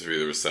through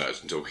the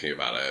research and talking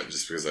about it,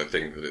 just because I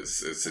think that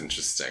it's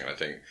interesting. I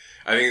think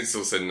it's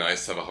also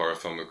nice to have a horror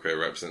film with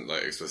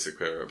explicit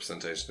queer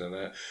representation in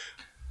it.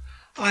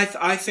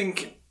 I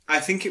think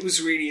it was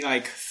really,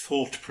 like,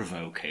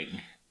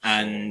 thought-provoking,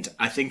 and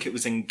I think it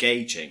was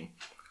engaging,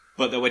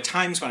 but there were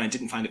times when I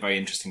didn't find it very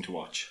interesting to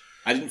watch.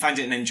 I didn't find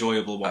it an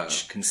enjoyable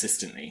watch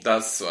consistently.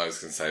 That's what I was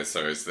going to say.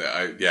 Sorry, is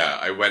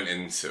that I went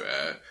into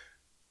it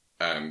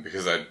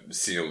because I'd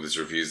seen all these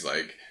reviews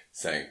like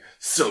saying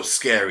so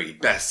scary,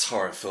 best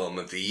horror film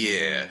of the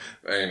year,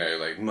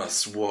 like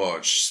must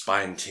watch,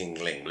 spine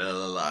tingling, la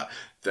la la.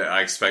 That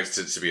I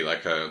expected it to be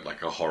like a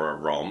horror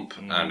romp,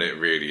 and it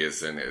really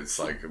isn't. It's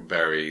like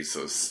very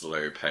sort of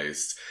slow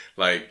paced.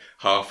 Like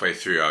halfway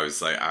through, I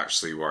was like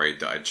actually worried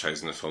that I'd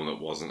chosen a film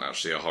that wasn't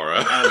actually a horror.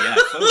 Oh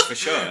yeah, for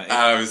sure.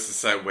 I was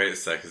just like, wait a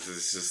second, is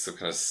this just some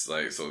kind of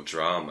like sort of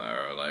drama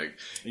or like?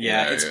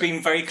 It's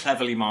been very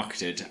cleverly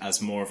marketed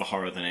as more of a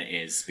horror than it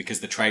is because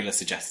the trailer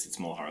suggests it's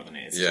more horror than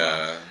it is.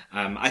 Yeah,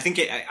 I think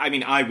it. I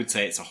mean, I would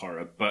say it's a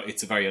horror, but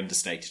it's a very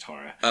understated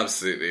horror.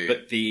 Absolutely.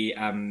 But the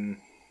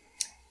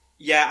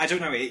yeah, I don't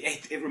know.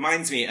 It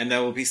reminds me, and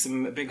there will be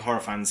some big horror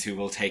fans who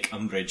will take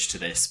umbrage to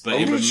this, but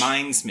it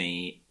reminds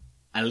me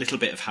a little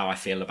bit of how I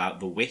feel about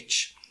The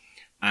Witch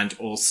and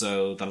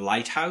also The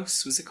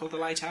Lighthouse. Was it called The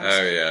Lighthouse?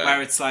 Oh, yeah.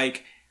 Where it's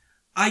like,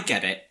 I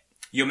get it.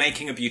 You're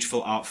making a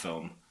beautiful art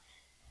film.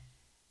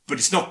 But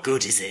it's not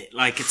good, is it?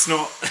 Like, it's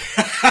not...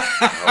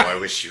 Oh, I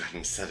wish you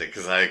hadn't said it,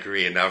 because I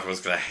agree, and now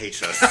everyone's going to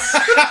hate us.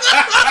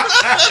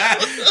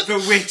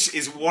 The Witch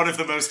is one of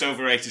the most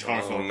overrated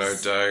horror films. No,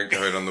 don't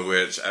go in on The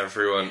Witch.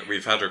 Everyone,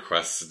 we've had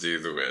requests to do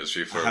The Witch.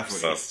 We've been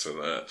obsessed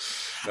with it.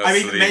 I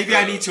mean, maybe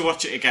I need to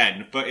watch it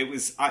again, but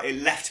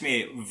it left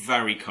me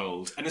very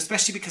cold. And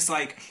especially because,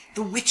 like,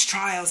 the witch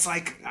trials,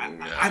 like,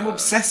 I'm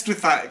obsessed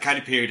with that kind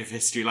of period of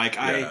history. Like,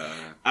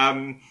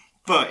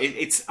 but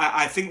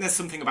I think there's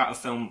something about a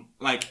film,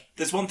 like,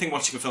 there's one thing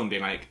watching a film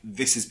being like,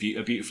 this is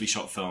a beautifully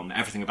shot film,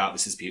 everything about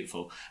this is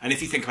beautiful. And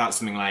if you think about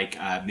something like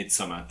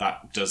Midsommar,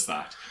 that does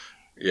that.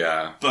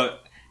 Yeah.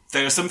 But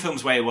there are some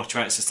films where you watch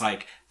where it's just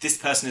like, this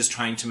person is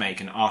trying to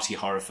make an arty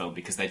horror film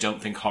because they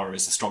don't think horror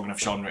is a strong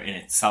enough genre in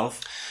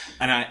itself.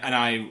 And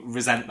I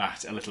resent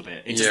that a little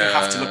bit. It doesn't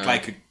have to look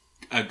like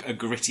a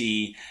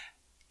gritty,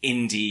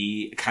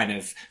 indie kind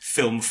of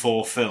film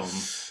for film.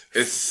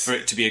 For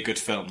it to be a good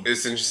film.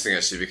 It's interesting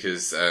actually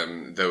because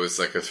there was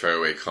like a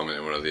throwaway comment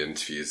in one of the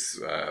interviews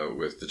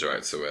with the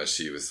director where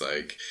she was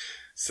like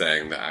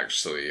saying that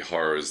actually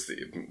horror is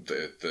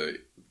the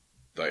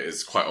like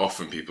is quite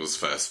often people's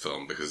first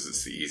film because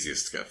it's the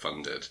easiest to get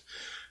funded.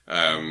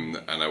 And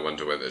I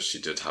wonder whether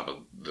she did have a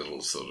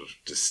little sort of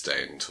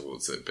disdain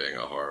towards it being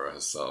a horror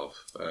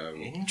herself.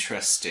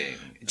 Interesting.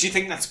 Do you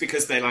think that's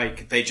because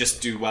they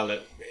just do well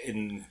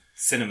in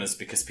cinemas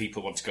because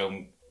people want to go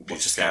and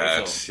watch a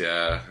scary film?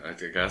 Yeah, I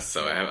guess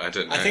so. I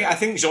don't know. I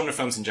think genre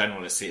films in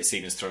general are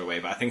seen as throwaway,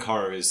 but I think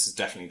horror is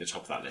definitely the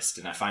top of that list.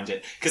 And I find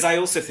it because I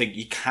also think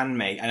you can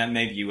make, and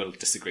maybe you will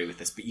disagree with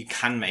this, but you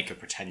can make a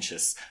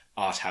pretentious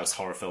art house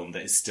horror film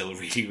that is still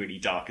really, really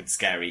dark and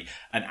scary.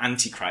 And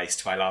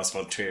Antichrist by Lars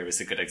von Trier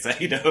is a good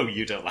example.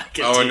 You don't like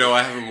it. Oh no,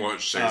 I haven't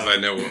watched it because I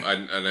know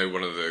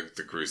one of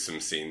the gruesome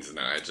scenes, and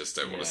I just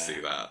don't want to see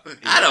that.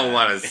 I don't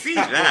want to see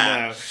that.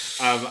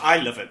 No. I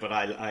love it, but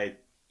I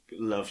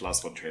love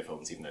Lars von Trier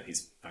films, even though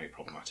he's very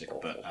problematic.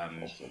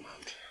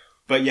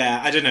 But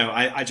yeah, I don't know.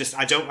 I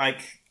don't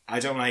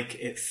like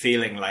it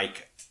feeling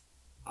like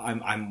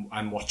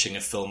I'm watching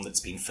a film that's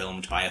been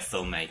filmed by a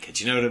filmmaker.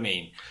 Do you know what I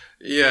mean?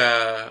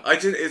 Yeah, I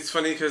did. It's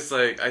funny because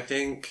I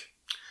think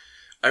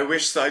I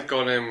wish that I'd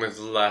gone in with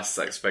less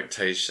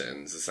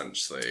expectations,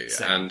 essentially,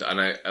 Same.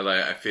 and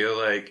I feel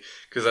like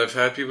because I've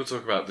heard people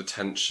talk about the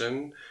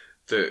tension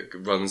that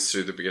runs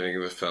through the beginning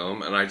of the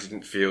film, and I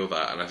didn't feel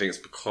that, and I think it's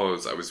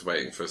because I was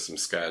waiting for some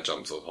scare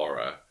jumps of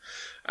horror.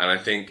 And I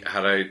think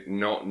had I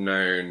not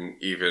known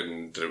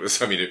even that it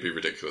was, I mean, it'd be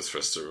ridiculous for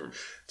us to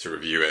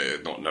review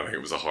it not knowing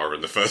it was a horror in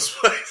the first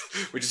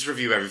place. We just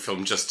review every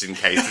film just in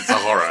case it's a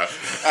horror.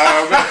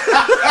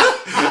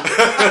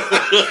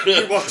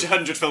 We watch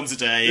 100 films a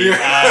day.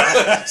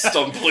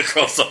 Stumble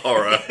across a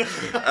horror.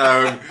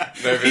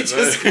 We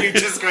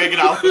just going in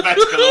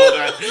alphabetical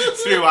order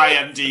through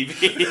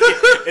IMDb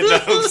in the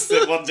hopes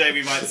that one day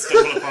we might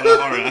stumble upon a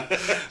horror.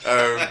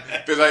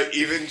 But like,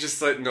 even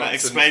just like not... That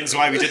explains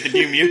why we did the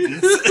New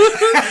Mutants.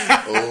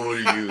 Oh,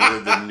 you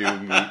were the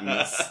New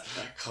Mutants.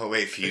 Can't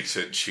wait for you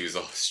to choose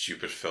a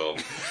stupid film.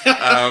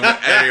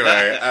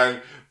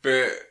 Anyway,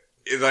 but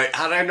like,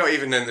 had I not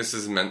even known this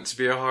was meant to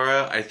be a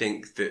horror, I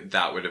think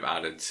that would have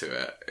added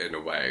to it in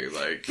a way.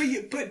 Like,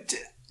 but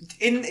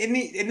in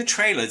the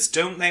trailers,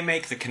 don't they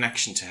make the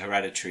connection to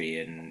Hereditary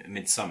in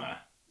Midsommar?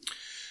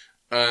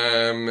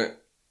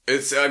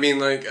 It's, I mean,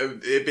 like,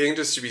 it being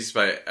distributed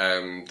by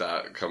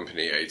that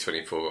company,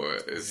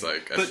 A24, is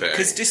like a thing.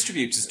 Because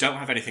distributors don't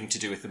have anything to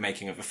do with the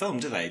making of a film,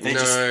 do they? They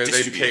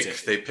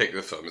pick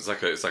the film. It's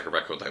like a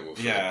record label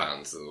for the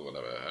bands or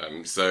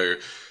whatever. So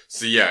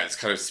yeah, it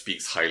kind of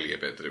speaks highly a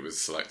bit that it was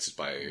selected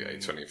by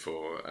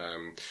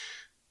A24.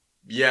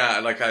 Yeah,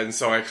 like, and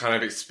so I kind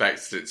of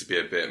expected it to be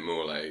a bit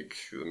more like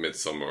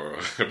Midsommar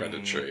or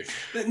Hereditary.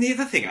 But the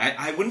other thing,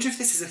 I wonder if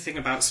this is a thing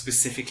about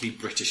specifically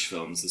British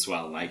films as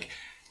well. Like,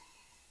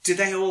 do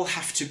they all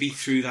have to be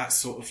through that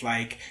sort of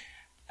like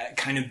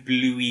kind of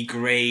bluey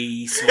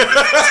grey sort of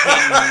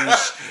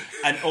tinge,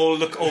 and all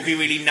be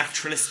really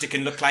naturalistic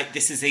and look like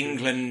this is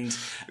England,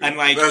 and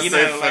like that's you know,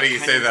 so funny like, you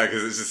say that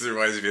because it just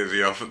reminds me of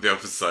the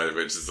opposite side,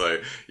 which is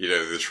like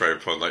the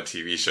trope on like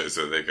TV shows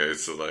where they go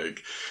to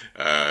like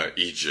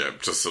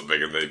Egypt or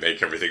something and they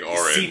make everything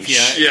orange.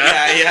 Sepia.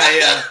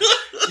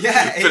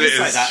 Yeah. It is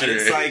like that. True. And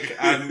it's like.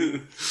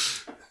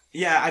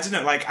 Yeah, I don't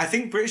know, like, I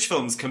think British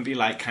films can be,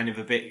 like, kind of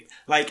a bit,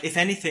 like, if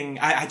anything,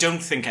 I don't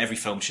think every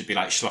film should be,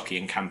 like, schlocky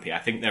and campy. I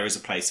think there is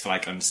a place for,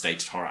 like,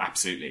 understated horror,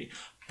 absolutely.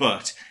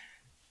 But,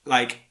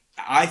 like,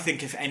 I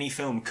think if any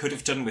film could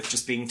have done with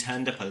just being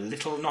turned up a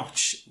little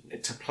notch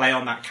to play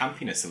on that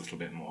campiness a little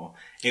bit more,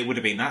 it would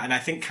have been that. And I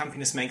think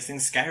campiness makes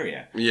things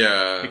scarier.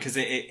 Yeah. Because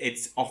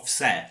it's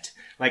offset.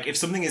 Like, if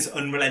something is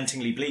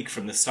unrelentingly bleak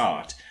from the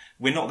start,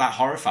 we're not that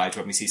horrified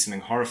when we see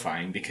something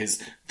horrifying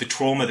because the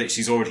trauma that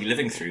she's already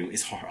living through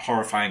is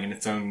horrifying in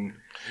its own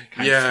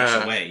kind of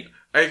special way.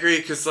 I agree,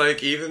 because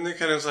like even the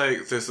kind of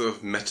like the sort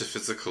of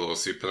metaphysical or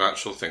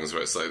supernatural things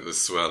where it's like the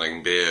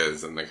swirling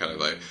beers and they're kind of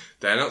like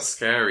they're not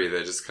scary,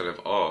 they're just kind of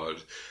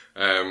odd.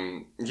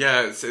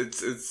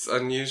 It's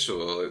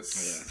unusual.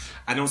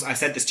 And also, I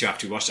said this to you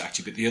after we watched it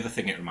actually, but the other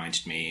thing it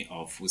reminded me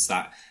of was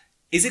that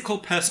is it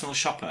called Personal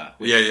Shopper?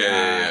 With,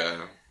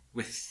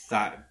 with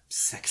that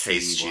sexy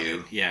Taste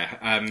You.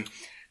 Yeah.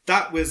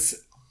 That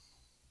was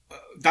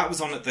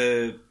on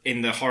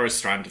in the horror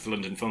strand of the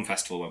London Film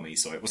Festival when we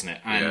saw it, wasn't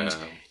it? And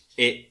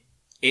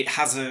it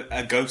has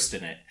a ghost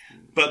in it.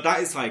 But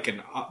that is like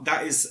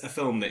that is a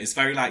film that is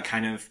very like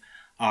kind of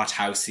art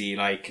housey,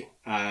 like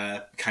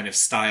kind of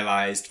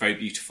stylized, very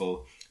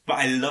beautiful. But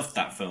I loved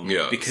that film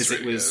because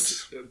it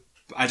was good.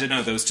 I don't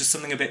know, there was just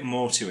something a bit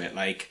more to it.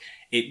 Like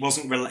it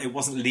wasn't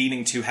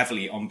leaning too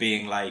heavily on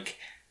being like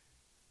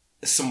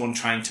someone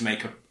trying to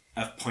make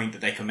a point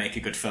that they can make a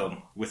good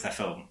film with their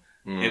film.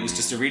 It was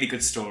just a really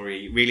good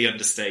story, really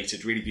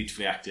understated, really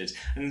beautifully acted.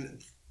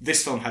 And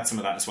this film had some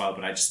of that as well,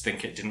 but I just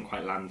think it didn't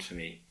quite land for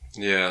me.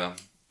 Yeah.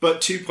 But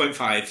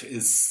 2.5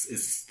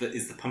 is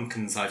the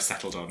pumpkins I've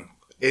settled on.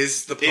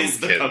 Is the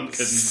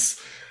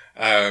pumpkins.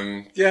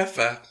 Yeah,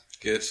 fair.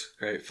 Good.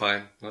 Great.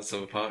 Fine. Let's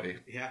have a party.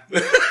 Yeah.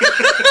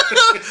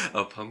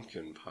 A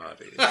pumpkin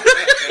party.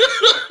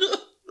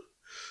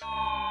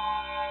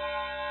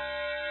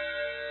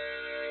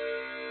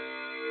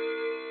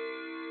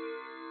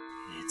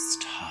 It's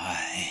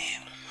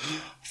time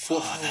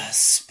for the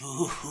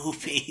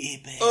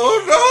spoopy bit.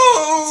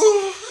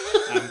 Oh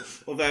no!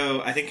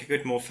 Although I think I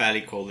could more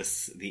fairly call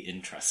this the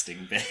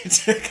interesting bit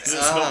because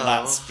it's not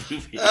that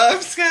spoopy.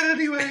 I'm scared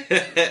anyway.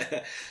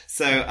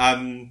 So,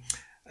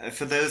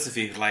 for those of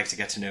you who'd like to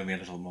get to know me a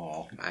little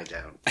more, I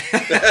don't.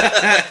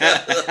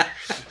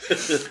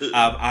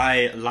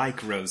 I,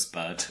 like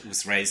Rosebud,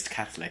 was raised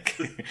Catholic.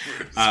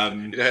 Her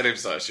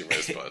name's not actually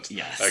Rosebud.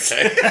 Yes.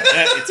 Okay.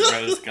 It's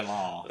Rose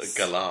Glass.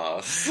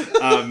 Glass.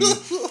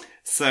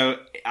 So,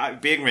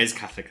 being raised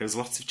Catholic, there was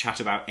lots of chat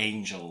about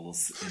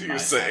angels. You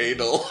say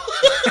anal.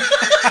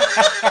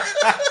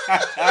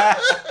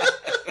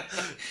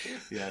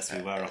 Yes,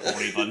 we were a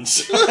hoary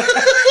bunch.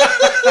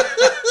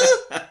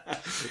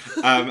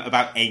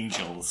 About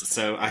angels.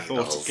 So I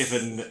thought,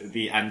 given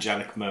the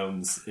angelic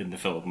moans in the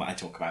film, I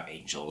talk about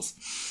angels.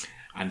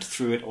 And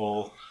through it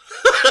all...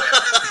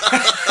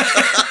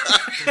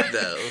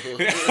 No.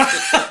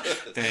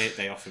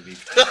 They offer me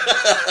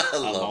a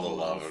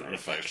lot of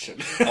affection.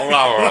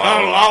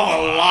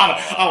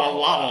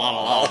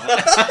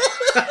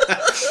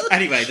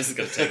 Anyway, this is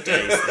going to take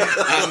days.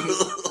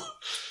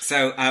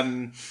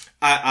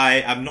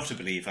 I am not a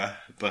believer,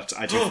 but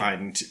I do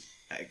find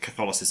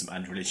Catholicism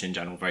and religion in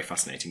general very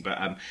fascinating.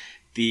 But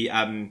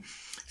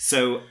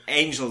so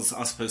angels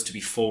are supposed to be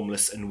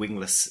formless and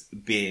wingless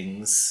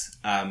beings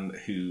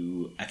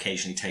who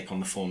occasionally take on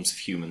the forms of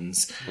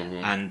humans,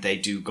 and they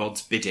do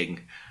God's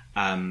bidding.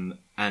 And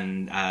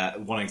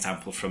one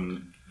example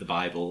from the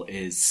Bible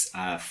is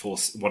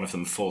one of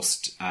them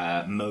forced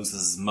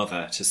Moses'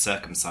 mother to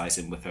circumcise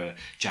him with a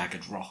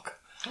jagged rock.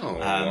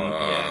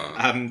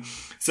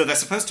 So they're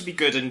supposed to be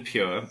good and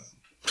pure,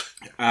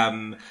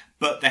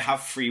 but they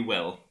have free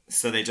will,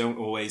 so they don't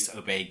always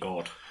obey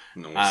God.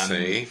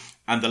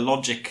 And the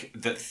logic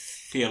that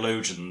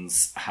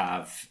theologians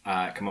have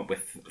come up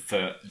with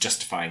for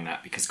justifying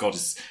that, because God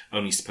is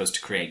only supposed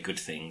to create good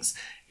things,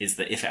 is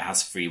that if it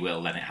has free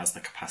will, then it has the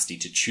capacity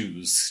to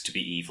choose to be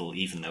evil,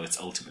 even though it's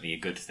ultimately a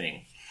good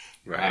thing.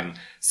 Right.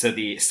 So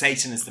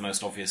Satan is the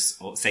most obvious,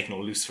 or Satan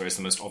or Lucifer is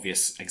the most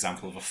obvious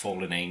example of a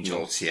fallen angel.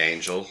 Naughty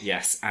angel.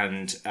 Yes,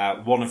 and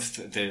one of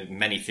the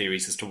many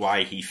theories as to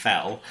why he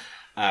fell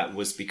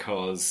was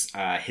because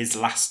his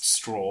last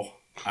straw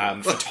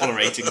for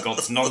tolerating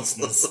God's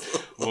nonsense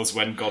was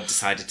when God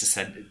decided to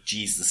send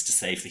Jesus to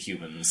save the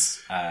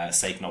humans.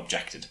 Satan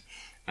objected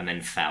and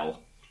then fell.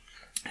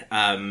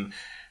 So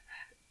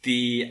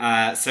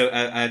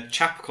a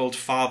chap called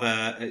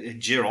Father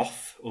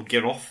Giroff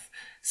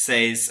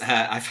says,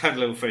 I found a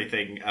little funny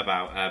thing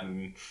about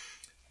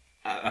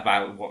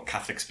about what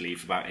Catholics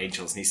believe about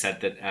angels, and he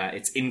said that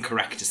it's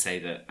incorrect to say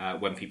that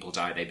when people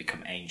die they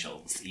become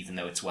angels, even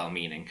though it's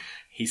well-meaning.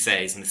 He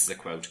says, and this is a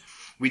quote,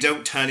 "We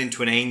don't turn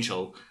into an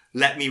angel.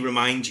 Let me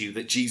remind you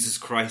that Jesus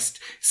Christ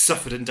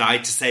suffered and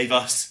died to save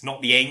us,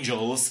 not the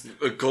angels."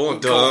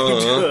 God.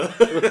 I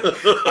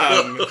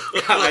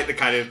like the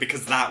kind of,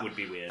 because that would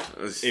be weird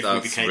if we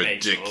became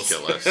ridiculous.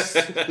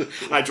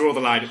 angels. I draw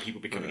the line at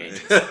people becoming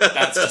angels.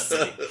 That's just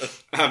silly.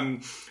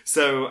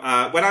 So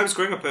when I was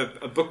growing up,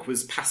 a book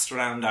was passed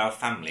around our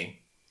family.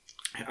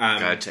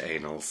 Guide to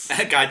Anals.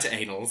 Guide to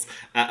Anals,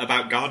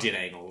 about guardian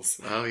angels.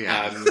 Oh,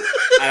 yeah. And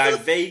I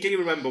vaguely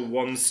remember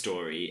one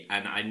story,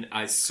 and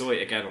I saw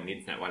it again on the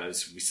internet while I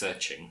was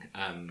researching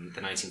the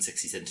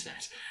 1960s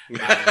internet.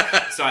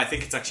 So I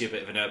think it's actually a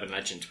bit of an urban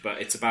legend,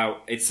 but it's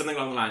something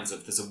along the lines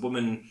of, there's a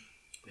woman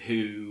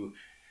who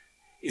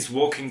is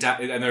walking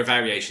down, and there are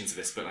variations of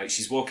this, but like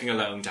she's walking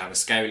alone down a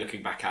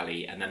scary-looking back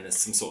alley, and then there's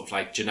some sort of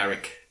like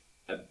generic,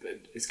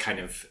 it's kind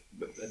of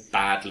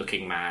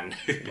bad-looking man.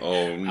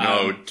 Oh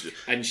no!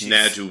 And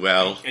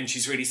ne'er-do-well. And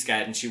she's really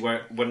scared, and she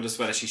wonders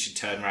whether she should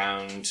turn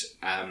around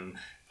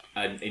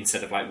and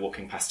instead of like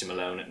walking past him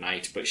alone at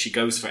night. But she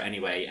goes for it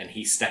anyway, and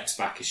he steps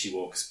back as she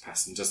walks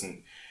past and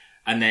doesn't.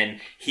 And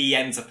then he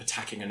ends up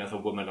attacking another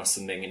woman or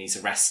something, and he's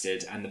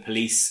arrested. And the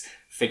police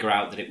figure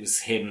out that it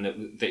was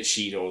him that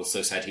she'd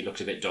also said he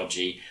looked a bit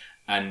dodgy,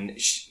 and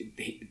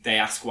they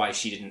ask why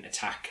he didn't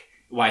attack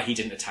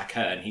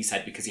her, and he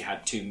said because he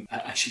had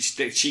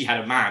she had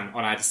a man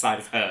on either side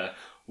of her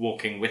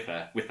walking with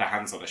her with their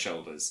hands on her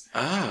shoulders.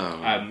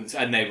 Oh.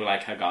 And they were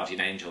like her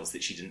guardian angels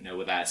that she didn't know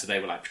were there, so they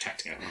were like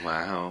protecting her.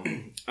 Wow.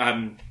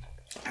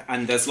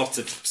 And there's lots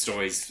of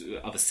stories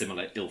of a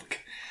similar ilk.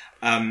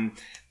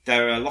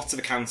 There are lots of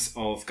accounts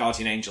of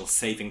guardian angels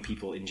saving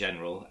people in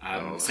general,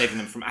 saving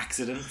them from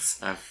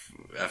accidents. I've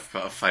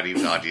got a funny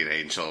guardian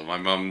angel. My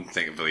mum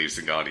believes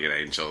in guardian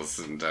angels,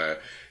 and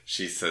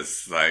she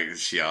says, like,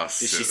 she asks...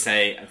 Did she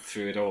say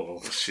through it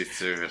all? She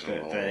threw it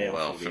all.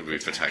 Well, for me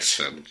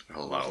protection.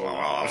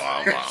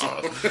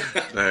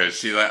 No,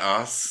 she like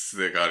asks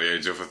the guardian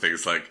angel for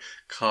things like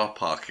car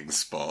parking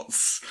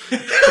spots.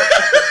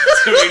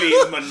 It's a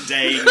really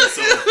mundane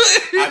sort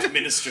of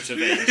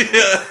administrative angel.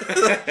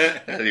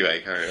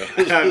 Anyway, carry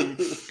on.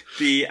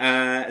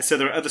 So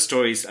there are other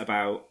stories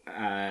about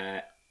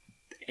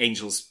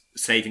angels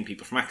saving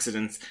people from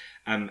accidents,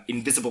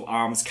 invisible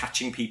arms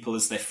catching people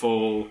as they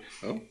fall,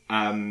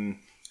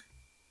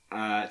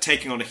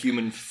 taking on a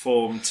human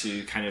form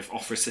to kind of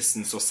offer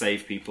assistance or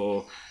save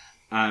people,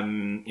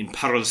 in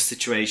perilous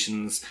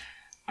situations,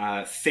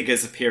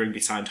 figures appearing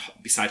beside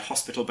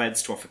hospital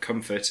beds to offer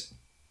comfort,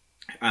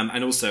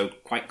 and also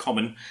quite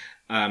common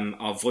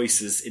are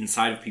voices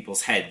inside of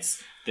people's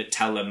heads that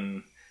tell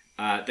them,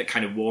 that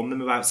kind of warn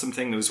them about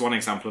something. There was one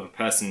example of a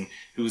person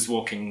who was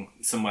walking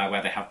somewhere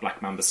where they have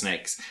black mamba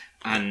snakes,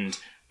 and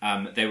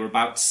they were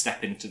about to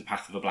step into the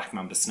path of a black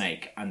mamba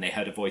snake, and they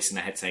heard a voice in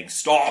their head saying,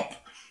 "Stop!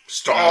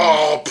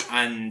 Stop!"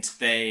 And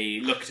they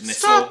looked and they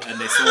saw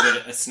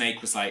that a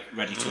snake was like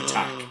ready to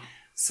attack.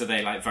 So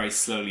they like very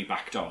slowly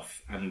backed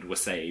off and were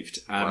saved.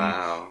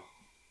 Wow.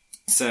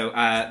 So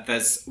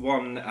there's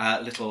one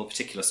little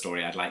particular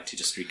story I'd like to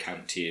just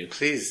recount to you.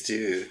 Please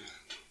do.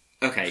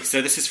 Okay,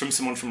 so this is from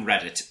someone from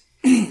Reddit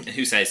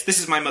who says, "This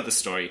is my mother's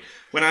story.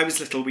 When I was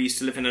little, we used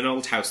to live in an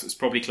old house that was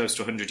probably close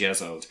to 100 years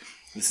old."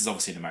 This is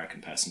obviously an American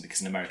person,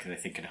 because in America they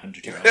think an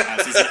 100-year-old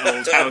house is an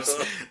old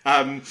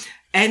house.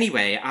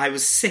 Anyway, I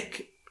was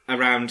sick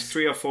around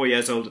 3 or 4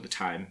 years old at the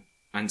time,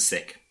 and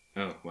sick.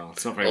 Oh, well,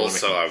 it's not very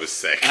Also, I was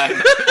sick.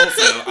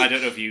 Also, I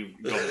don't know if you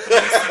got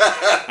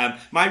it.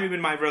 My room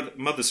and my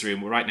mother's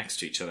room were right next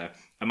to each other,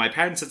 and my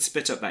parents had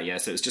split up that year,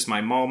 so it was just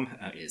my mom,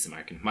 is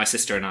American, my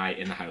sister and I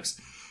in the house.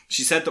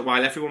 She said that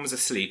while everyone was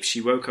asleep,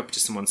 she woke up to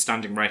someone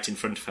standing right in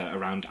front of her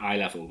around eye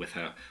level with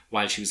her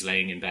while she was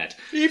laying in bed.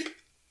 Beep.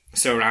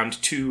 So around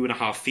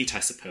 2.5 feet, I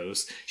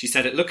suppose. She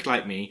said it looked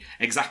like me,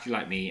 exactly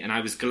like me, and I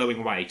was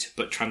glowing white,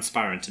 but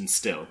transparent and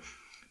still.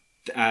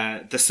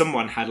 The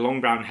someone had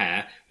long brown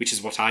hair, which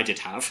is what I did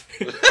have.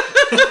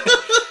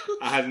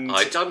 And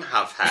I don't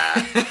have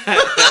hair.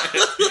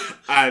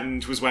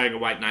 and was wearing a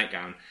white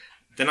nightgown.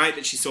 The night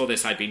that she saw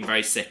this, I'd been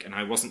very sick, and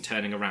I wasn't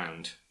turning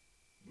around.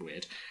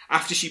 Weird.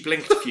 After she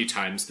blinked a few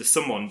times, the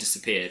someone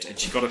disappeared, and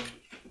she got up...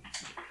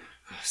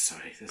 Oh,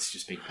 sorry, this is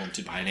just being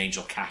haunted by an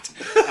angel cat.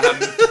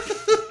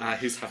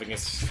 Who's having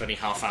his funny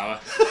half hour.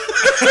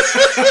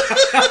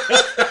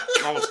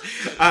 God.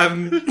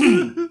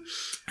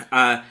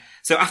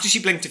 So after she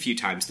blinked a few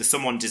times, the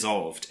someone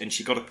dissolved, and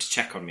she got up to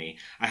check on me.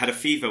 I had a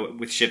fever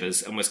with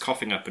shivers and was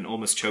coughing up and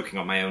almost choking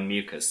on my own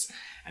mucus.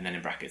 And then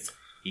in brackets,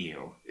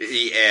 eel.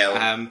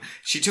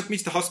 She took me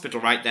to the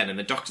hospital right then, and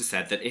the doctor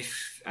said that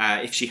if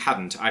she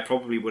hadn't, I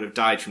probably would have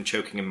died from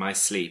choking in my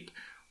sleep,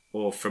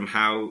 or from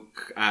how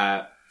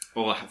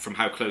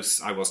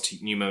close I was to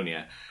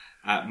pneumonia.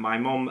 My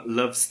mom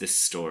loves this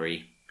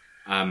story,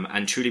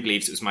 and truly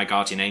believes it was my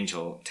guardian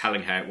angel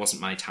telling her it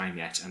wasn't my time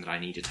yet and that I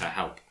needed her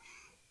help.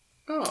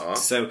 Aww.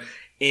 So,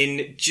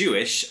 in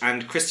Jewish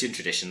and Christian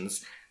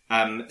traditions,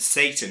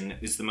 Satan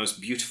is the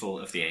most beautiful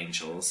of the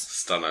angels.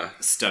 Stunner.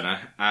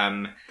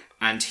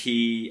 And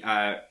he,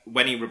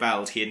 when he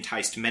rebelled, he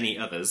enticed many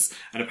others.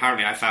 And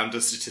apparently I found a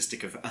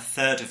statistic of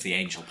 1/3 of the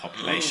angel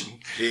population.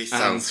 He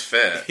sounds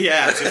fit.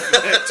 Yeah,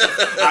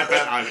 I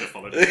bet I would have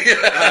followed him.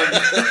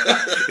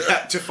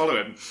 To follow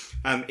him.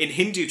 In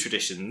Hindu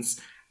traditions,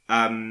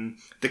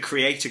 the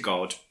creator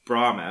god,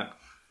 Brahma,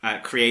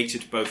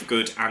 created both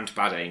good and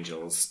bad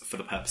angels for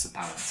the purpose of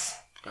balance.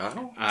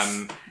 Oh.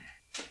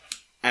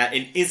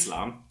 In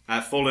Islam,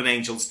 fallen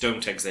angels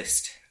don't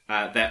exist.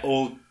 They're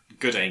all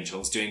good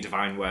angels doing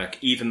divine work,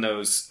 even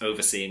those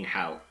overseeing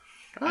hell.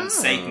 And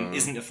Satan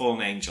isn't a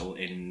fallen angel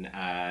in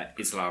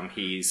Islam,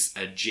 he's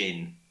a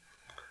jinn.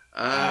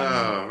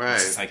 Right.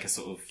 It's like a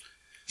sort of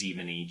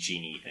demon-y,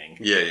 genie thing.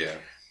 Yeah.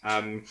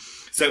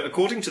 So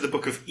according to the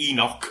book of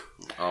Enoch,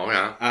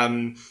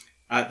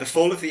 the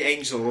fall of the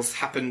angels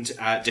happened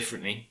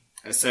differently.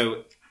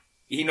 So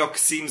Enoch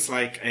seems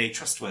like a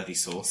trustworthy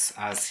source,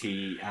 as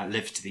he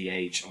lived to the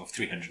age of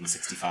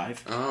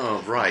 365.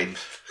 Oh, ripe.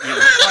 Yeah,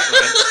 quite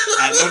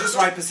right. Not as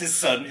ripe as his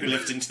son, who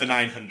lived into the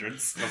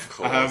 900s. Of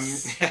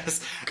course.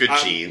 Yes. Good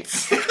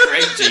genes.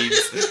 Great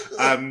genes.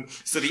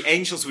 So the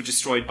angels were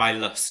destroyed by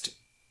lust.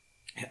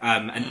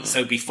 And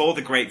so before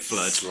the Great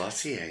Flood...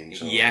 Slutty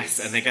angels. Yes,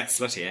 and they get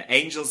sluttier.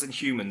 Angels and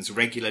humans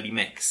regularly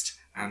mixed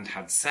and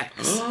had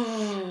sex.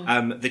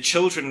 The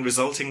children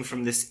resulting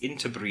from this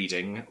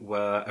interbreeding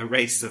were a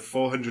race of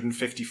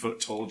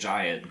 450-foot-tall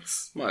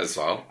giants. Might as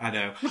well. I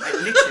know.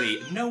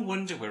 Literally, no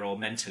wonder we're all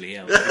mentally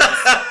ill.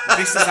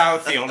 This is our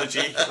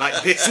theology.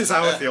 This is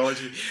our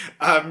theology.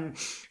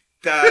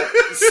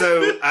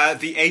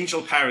 The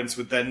angel parents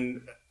would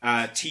then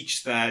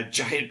teach their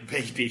giant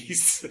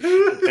babies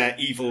their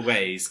evil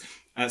ways.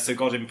 So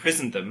God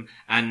imprisoned them,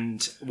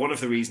 and one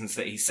of the reasons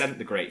that he sent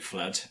the Great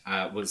Flood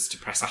was to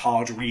press a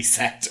hard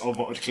reset on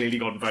what had clearly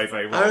gone very,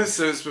 very wrong. Oh,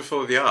 so it's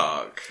before the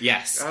Ark?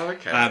 Yes. Oh,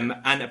 okay.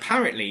 And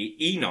apparently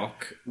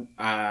Enoch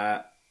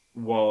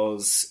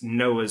was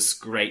Noah's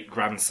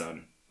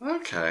great-grandson.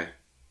 Okay.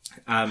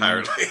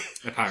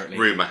 Apparently.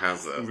 Rumour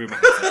has it.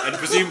 And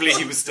presumably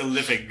he was still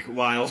living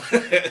while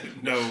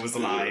Noah was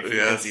alive,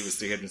 because he was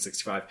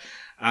 365.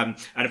 And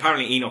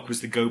apparently Enoch was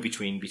the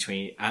go-between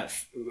between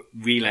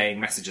relaying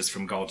messages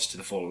from God to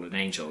the fallen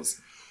angels.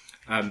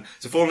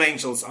 So fallen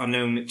angels are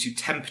known to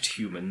tempt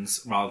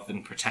humans rather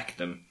than protect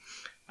them.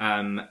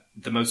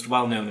 The most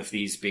well-known of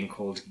these being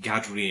called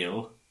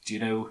Gadriel. Do you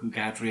know who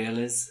Gadriel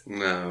is?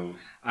 No.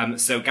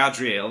 So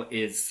Gadriel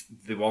is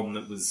the one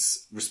that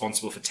was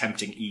responsible for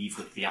tempting Eve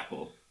with the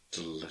apple.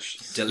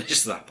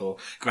 Delicious apple.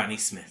 Granny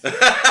Smith. You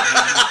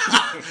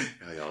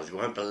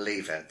won't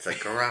believe it. It's a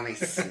Granny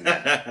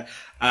Smith.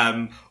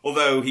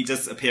 Although he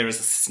does appear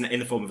as in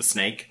the form of a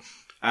snake.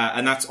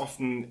 And that's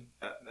often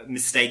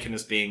mistaken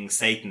as being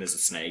Satan as a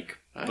snake.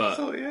 But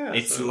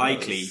it's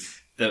likely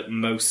that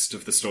most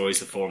of the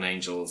stories of fallen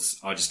angels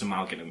are just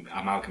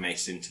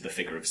amalgamated into the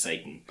figure of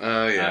Satan.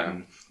 Oh,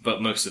 yeah.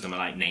 But most of them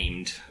are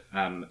named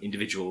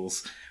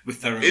individuals with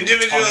their own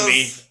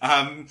autonomy.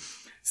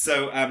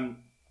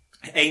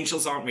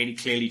 Angels aren't really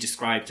clearly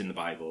described in the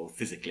Bible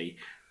physically,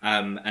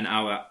 and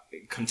our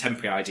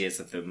contemporary ideas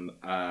of them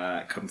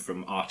come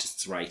from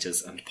artists,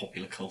 writers, and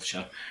popular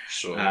culture.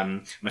 Sure.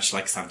 Much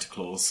like Santa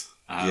Claus.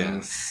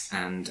 Yes.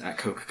 And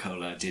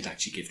Coca-Cola did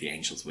actually give the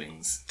angels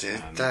wings.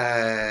 Did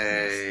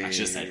they? I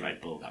should have said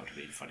Red Bull, that would have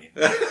been funny.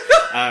 But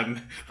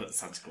the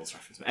Santa Claus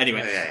reference. But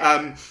anyway,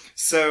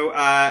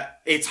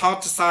 it's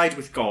hard to side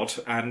with God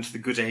and the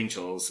good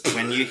angels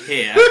when you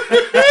hear...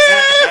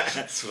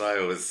 That's what I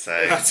always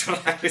say.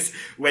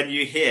 When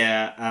you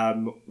hear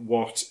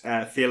what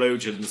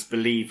theologians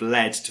believe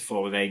led to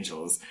fallen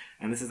angels.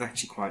 And this is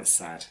actually quite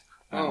sad.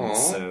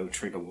 So,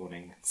 trigger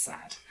warning,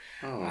 sad.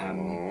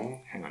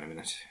 Hang on a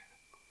minute.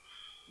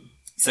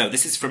 So,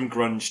 this is from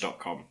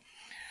grunge.com.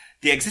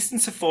 The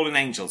existence of fallen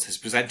angels has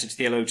presented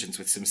theologians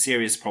with some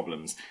serious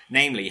problems.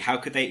 Namely, how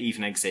could they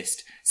even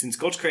exist? Since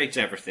God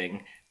created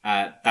everything,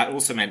 that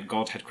also meant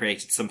God had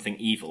created something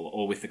evil,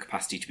 or with the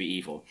capacity to be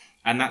evil.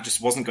 And that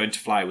just wasn't going to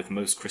fly with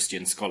most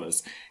Christian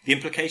scholars. The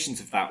implications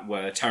of that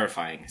were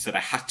terrifying, so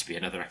there had to be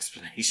another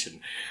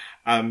explanation.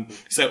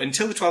 So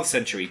until the 12th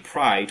century,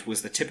 pride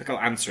was the typical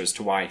answer as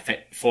to why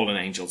fallen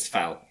angels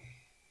fell.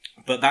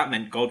 But that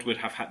meant God would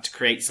have had to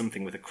create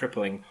something with a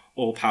crippling,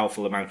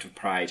 all-powerful amount of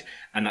pride,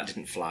 and that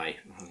didn't fly.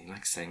 Oh, he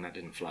likes saying that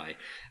didn't fly.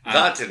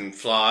 That didn't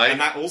fly. And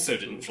that also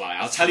didn't fly.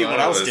 I'll tell you what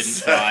else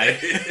didn't fly.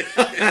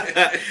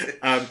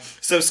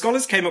 So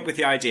scholars came up with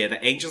the idea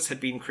that angels had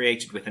been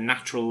created with a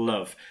natural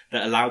love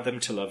that allowed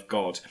them to love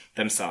God,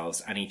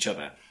 themselves, and each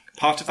other.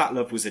 Part of that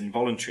love was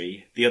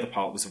involuntary, the other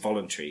part was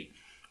voluntary.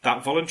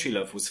 That voluntary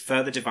love was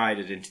further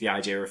divided into the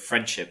idea of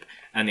friendship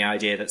and the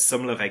idea that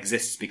some love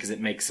exists because it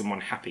makes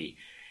someone happy.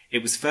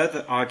 It was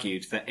further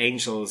argued that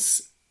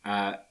angels'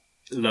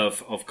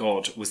 love of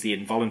God was the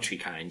involuntary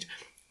kind,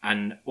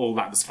 and all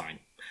that was fine.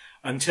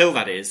 Until,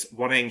 that is,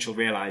 one angel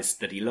realised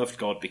that he loved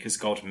God because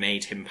God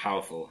made him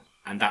powerful,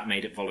 and that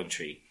made it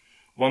voluntary.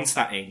 Once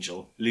that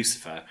angel,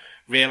 Lucifer,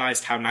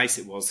 realised how nice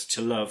it was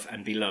to love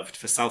and be loved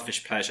for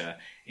selfish pleasure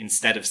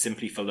instead of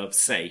simply for love's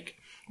sake,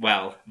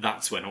 well,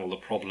 that's when all the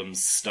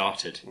problems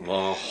started.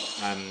 Oh.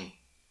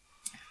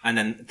 And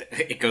then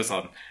it goes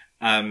on.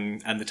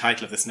 And the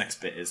title of this next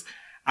bit is,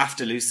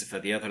 After Lucifer,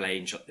 the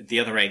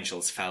other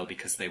angels fell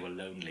because they were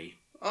lonely.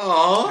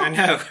 Aww. I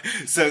know.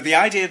 So the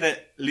idea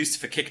that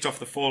Lucifer kicked off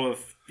the fall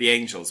of the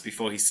angels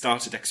before he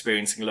started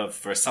experiencing love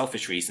for a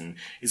selfish reason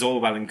is all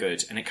well and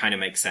good, and it kind of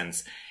makes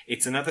sense.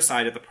 It's another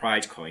side of the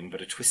pride coin,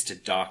 but a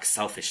twisted, dark,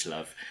 selfish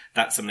love.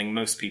 That's something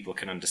most people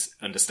can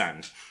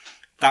understand.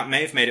 That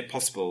may have made it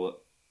possible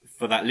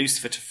for that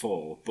Lucifer to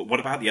fall, but what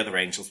about the other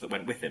angels that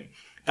went with him?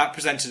 That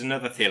presented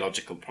another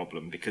theological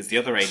problem, because the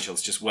other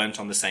angels just weren't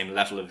on the same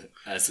level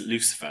as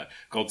Lucifer,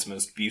 God's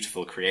most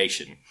beautiful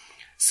creation.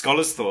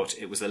 Scholars thought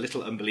it was a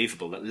little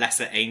unbelievable that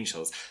lesser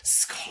angels...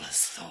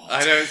 Scholars thought...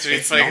 I know,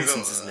 it's like,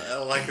 nonsense, isn't it?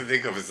 all I can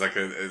think of is like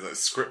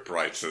script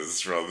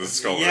writers rather than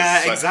scholars.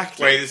 Yeah, like,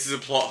 exactly. Wait, this is a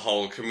plot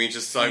hole. Can we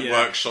just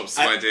workshop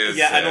some ideas?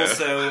 Yeah, and here?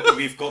 also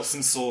we've got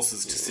some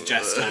sources to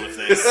suggest all of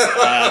this.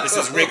 This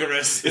is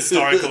rigorous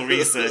historical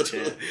research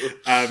here.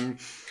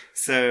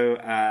 So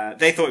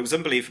they thought it was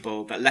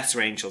unbelievable that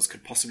lesser angels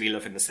could possibly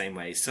love in the same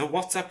way. So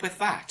what's up with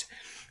that?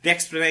 The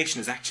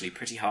explanation is actually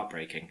pretty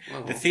heartbreaking.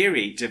 Oh. The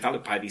theory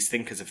developed by these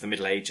thinkers of the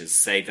Middle Ages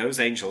say those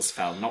angels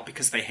fell not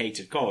because they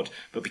hated God,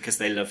 but because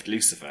they loved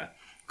Lucifer.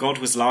 God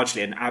was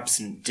largely an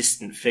absent,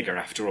 distant figure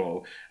after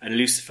all, and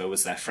Lucifer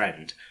was their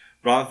friend.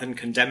 Rather than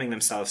condemning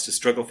themselves to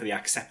struggle for the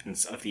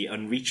acceptance of the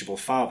unreachable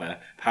Father,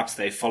 perhaps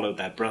they followed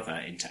their brother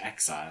into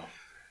exile.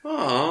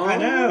 Oh, I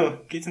know.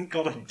 Isn't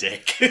God a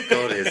dick?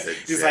 God is a dick.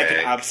 He's like an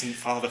absent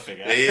father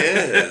figure. He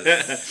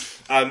is.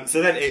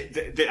 So then,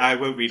 I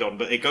won't read on,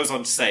 but it goes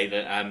on to say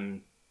that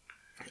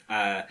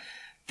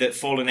that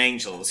fallen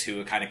angels,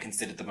 who are kind of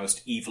considered the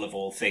most evil of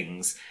all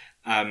things,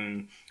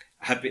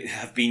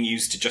 have been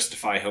used to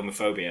justify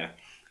homophobia,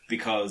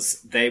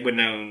 because they were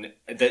known.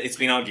 That it's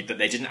been argued that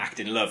they didn't act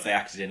in love; they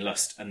acted in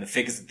lust, and the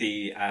figures of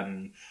the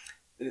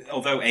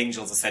although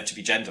angels are said to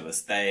be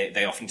genderless,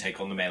 they often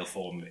take on the male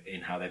form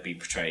in how they've been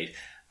portrayed,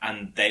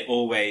 and they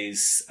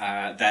always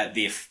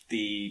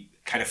the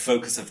kind of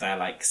focus of their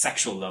like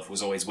sexual love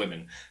was always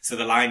women. So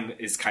the line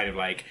is kind of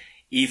like,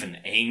 even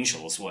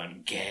angels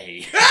weren't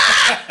gay.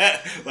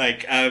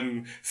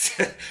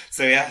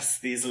 So yes,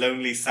 these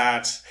lonely,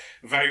 sad,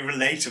 very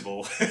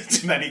relatable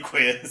to many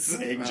queers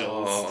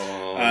angels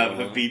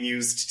have been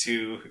used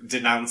to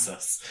denounce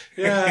us.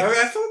 Yeah,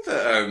 I thought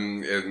that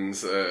in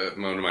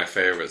one of my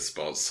favourite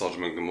spots,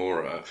 Sodom and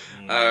Gomorrah,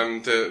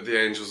 the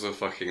angels were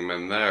fucking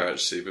men there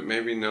actually, but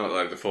maybe not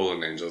like the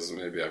fallen angels.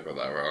 Maybe I got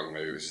that wrong.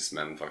 Maybe it was just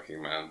men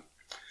fucking men.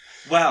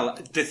 Well,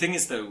 the thing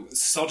is, though,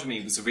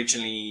 sodomy was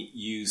originally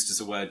used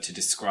as a word to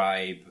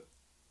describe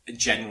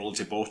general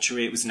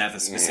debauchery. It was never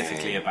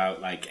specifically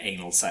about, like,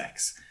 anal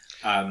sex.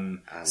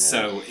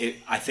 So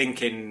I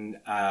think in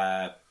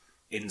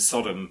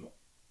Sodom,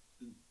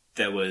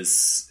 there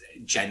was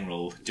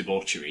general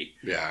debauchery.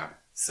 Yeah.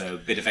 So,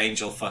 bit of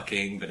angel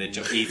fucking, bit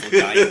of evil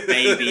giant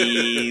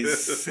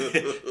babies,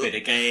 bit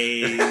of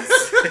gays.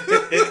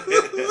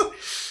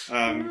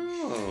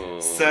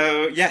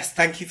 So, yes,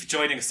 thank you for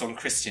joining us on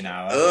Christian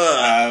Hour.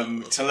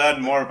 To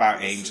learn more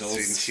about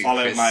angels,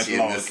 follow my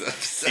blog,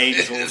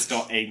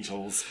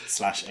 angels.angels/angels.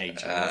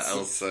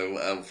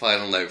 Also,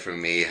 final note from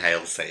me,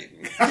 hail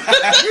Satan.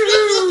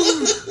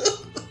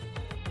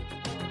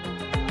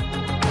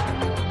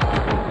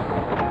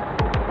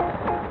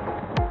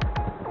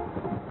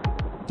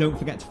 Don't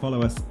forget to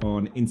follow us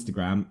on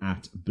Instagram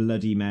at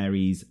Bloody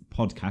Mary's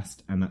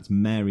Podcast, and that's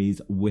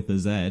Mary's with a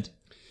Z.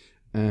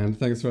 And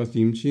thanks to our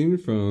theme tune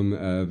from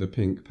The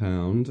Pink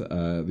Pound.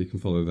 You can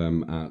follow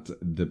them at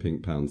The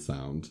Pink Pound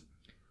Sound.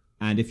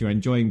 And if you're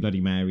enjoying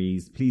Bloody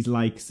Marys, please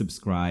like,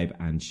 subscribe,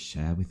 and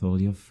share with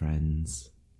all your friends.